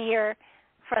I hear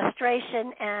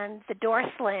frustration and the door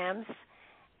slams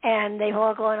and they've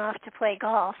all gone off to play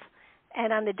golf.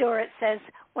 And on the door it says,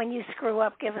 when you screw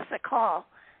up, give us a call.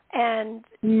 And,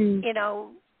 and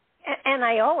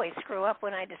I always screw up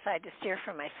when I decide to steer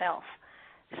for myself.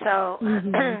 So,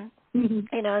 then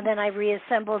I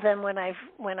reassemble them when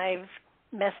I've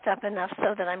messed up enough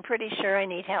so that I'm pretty sure I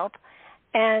need help.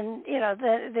 And,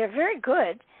 they're very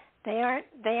good. They aren't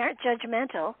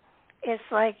judgmental. It's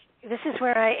like, this is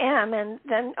where I am, and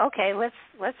then, okay,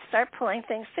 let's start pulling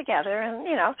things together, and,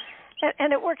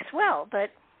 and it works well. But,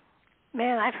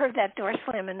 man, I've heard that door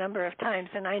slam a number of times,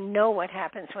 and I know what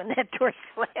happens when that door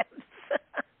slams.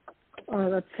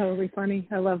 Oh, that's totally funny.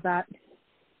 I love that.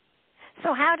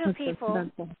 So how do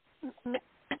people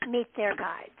meet their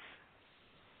guides?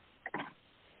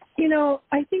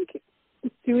 I think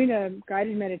doing a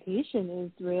guided meditation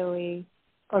is really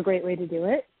a great way to do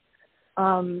it.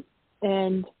 And,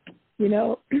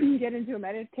 get into a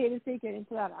meditative state, get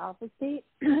into that alpha state,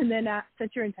 and then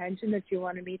set your intention that you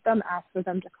want to meet them, ask for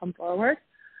them to come forward.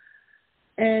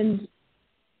 And,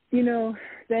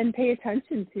 then pay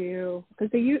attention to, because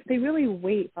they really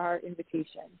wait for our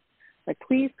invitation. Like,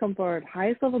 please come forward.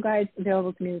 Highest level guides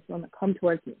available to me is the one that come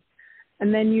towards me.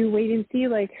 And then you wait and see,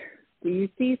 like, do you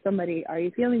see somebody? Are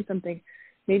you feeling something?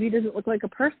 Maybe it doesn't look like a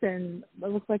person. It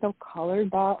looks like a colored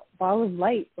ball of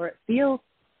light, or it feels,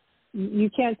 you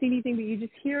can't see anything, but you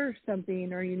just hear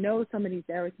something, or somebody's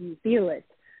there with you, you feel it.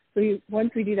 So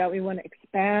once we do that, we want to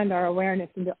expand our awareness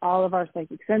into all of our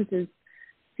psychic senses,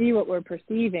 see what we're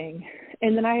perceiving.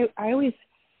 And then I always,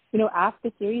 ask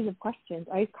a series of questions.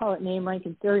 I call it name, rank,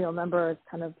 and serial number. It's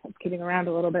kind of kidding around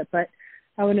a little bit, but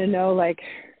I want to know, like,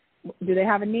 do they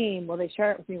have a name? Will they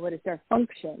share it with me? What is their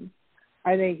function?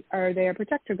 Are they a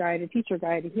protector guide, a teacher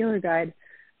guide, a healer guide?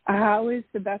 How is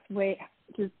the best way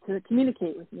to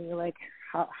communicate with me? Like,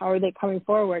 how are they coming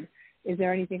forward? Is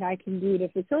there anything I can do to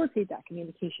facilitate that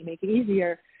communication, make it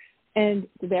easier? And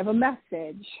do they have a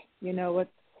message?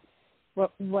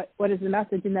 What is the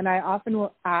message? And then I often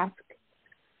will ask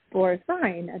for a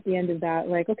sign at the end of that.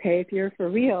 Like, okay, if you're for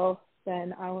real,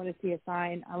 then I want to see a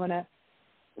sign. I want to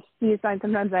see a sign.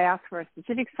 Sometimes I ask for a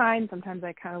specific sign. Sometimes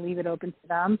I kind of leave it open to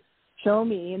them. Show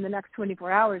me in the next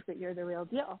 24 hours that you're the real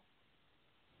deal.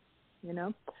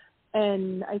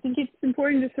 And I think it's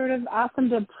important to sort of ask them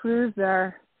to prove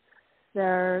their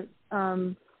who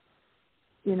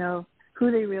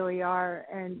they really are.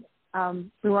 And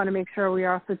we want to make sure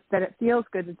that it feels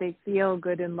good, that they feel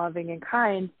good and loving and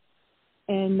kind.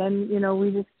 And then,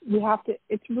 we have to,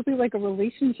 it's really like a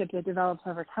relationship that develops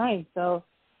over time. So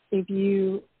if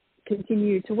you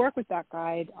continue to work with that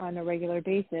guide on a regular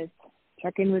basis,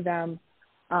 check in with them.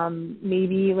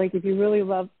 Maybe, like, if you really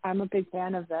love, I'm a big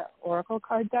fan of the Oracle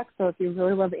card deck. So if you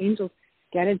really love angels,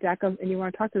 get a deck and you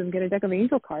want to talk to them, get a deck of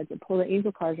angel cards and pull the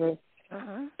angel cards, or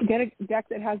get a deck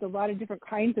that has a lot of different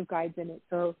kinds of guides in it.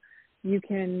 So you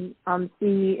can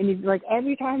see, and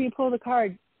every time you pull the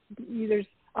card, there's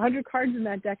 100 cards in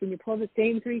that deck, and you pull the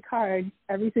same 3 cards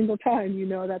every single time,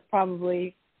 that's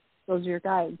probably, those are your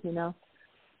guides, Oh,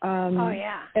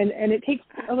 yeah. And it takes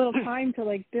a little time to,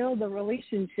 like, build a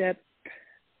relationship.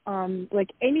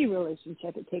 Like any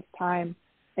relationship, it takes time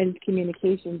and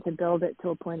communication to build it to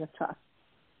a point of trust.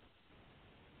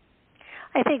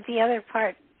 I think the other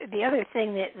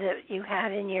thing that you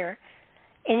had in your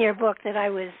book that I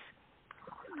was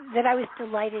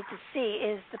delighted to see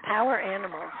is the power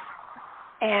animals,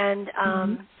 and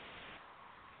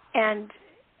and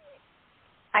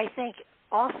I think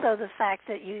also the fact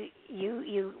that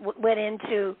you went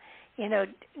into,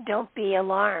 don't be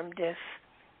alarmed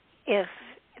if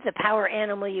the power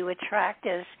animal you attract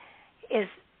is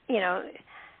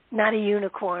not a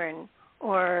unicorn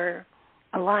or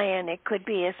a lion. It could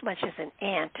be as much as an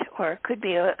ant, or it could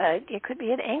be an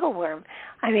angleworm.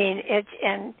 I mean,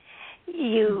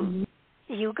 you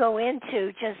go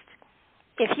into just,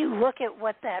 if you look at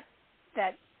what that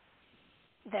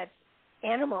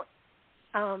animal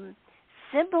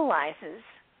symbolizes,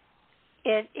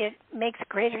 it makes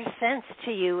greater sense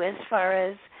to you as far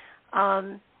as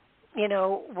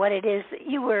what it is that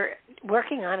you were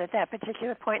working on at that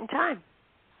particular point in time.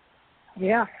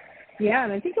 Yeah,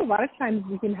 and I think a lot of times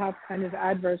we can have kind of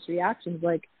adverse reactions.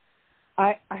 Like,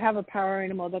 I have a power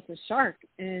animal that's a shark,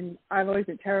 and I've always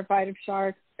been terrified of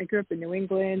sharks. I grew up in New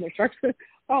England. There's sharks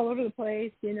all over the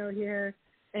place, here.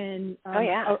 And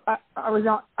I was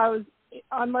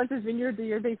on Martha's Vineyard the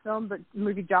year they filmed the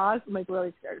movie Jaws. I'm, like,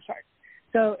 really scared of sharks.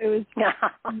 So it was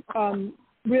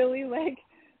really, like,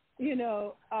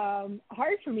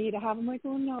 hard for me to have. I'm like,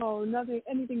 oh no,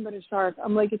 anything but a shark.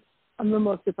 I'm the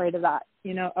most afraid of that,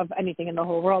 of anything in the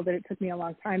whole world. And it took me a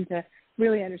long time to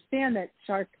really understand that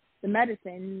the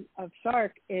medicine of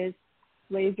shark is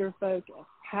laser focus,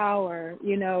 power,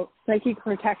 psychic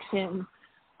protection,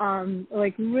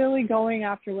 like really going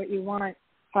after what you want,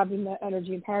 having the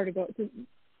energy and power to go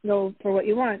for what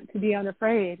you want, to be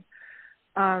unafraid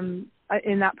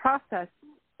in that process.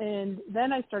 And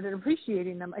then I started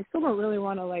appreciating them. I still don't really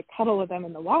want to, like, cuddle with them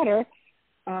in the water,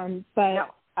 but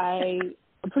I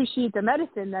appreciate the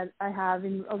medicine that I have.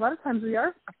 And a lot of times we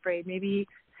are afraid. Maybe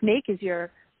snake is your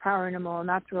power animal, and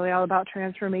that's really all about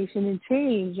transformation and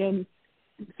change and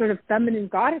sort of feminine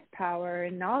goddess power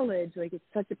and knowledge. Like, it's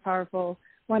such a powerful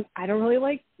one. I don't really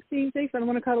like seeing snakes. I don't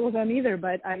want to cuddle with them either,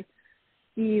 but I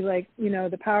see, like,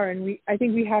 the power. And I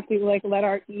think we have to, like, let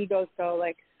our egos go.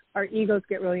 Like, our egos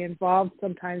get really involved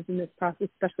sometimes in this process,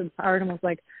 especially the power animals.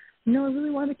 Like, I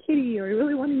really want a kitty, or I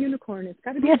really want a unicorn. It's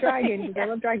got to be a dragon, because I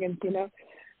love dragons,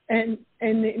 And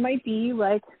it might be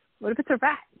like, what if it's a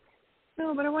rat?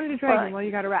 No, but I wanted a dragon. Right. Well,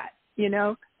 you got a rat,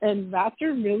 And rats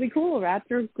are really cool. Rats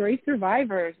are great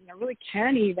survivors, and they're really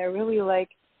canny. They're really, like,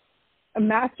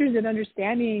 masters at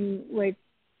understanding like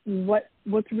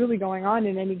what's really going on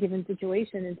in any given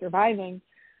situation and surviving.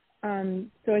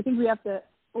 So I think we have to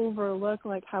overlook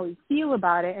like how we feel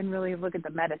about it and really look at the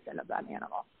medicine of that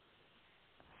animal.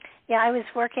 Yeah, I was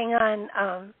working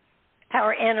on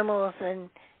power animals and,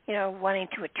 you know, wanting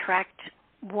to attract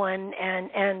one,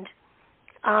 and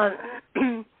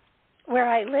where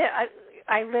I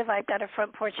live, I've got a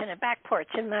front porch and a back porch,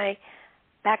 and my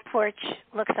back porch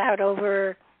looks out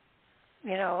over,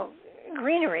 you know,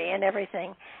 greenery and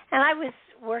everything. And I was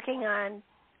working on,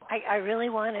 I really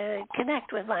want to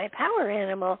connect with my power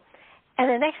animal. And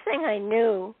the next thing I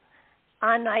knew,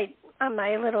 on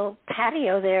my little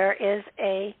patio there is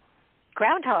a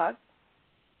groundhog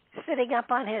sitting up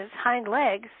on his hind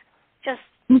legs, just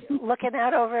looking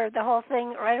out over the whole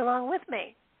thing right along with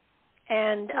me.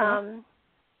 And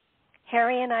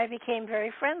Harry and I became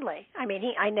very friendly. I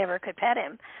mean, I never could pet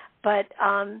him, but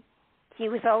he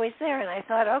was always there, and I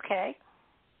thought, okay,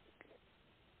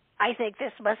 I think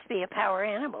this must be a power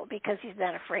animal because he's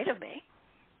not afraid of me.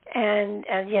 And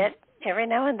yet, every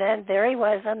now and then, there he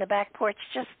was on the back porch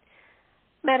just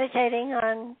meditating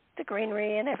on the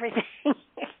greenery and everything.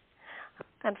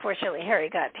 Unfortunately, Harry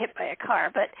got hit by a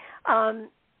car, but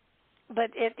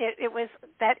it was,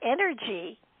 that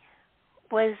energy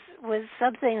was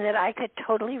something that I could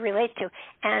totally relate to,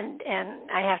 and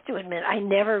I have to admit, I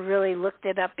never really looked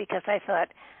it up because I thought,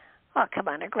 oh, come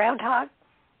on, a groundhog,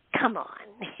 come on,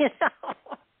 you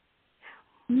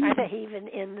know, are they even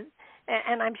in?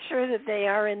 And I'm sure that they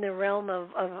are in the realm of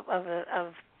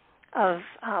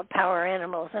power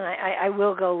animals, and I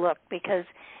will go look because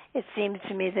it seemed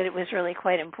to me that it was really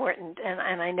quite important,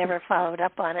 and I never followed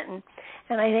up on it,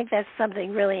 and I think that's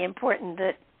something really important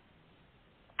that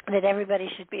everybody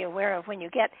should be aware of. When you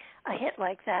get a hit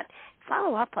like that,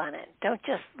 follow up on it. Don't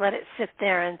just let it sit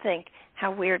there and think,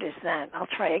 how weird is that? I'll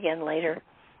try again later,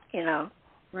 you know.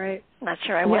 Right. Not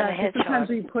sure I want a hedgehog. Sometimes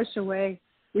we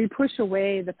push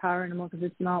away the power animal because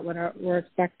it's not what we're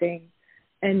expecting.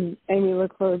 And we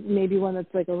look for maybe one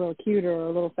that's like a little cuter or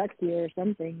a little sexier or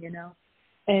something, you know.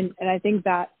 And I think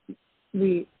that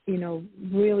we, you know,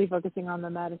 really focusing on the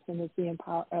medicine is the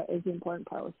important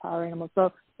part with power animals.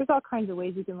 So there's all kinds of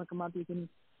ways you can look them up.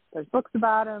 There's books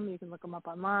about them. You can look them up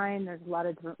online. There's a lot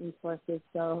of different resources.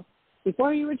 So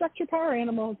before you reject your power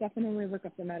animal, definitely look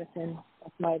up the medicine.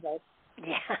 That's my advice.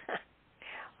 Yeah.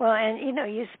 Well, and, you know,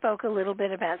 you spoke a little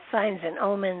bit about signs and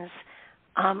omens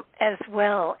as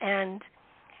well. And,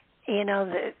 you know,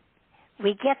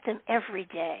 we get them every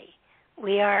day.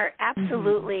 We are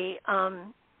absolutely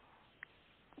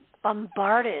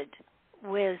bombarded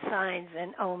with signs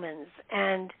and omens,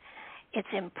 and it's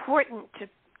important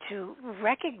to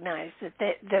recognize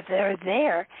that they're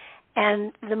there.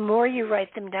 And the more you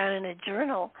write them down in a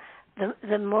journal,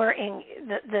 the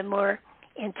more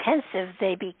intensive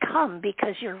they become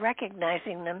because you're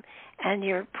recognizing them and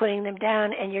you're putting them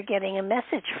down and you're getting a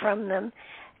message from them.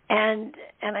 And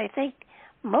I think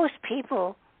most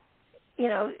people, you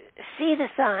know, see the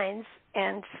signs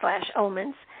and /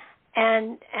 omens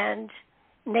and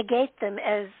negate them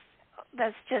as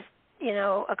that's just, you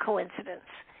know, a coincidence.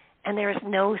 And there is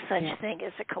no such thing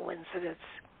as a coincidence.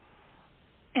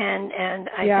 And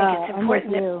I think it's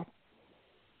important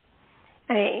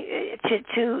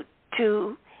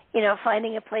to you know,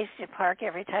 finding a place to park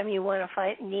every time you want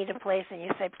to need a place, and you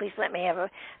say, please let me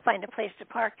find a place to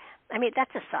park. I mean,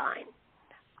 that's a sign.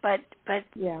 But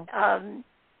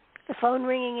the phone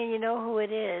ringing and you know who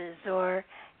it is, or,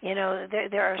 you know,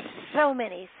 there are so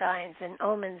many signs and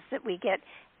omens that we get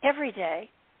every day,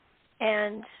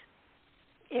 and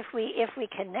if we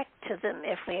connect to them,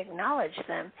 if we acknowledge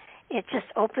them, it just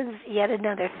opens yet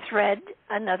another thread,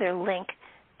 another link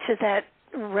to that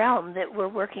realm that we're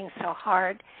working so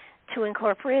hard to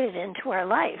incorporate it into our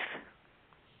life.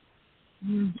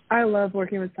 I love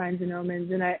working with signs and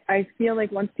omens, and I feel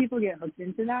like once people get hooked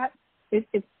into that,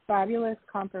 it's fabulous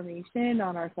confirmation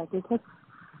on our psychic hook.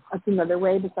 That's another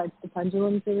way besides the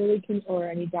pendulum to really or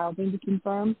any dowsing to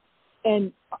confirm.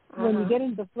 And when you get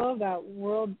into the flow of that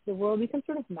world, the world becomes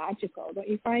sort of magical. Don't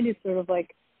you find it's sort of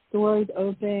like the world is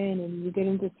open and you get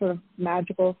into sort of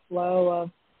magical flow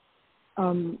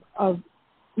of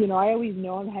you know, I always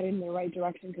know I'm headed in the right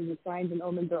direction because the signs and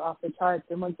omens are off the charts.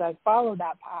 And once I follow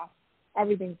that path,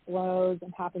 everything flows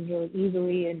and happens really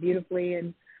easily and beautifully.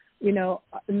 And, you know,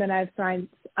 and then I have signs.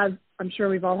 I'm sure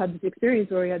we've all had this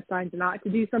experience where we had signs not to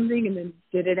do something and then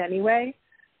did it anyway.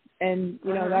 And,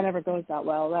 you know, that never goes that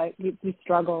well. Like, we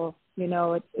struggle. You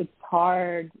know, it's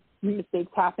hard.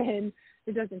 Mistakes happen.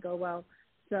 It doesn't go well.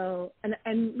 So,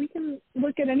 and we can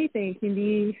look at anything. It can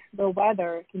be the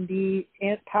weather. It can be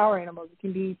power animals. It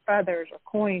can be feathers or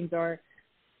coins or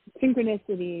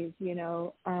synchronicities,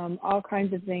 all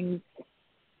kinds of things.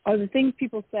 Or the things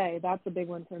people say, that's a big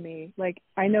one for me. Like,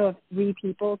 I know if 3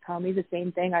 people tell me the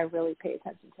same thing, I really pay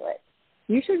attention to it.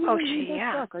 You should really read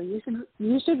this book, or you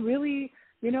should really,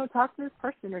 talk to this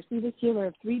person or see this healer.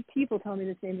 If 3 people tell me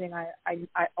the same thing, I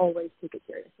always take it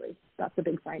seriously. That's a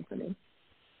big sign for me.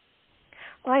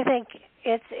 Well, I think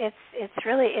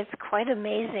it's quite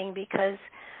amazing because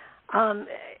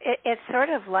it's sort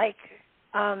of like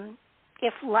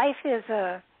if life is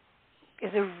a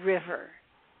river,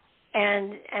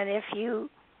 and if you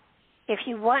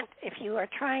are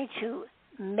trying to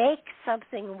make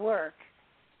something work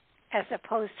as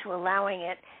opposed to allowing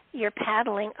it, you're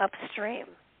paddling upstream,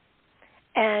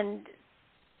 and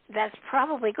that's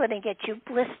probably going to get you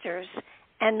blisters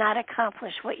and not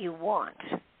accomplish what you want.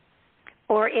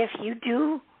 Or if you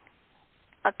do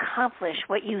accomplish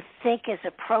what you think is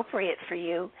appropriate for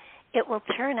you, it will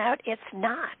turn out it's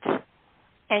not.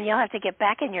 And you'll have to get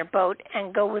back in your boat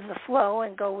and go with the flow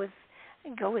and go with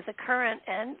the current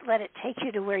and let it take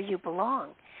you to where you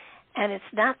belong. And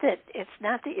it's not that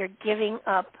you're giving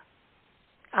up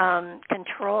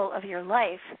control of your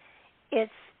life.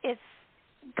 It's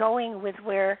going with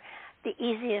where the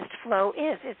easiest flow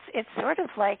is. It's sort of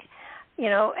like,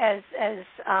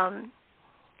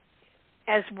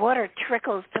 as water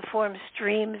trickles to form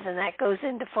streams, and that goes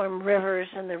in to form rivers,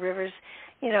 and the rivers,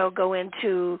 go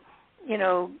into,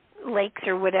 lakes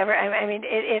or whatever. I mean,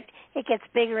 it gets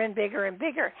bigger and bigger and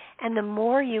bigger. And the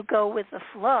more you go with the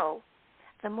flow,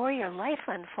 the more your life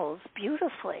unfolds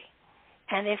beautifully.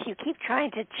 And if you keep trying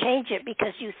to change it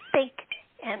because you think,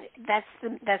 and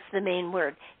that's the main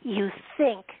word, you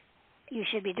think you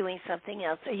should be doing something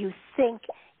else, or you think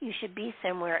you should be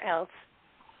somewhere else,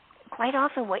 quite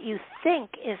often what you think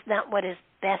is not what is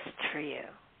best for you.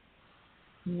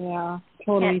 Yeah,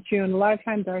 totally true. And a lot of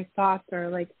times our thoughts are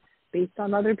like based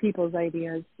on other people's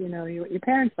ideas, what your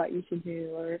parents thought you should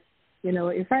do, or,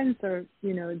 what your friends are,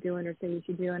 doing or say you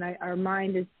should do. And our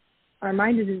mind is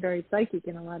very psychic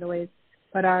in a lot of ways,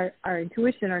 but our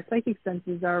intuition, our psychic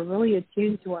senses are really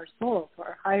attuned to our soul, to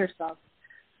our higher self,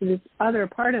 to this other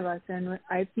part of us. And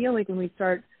I feel like when we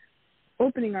start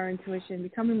opening our intuition,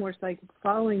 becoming more psychic,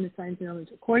 following the signs and omens,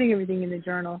 recording everything in the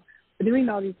journal, doing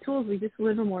all these tools, we just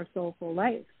live a more soulful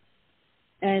life.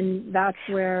 And that's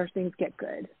where things get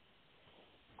good.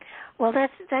 Well,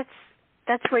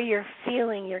 that's where you're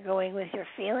going with your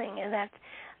feeling, and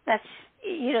that's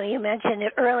you mentioned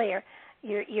it earlier,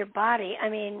 your body. I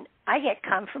mean, I get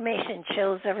confirmation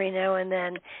chills every now and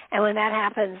then, and when that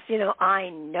happens, I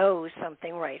know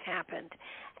something right happened.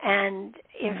 And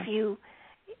if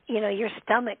your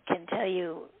stomach can tell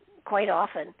you quite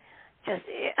often, just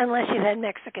unless you've had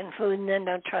Mexican food, and then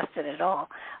don't trust it at all.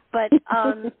 But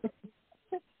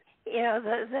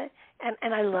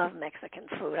and I love Mexican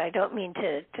food. I don't mean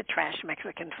to trash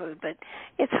Mexican food, but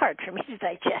it's hard for me to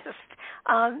digest.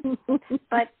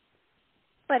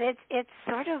 But it's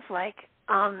sort of like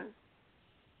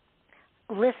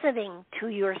listening to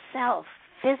yourself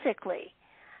physically,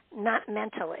 not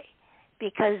mentally,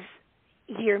 because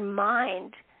your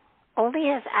mind only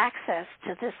has access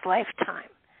to this lifetime.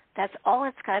 That's all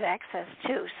it's got access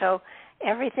to. So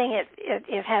everything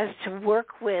it has to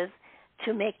work with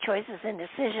to make choices and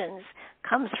decisions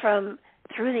comes through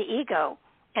the ego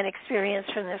and experience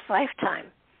from this lifetime.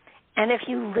 And if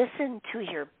you listen to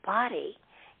your body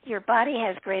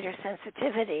has greater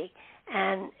sensitivity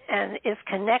and is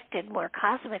connected more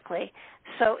cosmically,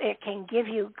 so it can give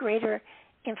you greater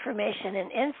information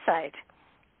and insight.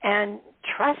 And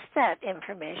trust that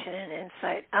information and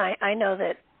insight. I know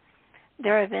that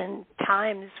there have been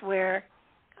times where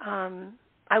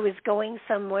I was going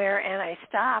somewhere and I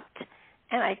stopped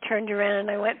and I turned around and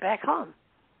I went back home.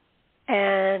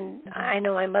 And I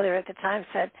know my mother at the time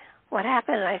said, "What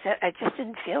happened?" And I said, "I just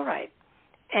didn't feel right."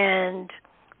 And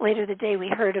later the day we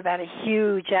heard about a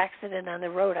huge accident on the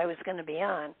road I was going to be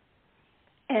on.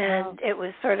 And it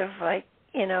was sort of like,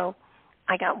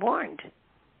 I got warned.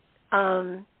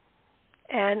 And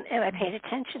I paid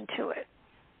attention to it.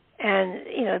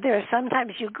 And, there are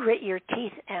sometimes you grit your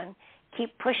teeth and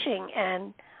keep pushing,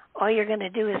 and all you're going to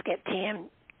do is get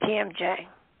TMJ.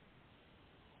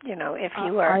 If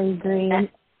you are. I agree.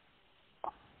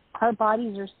 Our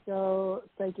bodies are so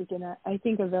psychic, and I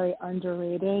think a very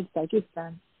underrated psychic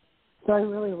sense. So I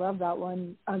really love that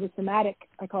one. The somatic,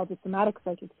 I call it the somatic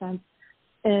psychic sense.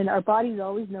 And our bodies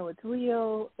always know what's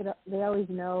real. They always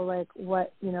know, like,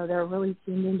 what, they're really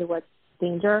tuned into what's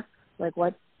danger, like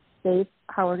what's safe,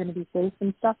 how we're going to be safe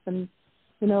and stuff. And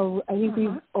I think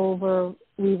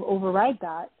we've override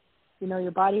that.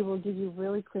 Your body will give you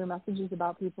really clear messages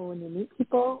about people when you meet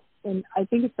people. And I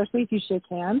think especially if you shake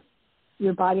hands,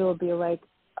 your body will be like,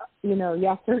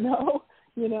 yes or no,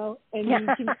 and you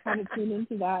can kind of tune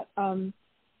into that.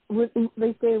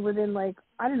 They say within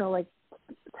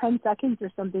 10 seconds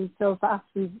or something, so fast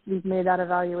we've made that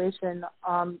evaluation.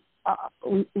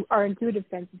 Our intuitive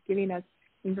sense is giving us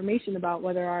information about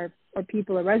whether our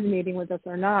people are resonating with us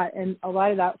or not, and a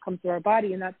lot of that comes through our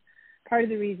body, and that's part of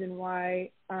the reason why,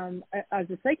 as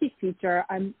a psychic teacher,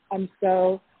 I'm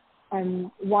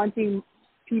wanting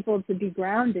people to be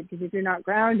grounded, because if you're not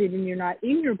grounded and you're not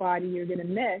in your body, you're going to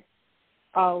miss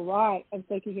a lot of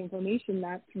psychic information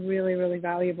that's really, really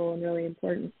valuable and really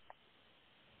important.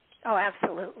 Oh,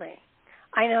 absolutely.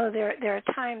 I know there are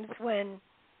times when,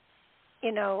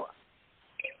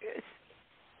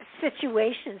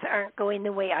 situations aren't going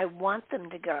the way I want them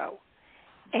to go.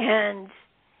 And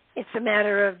it's a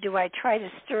matter of, do I try to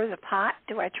stir the pot?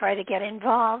 Do I try to get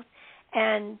involved?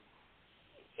 And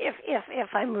if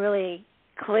I'm really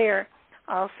clear,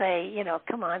 I'll say,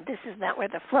 come on, this is not where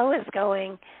the flow is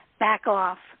going. Back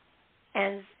off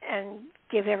and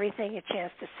give everything a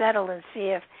chance to settle and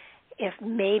see if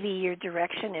maybe your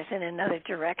direction is in another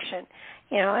direction.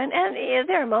 And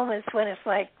there are moments when it's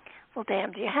like, well,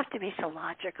 damn, do you have to be so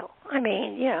logical? I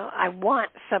mean, I want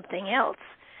something else.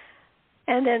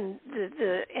 And then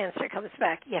the answer comes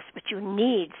back, yes, but you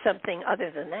need something other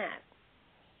than that.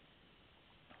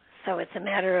 So it's a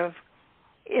matter of,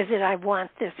 is it I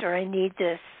want this or I need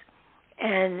this?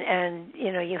 And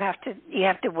you have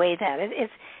to weigh that.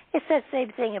 It's that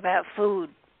same thing about food.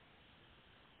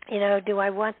 Do I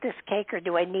want this cake or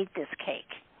do I need this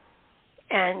cake?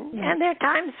 And there are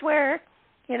times where,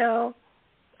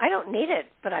 I don't need it,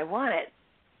 but I want it.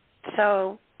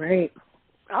 So right.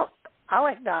 I'll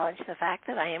acknowledge the fact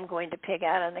that I am going to pig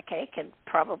out on the cake and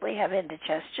probably have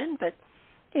indigestion, but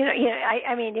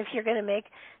I mean, if you're going to make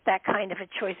that kind of a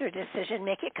choice or decision,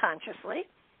 make it consciously.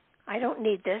 I don't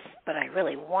need this, but I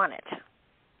really want it.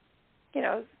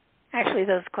 Actually,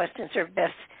 those questions are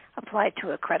best applied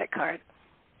to a credit card.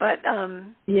 But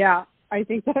yeah, I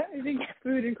think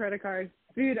food and credit cards,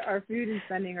 food and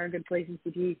spending are good places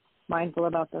to be mindful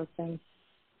about those things.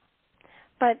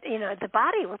 But the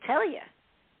body will tell you.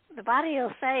 The body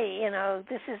will say,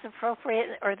 this is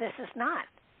appropriate or this is not.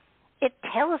 It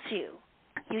tells you.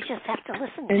 You just have to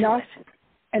listen to it.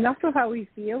 And also how we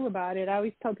feel about it. I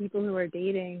always tell people who are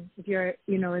dating, if you're,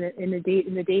 in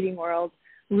the dating world,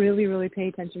 really, really pay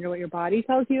attention to what your body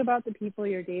tells you about the people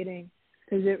you're dating,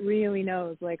 because it really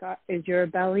knows. Is your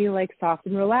belly soft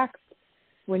and relaxed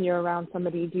when you're around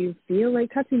somebody? Do you feel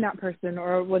like touching that person,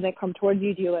 or when they come towards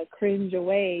you, do you cringe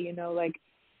away?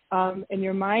 And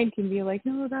your mind can be like,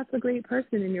 no, that's a great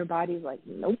person, and your body's like,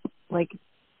 nope,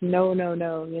 no,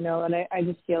 And I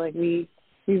just feel like we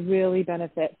really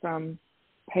benefit from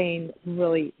paying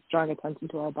really strong attention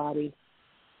to our body.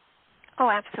 Oh,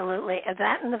 absolutely. And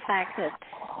that and the fact that,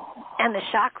 and the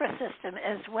chakra system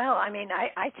as well. I mean,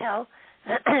 I tell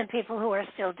people who are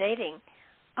still dating,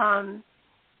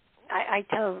 I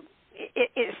tell,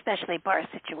 especially bar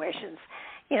situations,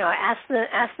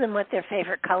 ask them what their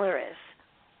favorite color is,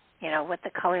 what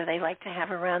the color they like to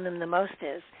have around them the most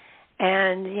is.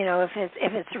 And,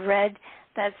 if it's red,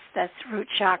 that's root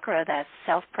chakra, that's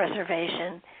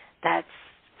self-preservation, that's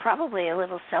probably a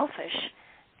little selfish.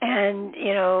 And,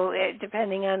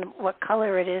 depending on what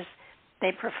color it is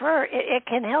they prefer, it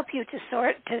can help you to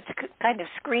kind of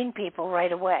screen people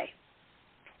right away.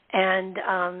 And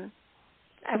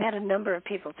I've had a number of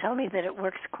people tell me that it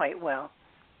works quite well.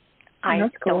 I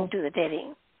don't do the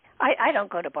dating. I don't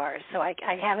go to bars, so I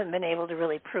haven't been able to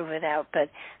really prove it out. But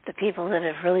the people that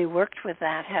have really worked with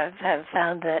that have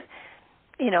found that,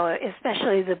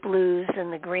 especially the blues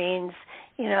and the greens,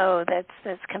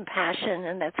 that's compassion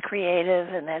and that's creative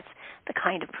and that's the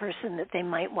kind of person that they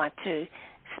might want to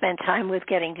spend time with,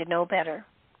 getting to know better.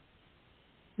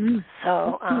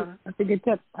 So that's a good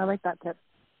tip. I like that tip.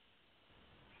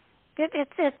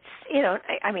 It's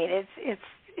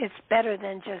better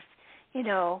than just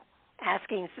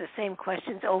asking the same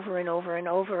questions over and over and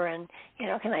over, and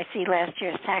can I see last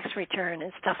year's tax return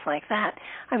and stuff like that.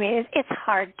 I mean, it's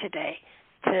hard today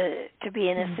to be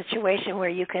in a situation where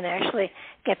you can actually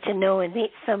get to know and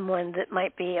meet someone that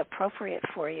might be appropriate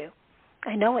for you.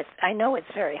 I know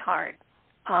it's very hard.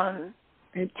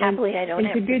 Happily, I don't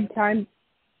have. It's a good time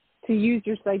to use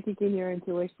your psychic and your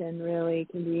intuition. Really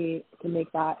can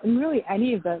make that, and really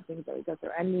any of the things that we go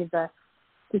through, any of the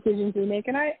decisions we make.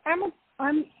 And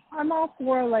I'm all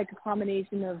for a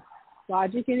combination of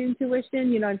logic and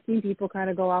intuition. I've seen people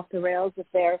kind of go off the rails if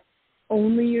they're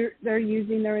they're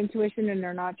using their intuition and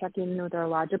they're not checking with their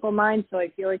logical mind. So I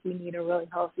feel like we need a really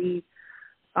healthy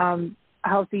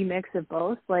mix of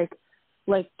both. Like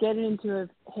get into a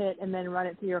hit and then run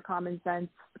it through your common sense,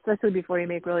 especially before you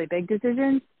make really big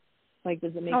decisions. Like,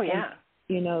 does it make sense,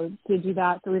 to do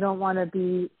that? So we don't want to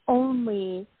be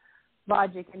only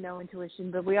logic and no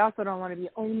intuition, but we also don't want to be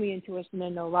only intuition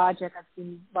and no logic. I've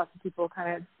seen lots of people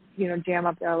kind of, jam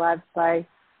up their lives by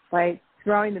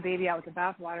throwing the baby out with the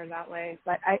bathwater that way.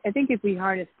 But I think if we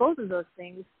harness both of those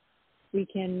things, we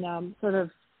can live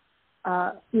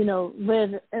to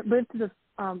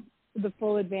the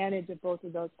full advantage of both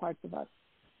of those parts of us.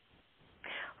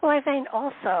 Well, I think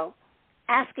also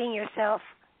asking yourself,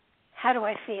 how do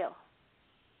I feel?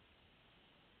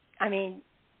 I mean,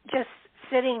 just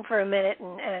sitting for a minute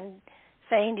and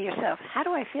saying to yourself, how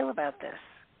do I feel about this?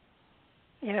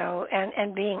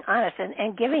 And being honest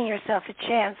and giving yourself a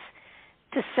chance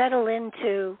to settle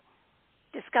into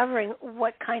discovering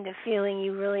what kind of feeling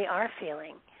you really are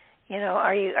feeling.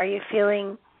 Are you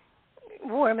feeling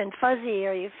warm and fuzzy?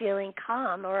 Are you feeling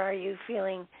calm? Or are you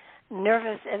feeling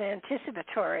nervous and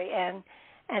anticipatory? And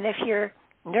if you're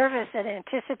nervous and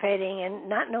anticipating and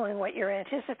not knowing what you're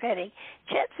anticipating,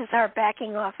 chances are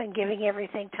backing off and giving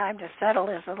everything time to settle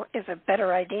is a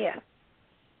better idea.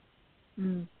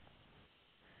 Mm.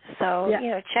 So,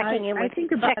 checking in with... I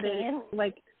think about it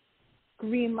like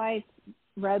green lights,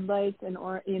 red lights, and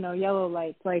yellow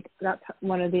lights. Like, that's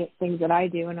one of the things that I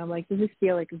do. And I'm like, does this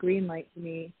feel like a green light to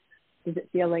me? Does it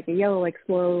feel like a yellow, like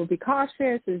slow, be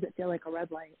cautious? Or does it feel like a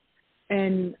red light?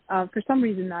 And for some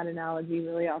reason, that analogy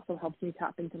really also helps me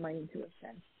tap into my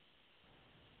intuition.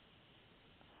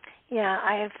 Yeah,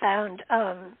 I have found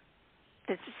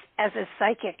that as a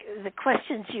psychic, the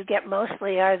questions you get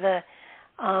mostly are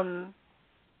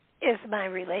is my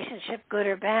relationship good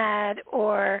or bad,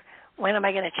 or when am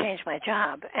I going to change my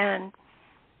job? And,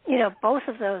 both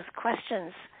of those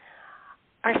questions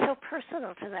are so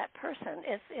personal to that person.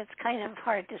 It's kind of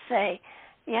hard to say,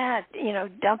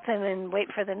 dump him and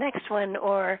wait for the next one,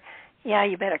 or,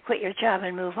 you better quit your job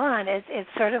and move on. It's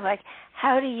sort of like,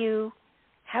 how do you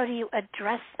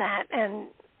address that? And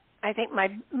I think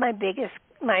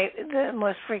the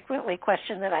most frequently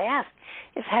question that I ask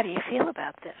is, how do you feel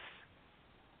about this?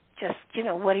 Just,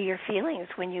 what are your feelings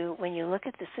when you look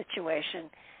at the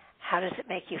situation? How does it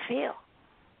make you feel?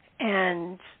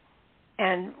 And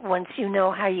once you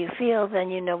know how you feel,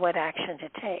 then you know what action to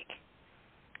take.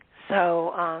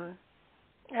 So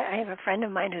I have a friend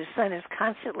of mine whose son is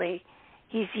constantly,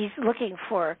 he's looking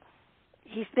for,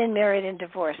 he's been married and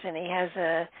divorced, and he has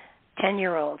a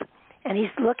 10-year-old, and he's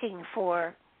looking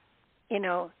for,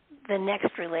 the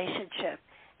next relationship.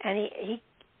 And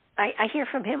I hear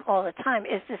from him all the time,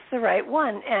 is this the right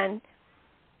one? And,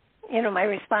 my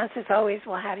response is always,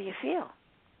 well, how do you feel?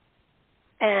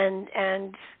 And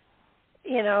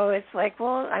it's like,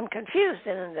 well, I'm confused.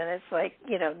 And then it's like,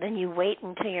 then you wait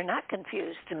until you're not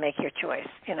confused to make your choice,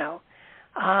 And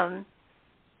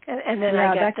then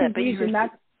I get that confusion,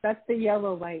 that's the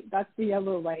yellow light. That's the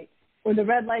yellow light. Or the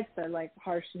red lights are like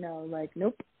harsh no, like,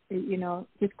 nope,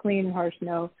 just clean, harsh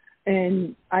no.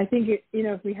 And I think,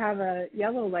 if we have a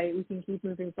yellow light, we can keep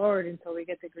moving forward until we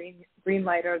get the green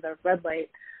light or the red light.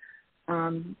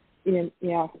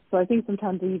 So I think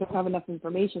sometimes when you don't have enough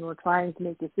information, we're trying to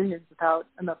make decisions without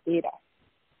enough data.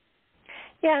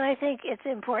 Yeah, and I think it's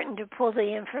important to pull the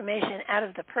information out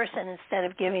of the person instead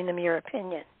of giving them your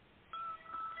opinion.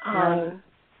 For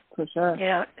sure.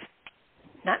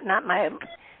 Not my.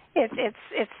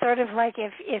 It's sort of like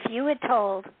if you had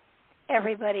told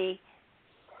everybody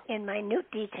in minute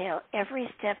detail every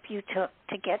step you took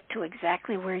to get to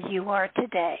exactly where you are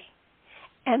today,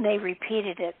 and they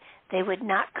repeated it, they would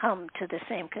not come to the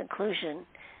same conclusion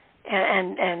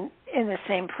and in the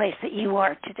same place that you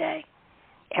are today.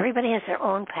 Everybody has their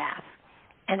own path,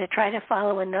 and to try to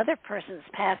follow another person's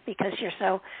path because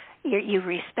you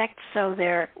respect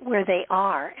where they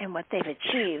are and what they've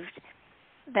achieved,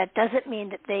 that doesn't mean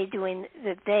that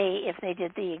if they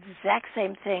did the exact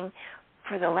same thing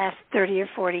for the last 30 or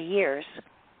 40 years,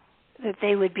 that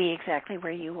they would be exactly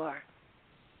where you are.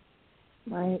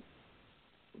 Right.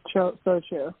 So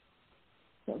true.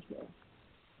 So true.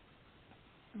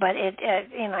 But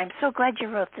I'm so glad you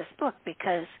wrote this book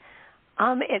because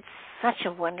it's such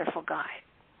a wonderful guide.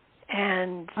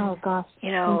 And oh gosh,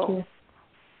 thank you.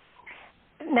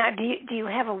 Now, do you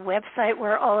have a website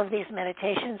where all of these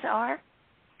meditations are?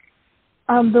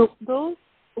 Those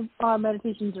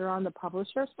meditations are on the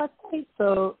publisher's website.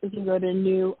 So if you go to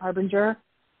New Harbinger,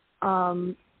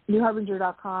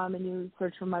 newharbinger.com, and you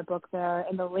search for my book there,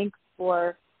 and the links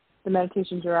for the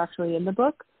meditations are actually in the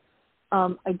book.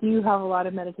 I do have a lot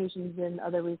of meditations and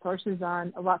other resources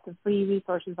lots of free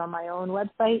resources on my own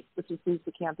website, which is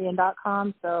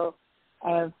lisacampion.com. So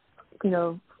I have,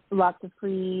 lots of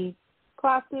free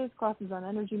classes on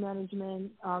energy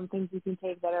management, things you can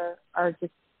take that are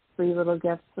just free little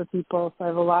gifts for people. So I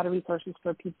have a lot of resources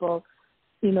for people,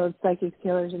 psychic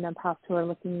healers and empaths who are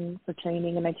looking for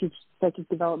training, and I teach psychic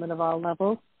development of all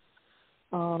levels.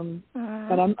 But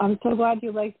I'm so glad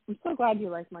you like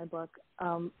my book.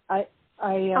 I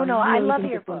love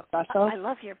your book. I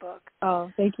love your book.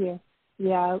 Oh, thank you.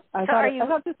 Yeah, I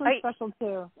thought this was special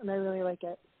too, and I really like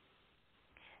it.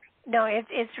 No,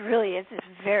 it's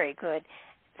very good.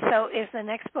 So, is the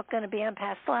next book going to be on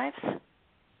past lives?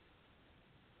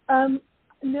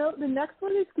 No, the next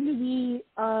one is going to be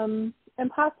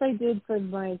Empaths. I did for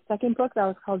my second book that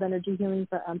was called Energy Healing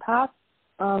for Empaths.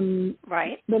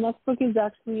 Right. The next book is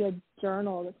actually a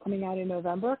journal that's coming out in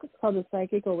November. It's called the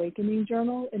Psychic Awakening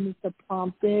Journal, and it's a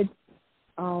prompted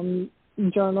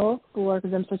journal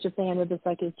because I'm such a fan of the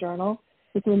Psychic Journal.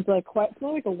 This one's it's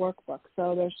more like a workbook.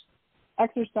 So there's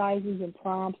exercises and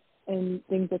prompts and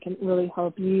things that can really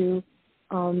help you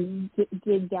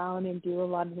dig down and do a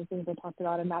lot of the things I talked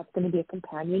about, and that's going to be a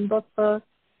companion book for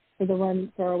the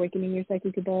one for Awakening Your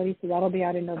Psychic Ability. So that'll be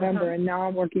out in November. And now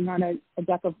I'm working on a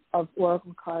deck of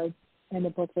oracle cards and a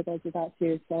book that goes with that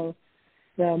too. So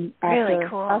really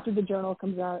cool. After the journal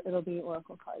comes out, it'll be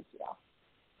oracle cards. Yeah.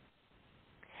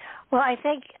 Well, I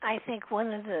think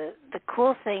one of the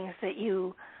cool things that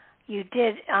you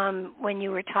did when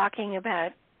you were talking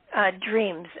about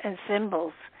dreams and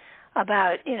symbols,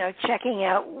 about checking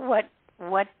out what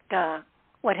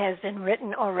has been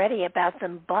written already about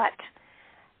them, but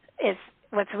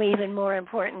what's even more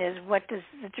important is what does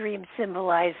the dream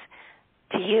symbolize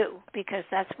to you, because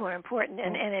that's more important.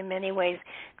 And in many ways,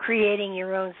 creating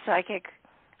your own psychic,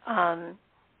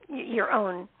 your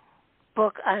own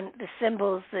book on the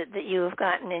symbols that you have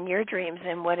gotten in your dreams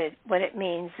and what it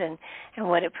means and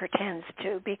what it pretends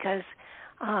to, because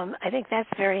I think that's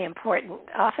very important.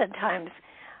 Oftentimes,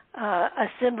 a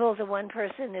symbol to one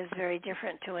person is very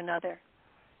different to another,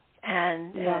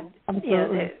 and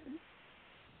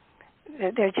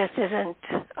there just isn't.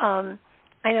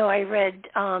 I know I read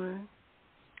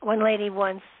one lady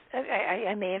once.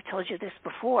 I may have told you this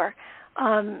before.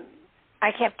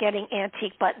 I kept getting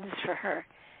antique buttons for her,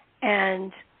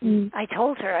 and I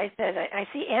told her, I said, I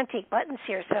see antique buttons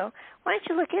here, so why don't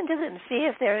you look into them, see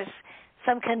if there's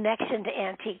some connection to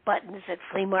antique buttons at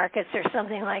flea markets or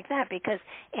something like that, because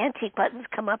antique buttons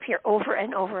come up here over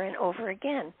and over and over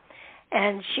again.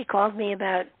 And she called me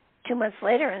about 2 months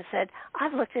later and said,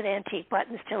 I've looked at antique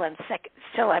buttons till I'm sick,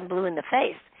 till I'm blue in the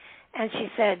face. And she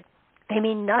said, they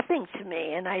mean nothing to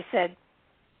me. And I said,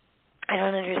 I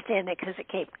don't understand it, because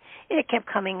it kept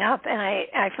coming up. And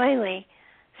I finally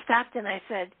stopped and I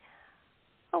said,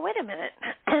 oh, wait a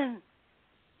minute.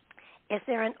 Is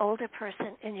there an older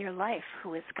person in your life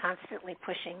who is constantly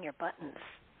pushing your buttons?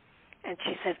 And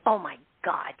she said, oh, my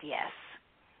God, yes.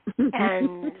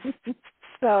 And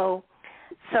so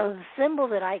the symbol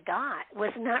that I got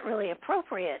was not really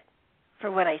appropriate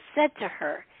for what I said to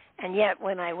her. And yet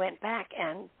when I went back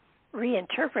and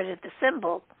reinterpreted the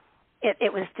symbol,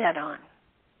 it was dead on.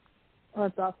 Oh,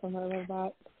 that's awesome. I love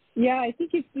that. Yeah, I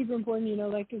think it's super important,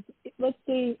 let's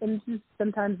say, and this is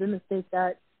sometimes a mistake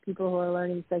that people who are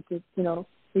learning psychic,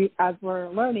 as we're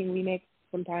learning, we make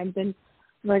sometimes. And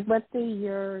let's say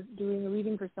you're doing a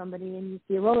reading for somebody and you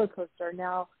see a roller coaster.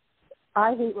 Now,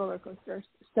 I hate roller coasters.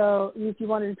 So if you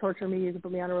wanted to torture me, you could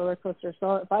put me on a roller coaster.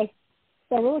 So if I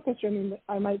saw a roller coaster,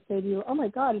 I might say to you, oh my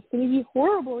God, it's going to be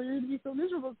horrible. You're going to be so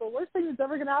miserable. It's the worst thing that's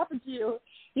ever going to happen to you.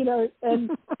 And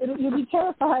you'll be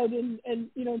terrified and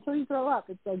until you throw up.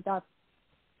 It's like that's,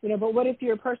 but what if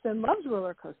your person loves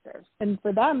roller coasters? And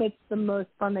for them, it's the most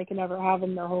fun they can ever have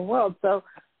in the whole world. So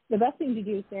the best thing to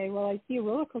do is say, well, I see a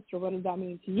roller coaster. What does that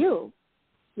mean to you?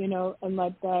 And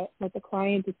let the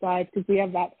client decide, because we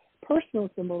have that personal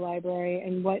symbol library,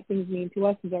 and what things mean to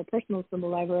us is our personal symbol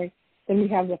library. Then we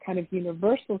have the kind of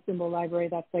universal symbol library.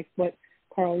 That's like what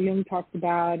Carl Jung talked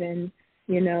about, and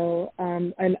and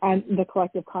on the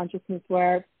collective consciousness,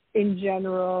 where in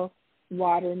general,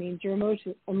 water means your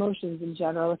emotions in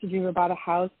general. If you dream about a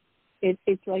house,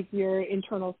 it's like your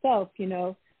internal self,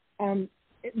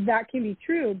 that can be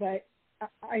true, but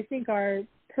I think our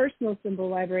personal symbol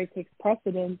library takes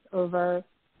precedence over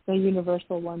the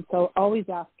universal one. So always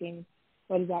asking,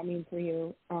 what does that mean for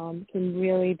you, can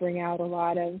really bring out a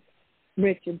lot of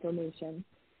rich information.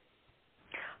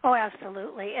 Oh,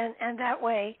 absolutely. And that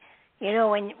way You know,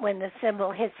 when the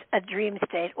symbol hits a dream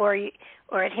state, or it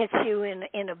hits you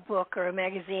in a book or a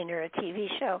magazine or a TV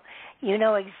show, you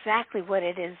know exactly what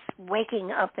it is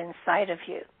waking up inside of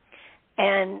you.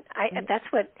 And that's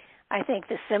what I think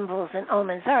the symbols and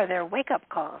omens are. They're wake-up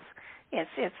calls.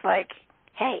 It's like,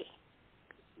 hey,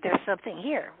 there's something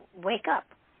here. Wake up.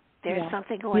 There's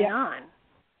something going on.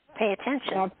 Pay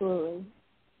attention. Absolutely.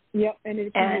 Yep, and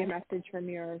it can be a message from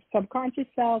your subconscious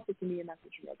self. It can be a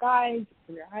message from your guides,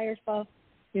 from your higher self.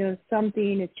 You know,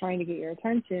 something is trying to get your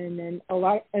attention,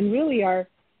 and really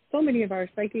so many of our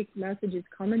psychic messages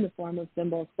come in the form of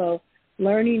symbols. So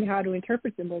learning how to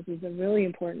interpret symbols is a really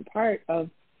important part of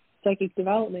psychic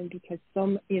development, because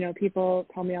people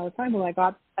tell me all the time, well, I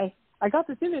got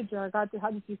this image, or I got to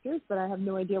have this experience, but I have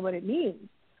no idea what it means.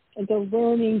 And so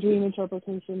learning dream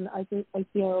interpretation, I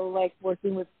feel like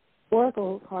working with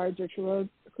oracle cards or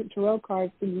tarot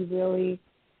cards can be really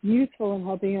useful in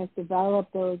helping us develop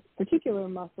those particular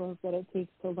muscles that it takes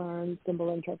to learn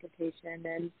symbol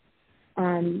interpretation.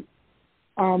 And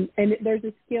there's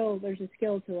a skill to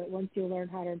it. Once you learn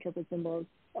how to interpret symbols,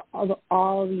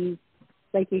 all the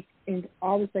psychic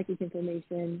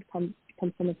information comes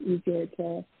so much easier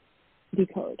to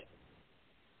decode.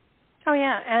 Oh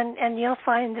yeah, and you'll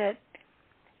find that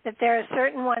there are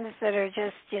certain ones that are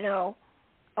just,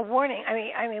 a warning.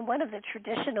 I mean, one of the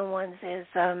traditional ones is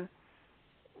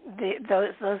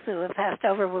those who have passed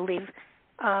over will leave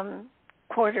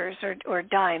quarters or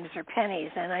dimes or pennies.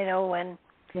 And I know when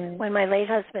my late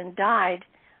husband died,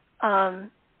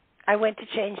 I went to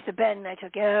change the bed and I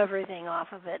took everything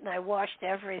off of it and I washed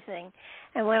everything.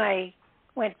 And when I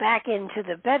went back into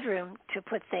the bedroom to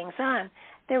put things on,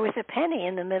 there was a penny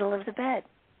in the middle of the bed.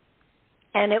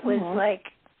 And it was like,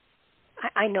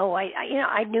 I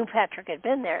knew Patrick had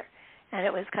been there, and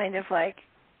it was kind of like,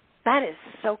 that is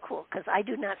so cool, because I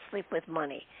do not sleep with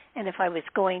money, and if I was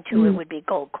going to, it would be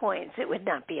gold coins. It would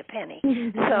not be a penny.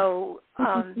 So,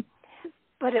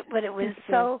 but it was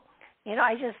so,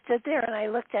 I just stood there and I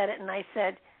looked at it and I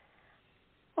said,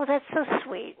 well, that's so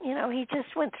sweet. He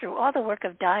just went through all the work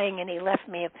of dying and he left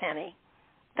me a penny.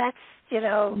 That's,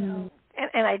 and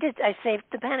I saved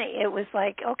the penny. It was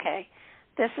like, okay,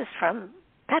 this is from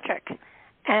Patrick.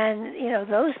 And,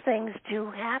 those things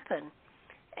do happen.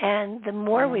 And the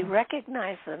more we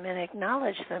recognize them and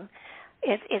acknowledge them,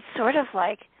 it's sort of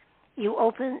like you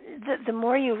open, the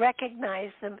more you recognize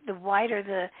them, the wider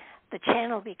the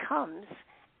channel becomes.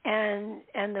 And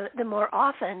the more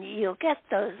often you'll get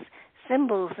those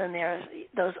symbols and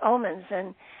those omens.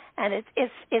 And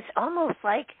it's almost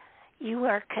like you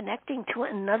are connecting to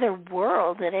another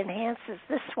world that enhances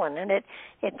this one. And it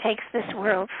takes this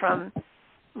world from,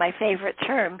 my favorite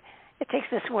term, it takes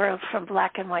this world from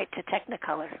black and white to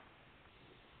technicolor.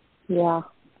 Yeah,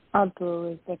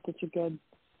 absolutely. That's such a good.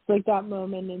 It's like that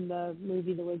moment in the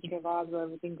movie The Wizard of Oz where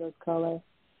everything goes color.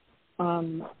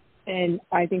 And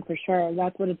I think for sure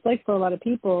that's what it's like for a lot of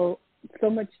people. So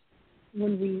much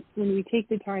when we take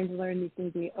the time to learn these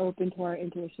things, we open to our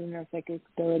intuition and our psychic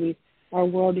abilities, our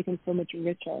world becomes so much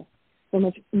richer, so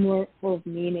much more full of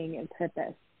meaning and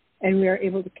purpose. And we are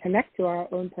able to connect to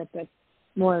our own purpose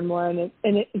more and more. And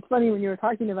it's funny when you were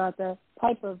talking about the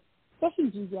type of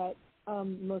questions you get, the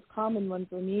most common one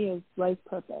for me is life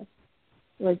purpose.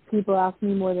 Like, people ask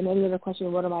me more than any other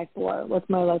question, what am I for? What's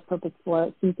my life purpose for?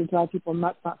 It seems to drive people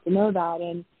nuts not to know that.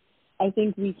 And I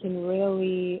think we can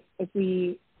really, if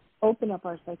we open up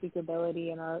our psychic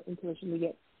ability and our intuition, we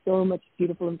get so much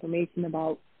beautiful information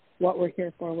about what we're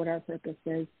here for, what our purpose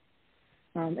is,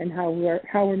 and how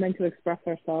we're meant to express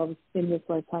ourselves in this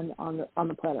lifetime on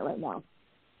the planet right now.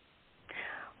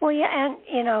 Well, yeah,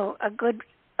 and a good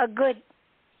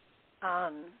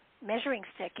measuring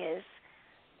stick is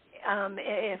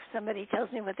if somebody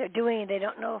tells me what they're doing and they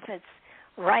don't know if it's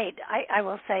right, I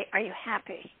will say, are you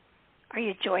happy? Are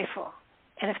you joyful?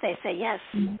 And if they say yes,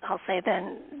 I'll say,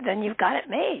 then you've got it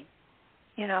made.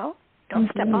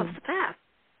 Don't step off the path.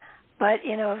 But,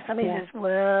 if somebody says,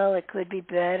 well, it could be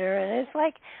better, and it's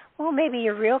like, well, maybe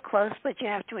you're real close, but you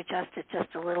have to adjust it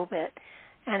just a little bit.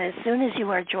 And as soon as you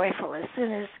are joyful, as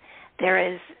soon as there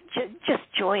is just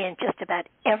joy in just about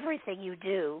everything you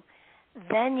do,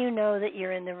 then you know that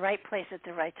you're in the right place at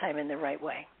the right time in the right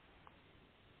way.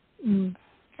 And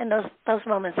those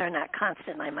moments are not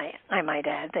constant, I might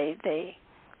add. They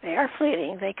are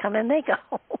fleeting. They come and they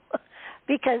go.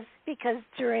 because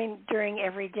during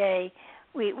every day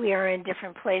we are in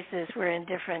different places. We're in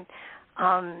different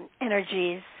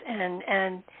energies,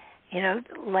 and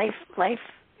life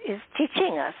is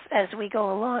teaching us as we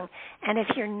go along. And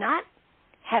if you're not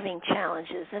having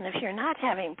challenges, and if you're not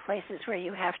having places where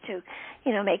you have to,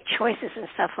 make choices and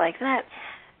stuff like that,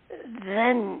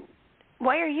 then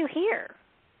why are you here?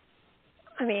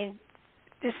 I mean,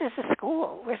 this is a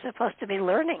school. We're supposed to be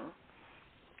learning.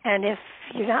 And if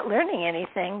you're not learning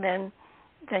anything, then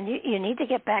you need to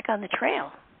get back on the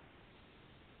trail.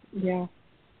 Yeah,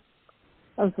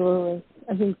 absolutely.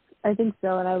 I think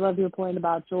so. And I love your point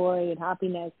about joy and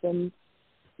happiness. And,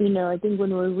 you know, I think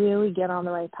when we really get on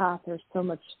the right path, there's so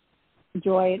much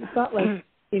joy. It's not like,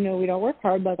 you know, we don't work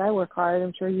hard. Like I work hard.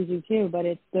 I'm sure you do too. But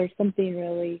there's something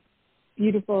really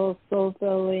beautiful,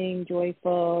 soul-filling,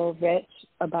 joyful, rich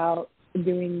about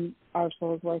doing our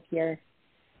soul's work here.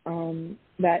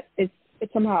 That it's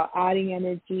somehow adding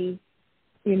energy,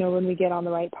 you know, when we get on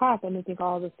the right path. And I think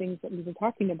all the things that we've been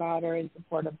talking about are in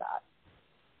support of that.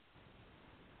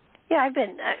 Yeah,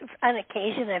 on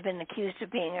occasion I've been accused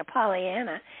of being a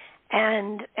Pollyanna,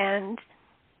 and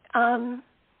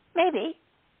maybe,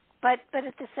 but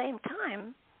at the same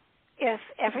time, if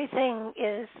everything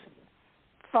is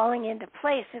falling into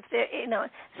place, if there, you know,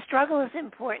 struggle is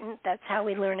important. That's how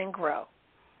we learn and grow,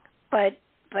 but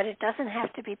it doesn't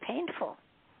have to be painful.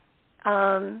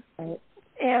 Right.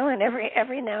 You know, and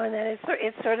every now and then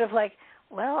it's sort of like,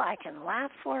 well, I can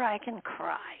laugh or I can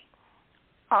cry.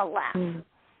 I'll laugh,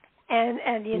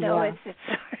 and you know, it's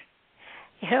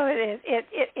you know,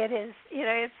 it is, you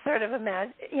know, it's sort of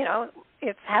you know,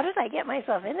 it's how did I get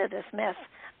myself into this mess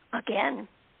again?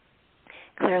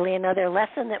 Clearly another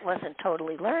lesson that wasn't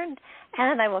totally learned,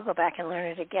 and I will go back and learn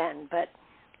it again. But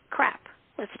crap,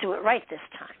 let's do it right this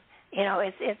time. You know,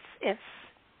 it's.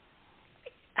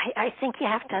 I think you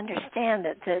have to understand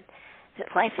that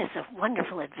life is a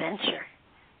wonderful adventure,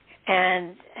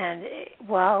 and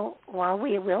while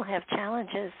we will have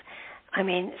challenges, I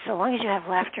mean, so long as you have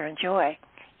laughter and joy,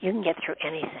 you can get through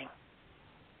anything.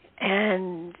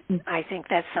 And I think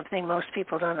that's something most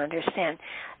people don't understand.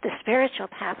 The spiritual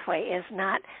pathway is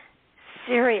not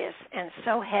serious and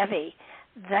so heavy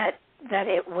that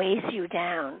it weighs you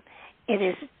down. It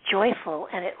is joyful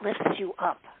and it lifts you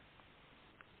up.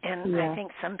 And I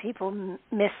think some people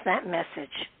miss that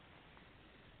message.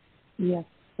 Yes,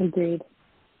 agreed.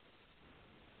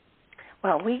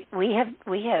 Well, we have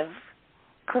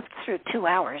clipped through 2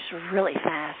 hours really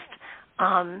fast.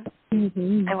 I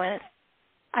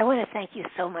want to thank you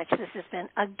so much. This has been,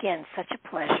 again, such a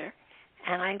pleasure,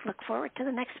 and I look forward to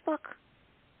the next book.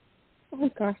 Oh,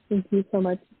 gosh, thank you so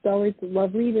much. It's always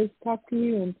lovely to talk to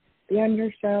you and be on your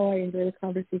show. I enjoy the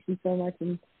conversation so much,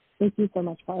 and thank you so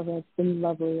much, Barbara. It's been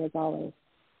lovely as always.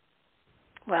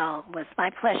 Well, it was my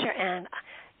pleasure, and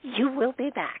you will be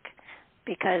back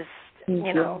because,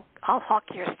 you know, I'll hawk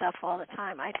your stuff all the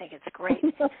time. I think it's great.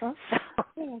 Yeah,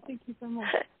 thank you so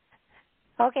much.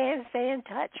 Okay, and stay in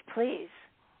touch, please.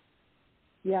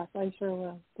 Yes, I sure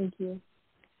will. Thank you.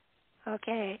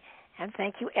 Okay, and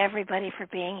thank you, everybody, for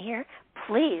being here.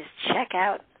 Please check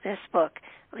out this book,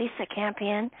 Lisa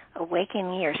Campion,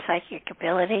 Awakening Your Psychic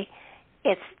Ability.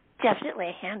 It's definitely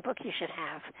a handbook you should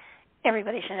have.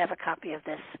 Everybody should have a copy of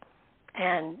this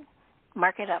and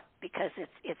mark it up because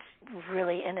it's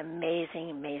really an amazing,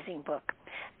 amazing book.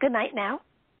 Good night now.